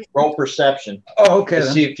 Huh? Roll perception. Oh, okay. To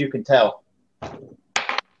see if you can tell.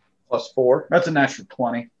 +4. That's a natural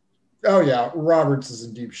 20. Oh, yeah. Roberts is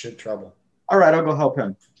in deep shit trouble. All right, I'll go help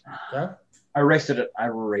him. Okay. I wasted a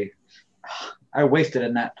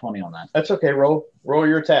nat 20 on that. That's okay. Roll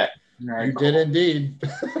your attack. Right, you did indeed.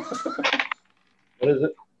 What is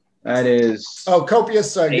it? That is... Oh,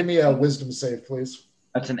 Copious, give me a wisdom save, please.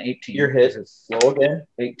 That's an 18. You're hit. Roll again.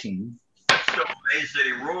 18. So amazed that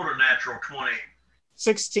he rolled a natural 20.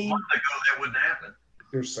 16. A month ago, that wouldn't happen.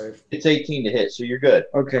 You're safe. It's 18 to hit, so you're good.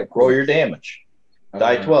 Okay. Roll your damage.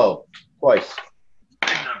 Die 12. Twice.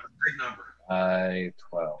 Big number. Die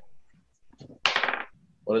 12.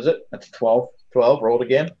 What is it? That's 12. 12. Rolled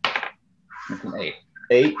again. That's an 8.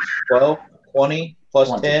 8, 12, 20, plus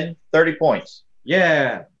 20. 10, 30 points.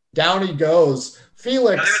 Yeah. Down he goes.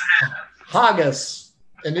 Felix, Haggis,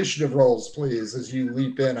 initiative rolls, please, as you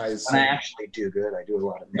leap in. I When I actually do good, I do a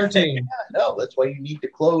lot of 13. No, that's why you need to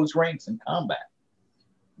close ranks in combat.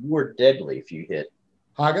 You are deadly if you hit.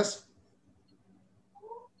 Haggis?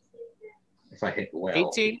 If I hit well.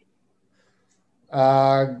 18.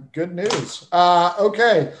 Good news.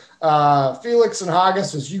 Okay. Felix and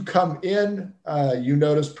Haggis, as you come in, you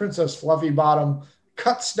notice Princess Fluffy Bottom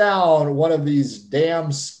cuts down one of these damn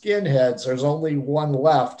skinheads. There's only one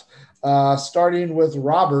left. Starting with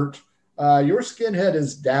Robert, your skinhead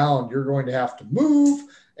is down. You're going to have to move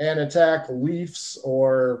and attack Leafs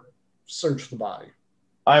or search the body.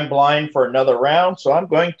 I'm blind for another round, so I'm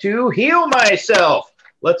going to heal myself.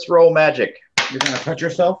 Let's roll magic. You're going to touch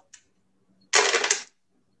yourself?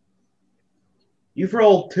 You've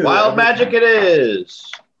rolled 2. Wild magic it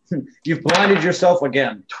is. You've blinded yourself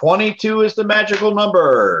again. 22 is the magical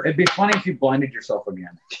number. It'd be funny if you blinded yourself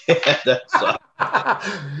again. Yeah, that's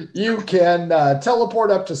You can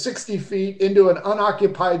teleport up to 60 feet into an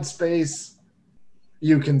unoccupied space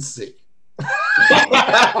you can see.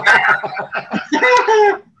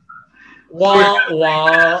 Wah,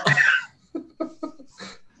 wah.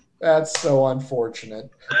 That's so unfortunate.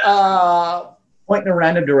 Point in a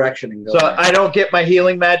random direction and go. So I don't get my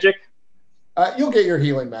healing magic? You'll get your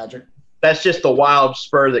healing magic. That's just the wild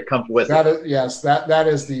spur that comes with it. Yes, that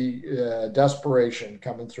is the desperation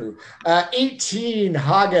coming through. 18,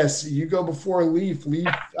 Haggis, you go before Leaf. Leaf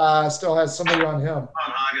still has somebody on him. Come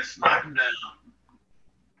on, August, knock him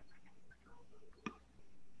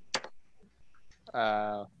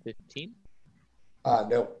down. 15.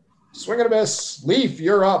 No. Swing and a miss. Leaf,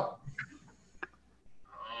 you're up.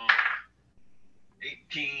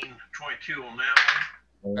 18, 22 on that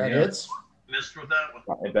one. That hits. Missed with that one.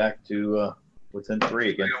 Got me back to within 3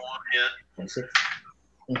 again. 3 on hit. 26.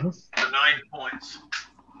 For 9 points.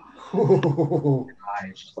 Ooh,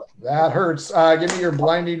 that hurts. Give me your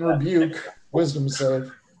blinding rebuke. Wisdom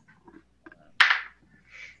save.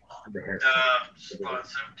 Spot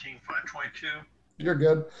 17, 5, 22. You're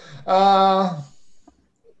good.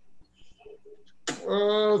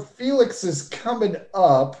 Felix is coming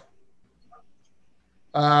up.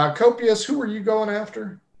 Copious, who are you going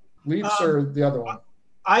after? Leafs or the other one?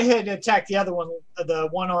 I had attacked the other one, the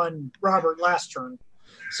one on Robert last turn.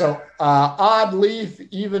 So odd, Leaf,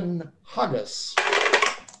 even Haggis.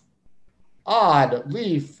 Odd,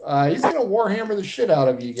 Leaf. He's going to Warhammer the shit out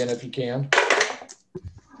of you again if you can.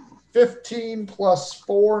 15 plus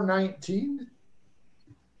 4, 19.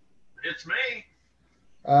 It's me.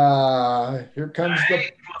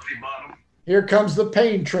 Here comes the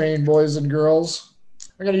pain train, boys and girls.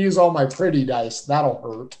 I'm going to use all my pretty dice. That'll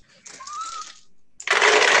hurt.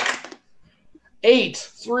 8,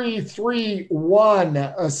 3, 3,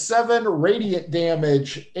 1, 7 radiant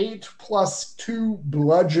damage, 8 plus 2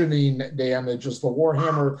 bludgeoning damage as the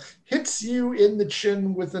Warhammer hits you in the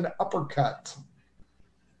chin with an uppercut.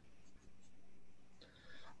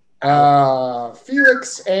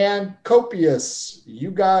 Felix and Copious,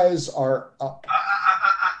 you guys are up.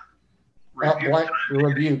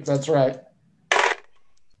 Rebuke, that's right.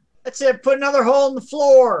 That's it. Put another hole in the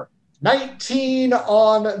floor. 19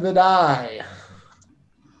 on the die.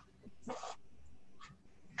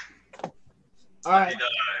 All right.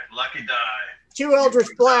 Lucky die. 2 Eldritch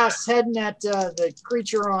Blasts heading at the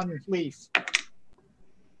creature on Leaf.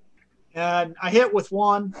 And I hit with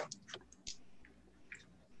 1.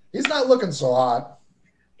 He's not looking so hot.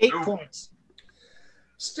 8 points.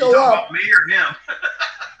 Still up. About me or him?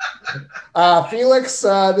 Felix,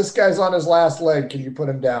 this guy's on his last leg. Can you put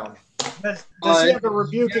him down? Does he have a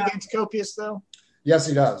rebuke against Copious, though? Yes,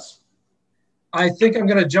 he does. I think I'm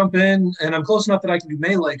going to jump in, and I'm close enough that I can do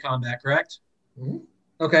melee combat, correct? Mm-hmm.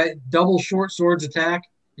 Okay, double short swords attack.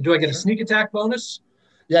 Do I get a sneak attack bonus?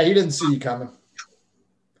 Yeah, he didn't see you coming.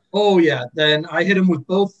 Oh, yeah. Then I hit him with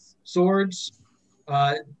both swords,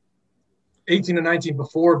 18 and 19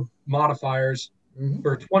 before modifiers,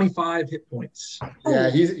 for 25 hit points. Yeah,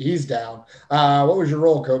 he's down. What was your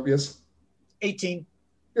roll, Copious? 18.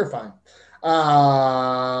 You're fine.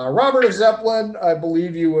 Robert of Zeppelin, I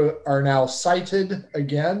believe you are now sighted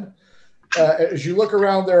again. As you look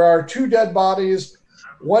around, there are 2 dead bodies,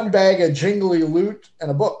 1 bag of jingly loot,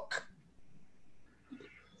 and a book.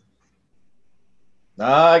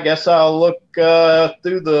 I guess I'll look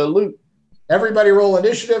through the loot. Everybody roll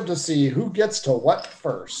initiative to see who gets to what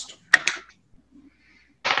first.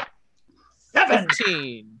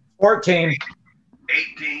 15. 14.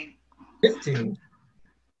 18. 15.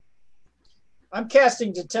 I'm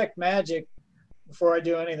casting Detect Magic before I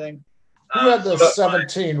do anything. Who had the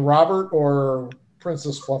 17, Robert or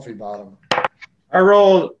Princess Fluffy Bottom? I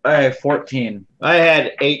rolled a 14. I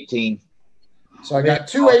had 18. So I got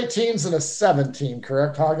 2 18s and a 17,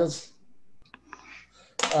 correct, Haggis?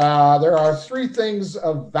 There are 3 things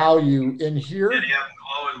of value in here. Did he have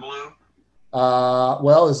glowing blue?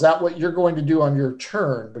 Well, is that what you're going to do on your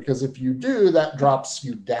turn? Because if you do, that drops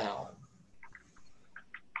you down.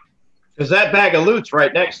 Because that bag of loot's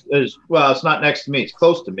right next it's not next to me. It's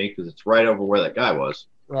close to me because it's right over where that guy was.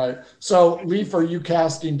 Right. So, Leaf, are you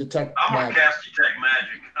casting Detect I'm going to Magic? cast Detect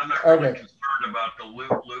Magic. I'm not really concerned about the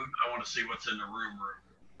loot. I want to see what's in the room.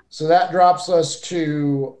 So that drops us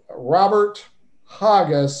to Robert,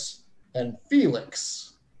 Haggis, and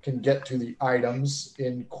Felix can get to the items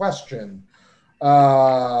in question.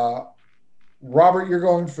 Robert, you're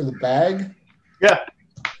going for the bag? Yeah.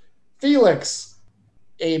 Felix,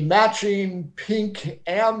 a matching pink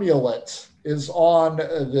amulet is on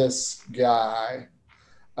this guy.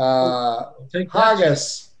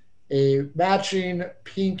 Haggis, a matching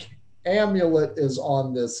pink amulet is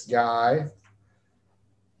on this guy.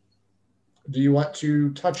 Do you want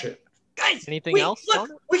to touch it? Guys, anything else? Look,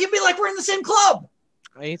 we can be like we're in the same club.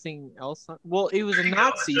 Anything else? Well, it was a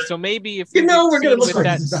Nazi, so maybe if we're going to look with like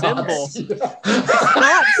that Nazis. symbol.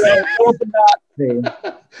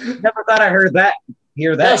 Never thought I heard that.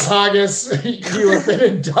 Hear that? Yes, Haggis, you have been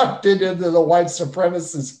inducted into the white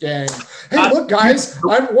supremacist gang. Hey, look, guys,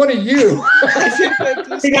 I'm one of you.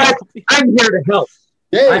 Hey guys, I'm here to help.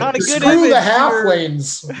 Hey, Not a good screw the image,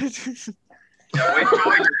 halflings. Yeah, wait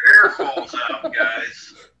till your hair falls out,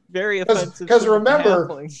 guys. Very offensive. Because remember,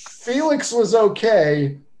 halfling. Felix was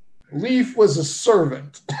okay. Leaf was a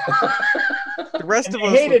servant. The rest And of they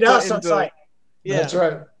us hated were put us on into- site. Yeah. That's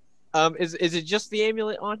right. Is it just the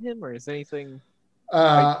amulet on him, or is anything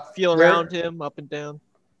feel there- around him, up and down?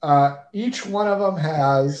 Each one of them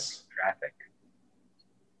has Traffic.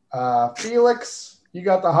 Felix, you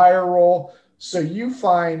got the higher roll, so you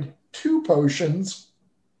find 2 potions.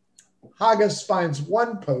 Haggis finds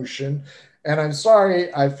 1 potion, and I'm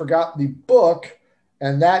sorry, I forgot the book,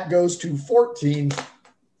 and that goes to 14.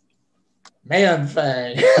 Man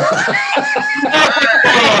Fang.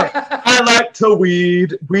 I like to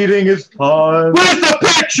weed. Weeding is fun. Where's the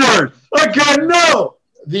picture? Again, no.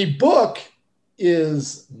 The book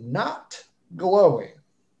is not glowing.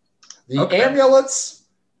 The Okay. amulets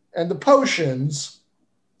and the potions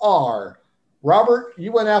are. Robert,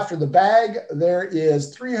 you went after the bag. There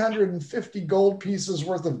is 350 gold pieces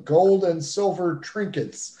worth of gold and silver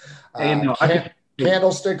trinkets. Hey, no,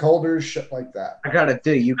 Candlestick holders, shit like that. I got a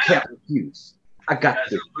do. You can't refuse. I got As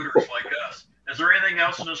to. looters like us. Is there anything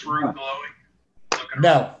else in this room glowing?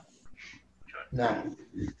 No. No.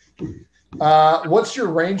 What's your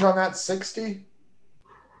range on that? 60?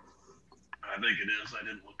 I think it is. I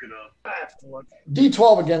didn't look it up. I have to look.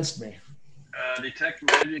 D12 against me. Detect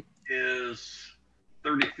Magic is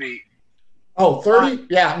 30 feet. Oh, 30?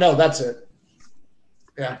 Yeah, no, that's it.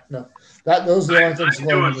 Yeah, no. Those are the only things I'm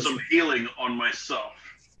glowing in doing this some room. healing on myself.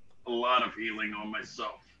 A lot of healing on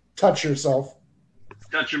myself. touch yourself.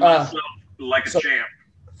 Touching myself like a champ.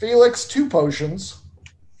 Felix, 2 potions.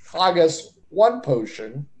 August, 1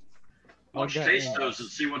 potion. Let's taste those and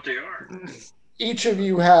see what they are. Each of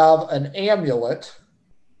you have an amulet,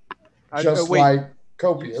 just like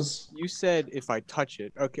Copious. You said if I touch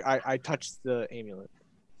it. Okay, I touched the amulet.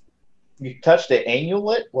 You touched the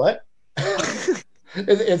amulet? What?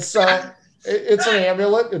 It's an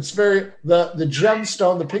amulet. It's the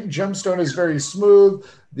gemstone, the pink gemstone is very smooth.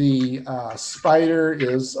 The spider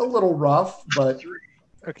is a little rough, but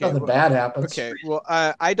nothing bad happens. Okay, well,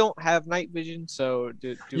 I don't have night vision, so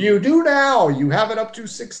you do now. You have it up to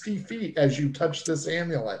 60 feet as you touch this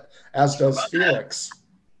amulet, as does Felix.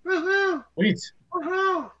 Woohoo! Sweet.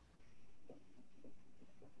 Woohoo!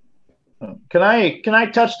 Can I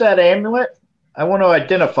touch that amulet? I want to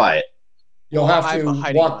identify it. You'll have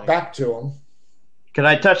to walk back to him. Can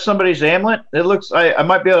I touch somebody's amulet? It looks. I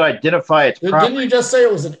might be able to identify its property. Didn't you just say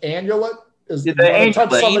it was an amulet? The amulet.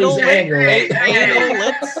 Touch somebody's amulet.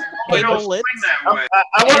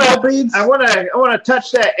 I want to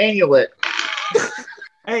touch that amulet.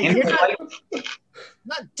 Hey, you're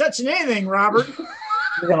not touching anything, Robert.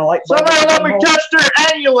 You're gonna like. Somebody let me touch their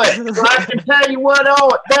amulet, so I can tell you what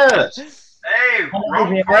all it does. Hey,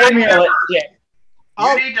 amulet. Yeah.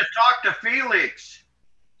 You need to talk to Felix.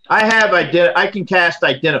 I can cast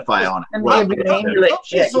identify on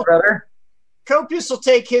it. Copious will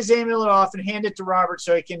take his amulet off and hand it to Robert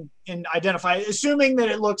so he can identify it, assuming that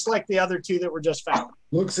it looks like the other 2 that were just found.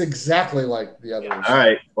 Looks exactly like the others. All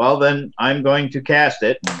right. Well, then I'm going to cast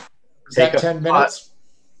it. Is that 10 minutes?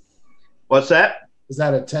 What's that? Is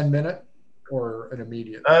that a 10-minute or an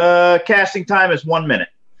immediate? Casting time is 1 minute.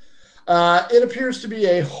 It appears to be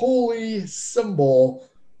a holy symbol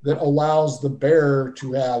that allows the bearer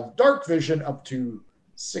to have dark vision up to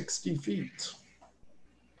 60 feet.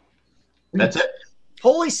 That's it.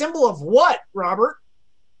 Holy symbol of what, Robert?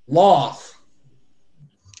 Loth.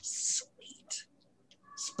 Sweet.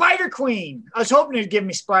 Spider Queen. I was hoping it'd give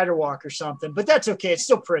me Spider Walk or something, but that's okay. It's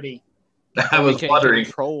still pretty. I was wondering.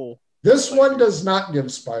 This one does not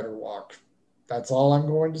give Spider Walk. That's all I'm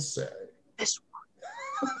going to say. This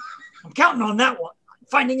one. I'm counting on that one. I'm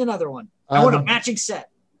finding another one. I want a matching set.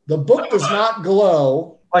 The book does not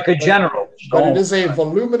glow like a general, but it is a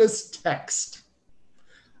voluminous text.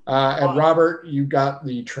 And Robert, you got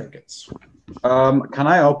the trinkets. Can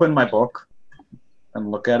I open my book and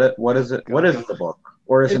look at it? What is it? What is the book?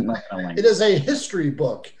 Or is it not in language? It is a history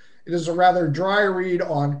book. It is a rather dry read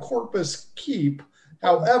on Corpus Keep.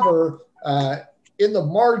 However, in the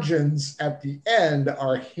margins at the end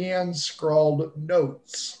are hand-scrawled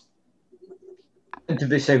notes. Do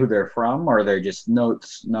they say who they're from, or are they just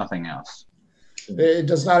notes, nothing else? It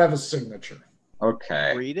does not have a signature.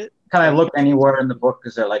 Okay. Read it. Can I look anywhere in the book?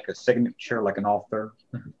 Is there like a signature, like an author?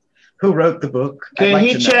 Who wrote the book? Can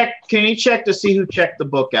he check to see who checked the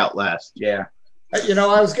book out last? Yeah. You know,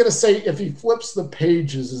 I was going to say, if he flips the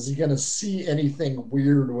pages, is he going to see anything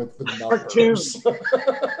weird with the numbers?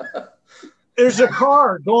 There's a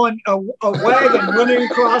car going, a wagon running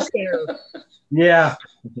across there. Yeah.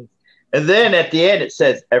 And then at the end, it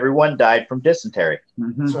says, everyone died from dysentery.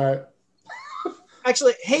 Mm-hmm. That's right.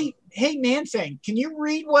 Actually, hey, Manfang, can you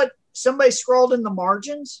read what somebody scrawled in the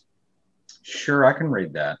margins? Sure, I can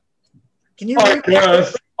read that. Can you read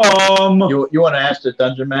yes. You want to ask the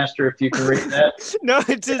dungeon master if you can read that? No,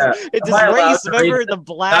 it's his race. Remember the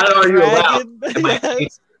black dragon?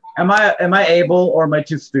 Am I able, or am I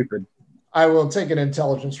too stupid? I will take an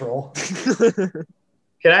intelligence roll.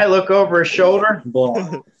 Can I look over his shoulder?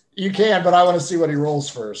 You can, but I want to see what he rolls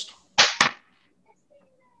first.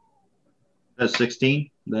 That's 16.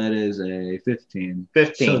 That is a 15.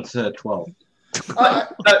 15. So it's a 12.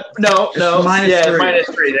 No. -3.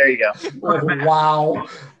 -3. There you go. Wow.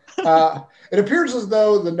 It appears as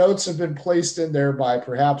though the notes have been placed in there by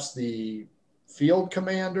perhaps the field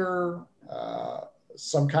commander,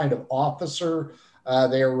 some kind of officer.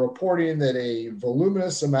 They are reporting that a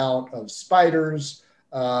voluminous amount of spiders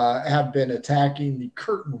have been attacking the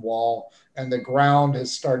curtain wall, and the ground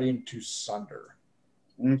is starting to sunder.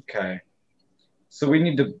 Okay. So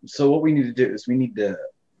what we need to do is we need to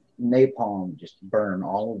napalm, just burn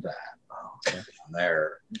all of that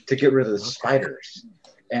there to get rid of the spiders.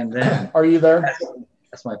 And then are you there?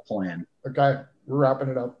 That's my plan. Okay, we're wrapping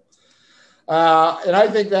it up. And I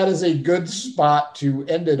think that is a good spot to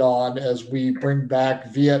end it on as we bring back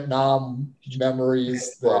Vietnam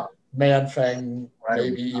memories that Manfang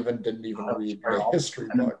maybe even didn't even read the history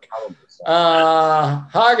book.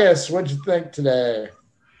 Haggis, what'd you think today?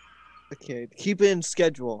 Okay, keep it in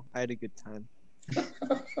schedule. I had a good time.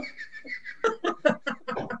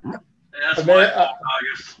 That's my fault,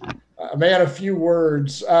 August. A man of few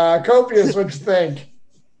words. Copious, what you think?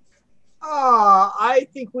 I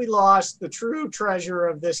think we lost the true treasure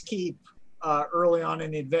of this keep early on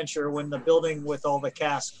in the adventure when the building with all the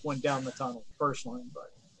casks went down the tunnel, personally.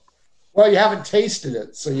 But Well, you haven't tasted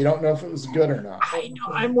it, so you don't know if it was good or not. I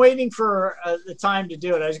know. I'm waiting for the time to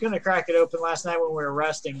do it. I was going to crack it open last night when we were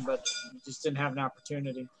resting, but just didn't have an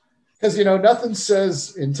opportunity. Because, nothing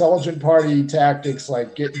says intelligent party tactics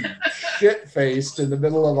like getting shit-faced in the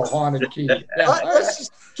middle of a haunted keep. Yeah. Let's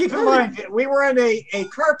just keep in mind, we were in a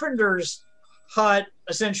carpenter's hut,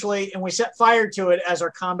 essentially, and we set fire to it as our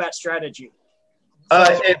combat strategy.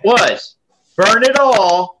 It was. Burn it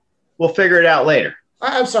all. We'll figure it out later.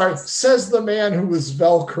 I'm sorry, says the man who was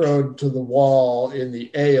Velcroed to the wall in the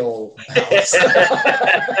ale house.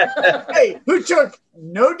 Hey, who took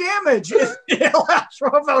no damage in the ale house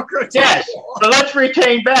from a Velcro to Yes, the wall? so let's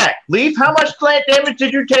retain back. Leaf, how much damage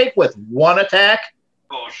did you take with one attack?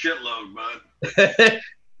 Oh, shitload, bud.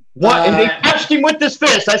 One, and they touched him with this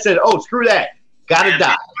fist. I said, oh, screw that. Gotta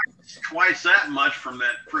die. Twice that much from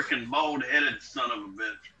that freaking bald-headed son of a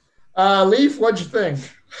bitch. Leaf, what'd you think?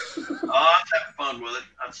 I was having fun with it.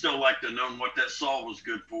 I'd still like to know what that saw was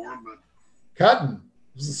good for, but Cutting.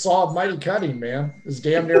 It was a saw of mighty cutting, man. It was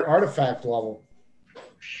damn near artifact level.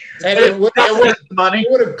 And it would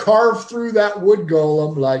have carved through that wood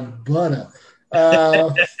golem like butter.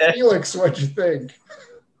 Felix, what'd you think?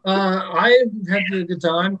 I had a good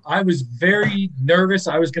time. I was very nervous.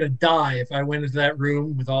 I was going to die if I went into that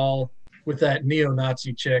room with that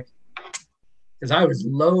neo-Nazi chick, because I was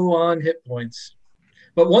low on hit points.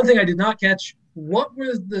 But one thing I did not catch,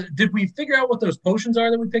 did we figure out what those potions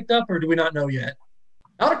are that we picked up, or do we not know yet?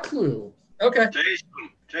 Not a clue. Okay.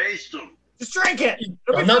 taste them. Just drink it.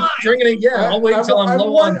 I'm not drinking it yet. I'll wait until I'm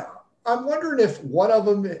low on. I'm wondering if one of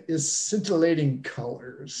them is scintillating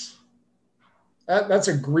colors. That's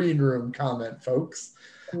a green room comment, folks.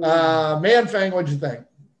 Manfang, what'd you think?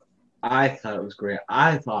 I thought it was great.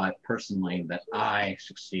 I thought personally that I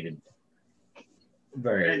succeeded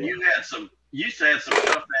very well. And you had some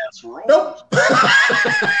tough ass rolls. Nope.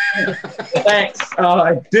 Thanks.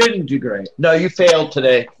 I didn't do great. No, you failed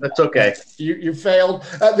today. That's okay. You failed.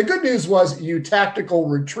 The good news was you tactical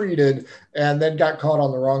retreated and then got caught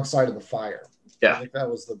on the wrong side of the fire. Yeah. I think that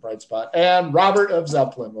was the bright spot. And Robert of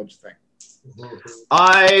Zeppelin, what'd you think?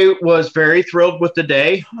 I was very thrilled with the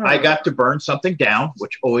day. I got to burn something down,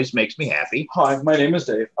 which always makes me happy. Hi, my name is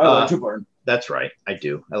Dave. I like to burn. That's right. I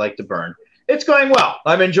do. I like to burn. It's going well.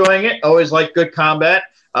 I'm enjoying it. Always like good combat.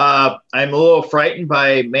 I'm a little frightened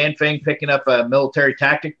by Manfang picking up a military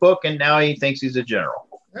tactic book, and now he thinks he's a general.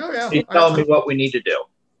 Oh, yeah. He's telling me what we need to do.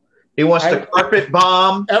 He wants to carpet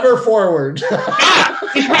bomb. Ever forward.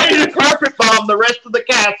 He's ready to carpet bomb the rest of the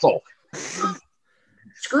castle.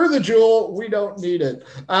 Screw the jewel. We don't need it.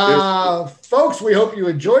 Folks, we hope you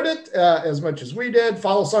enjoyed it as much as we did.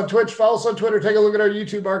 Follow us on Twitch. Follow us on Twitter. Take a look at our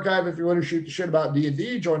YouTube archive. If you want to shoot the shit about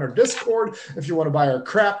D&D, join our Discord. If you want to buy our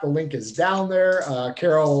crap, the link is down there.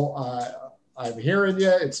 Carol, I'm hearing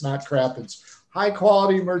you. It's not crap. It's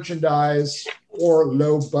high-quality merchandise or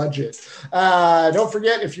low budget. Don't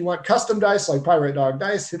forget, if you want custom dice like Pirate Dog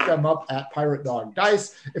Dice, hit them up at Pirate Dog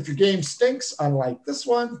Dice. If your game stinks, unlike this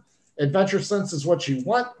one, Adventure Sense is what you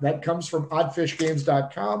want. That comes from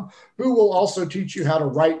oddfishgames.com, who will also teach you how to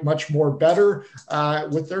write much more better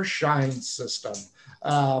with their Shine system.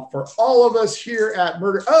 For all of us here at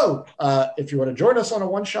Murder... if you want to join us on a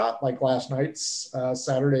one-shot like last night's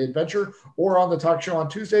Saturday Adventure or on the talk show on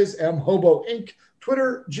Tuesdays, mhobo Inc.,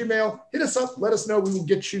 Twitter, Gmail, hit us up. Let us know. We will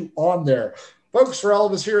get you on there. Folks, for all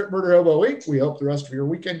of us here at Murder Hobo Inc., we hope the rest of your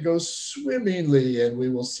weekend goes swimmingly, and we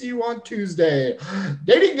will see you on Tuesday.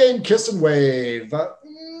 Dating Game Kiss and Wave. Bye,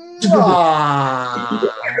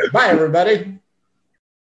 everybody.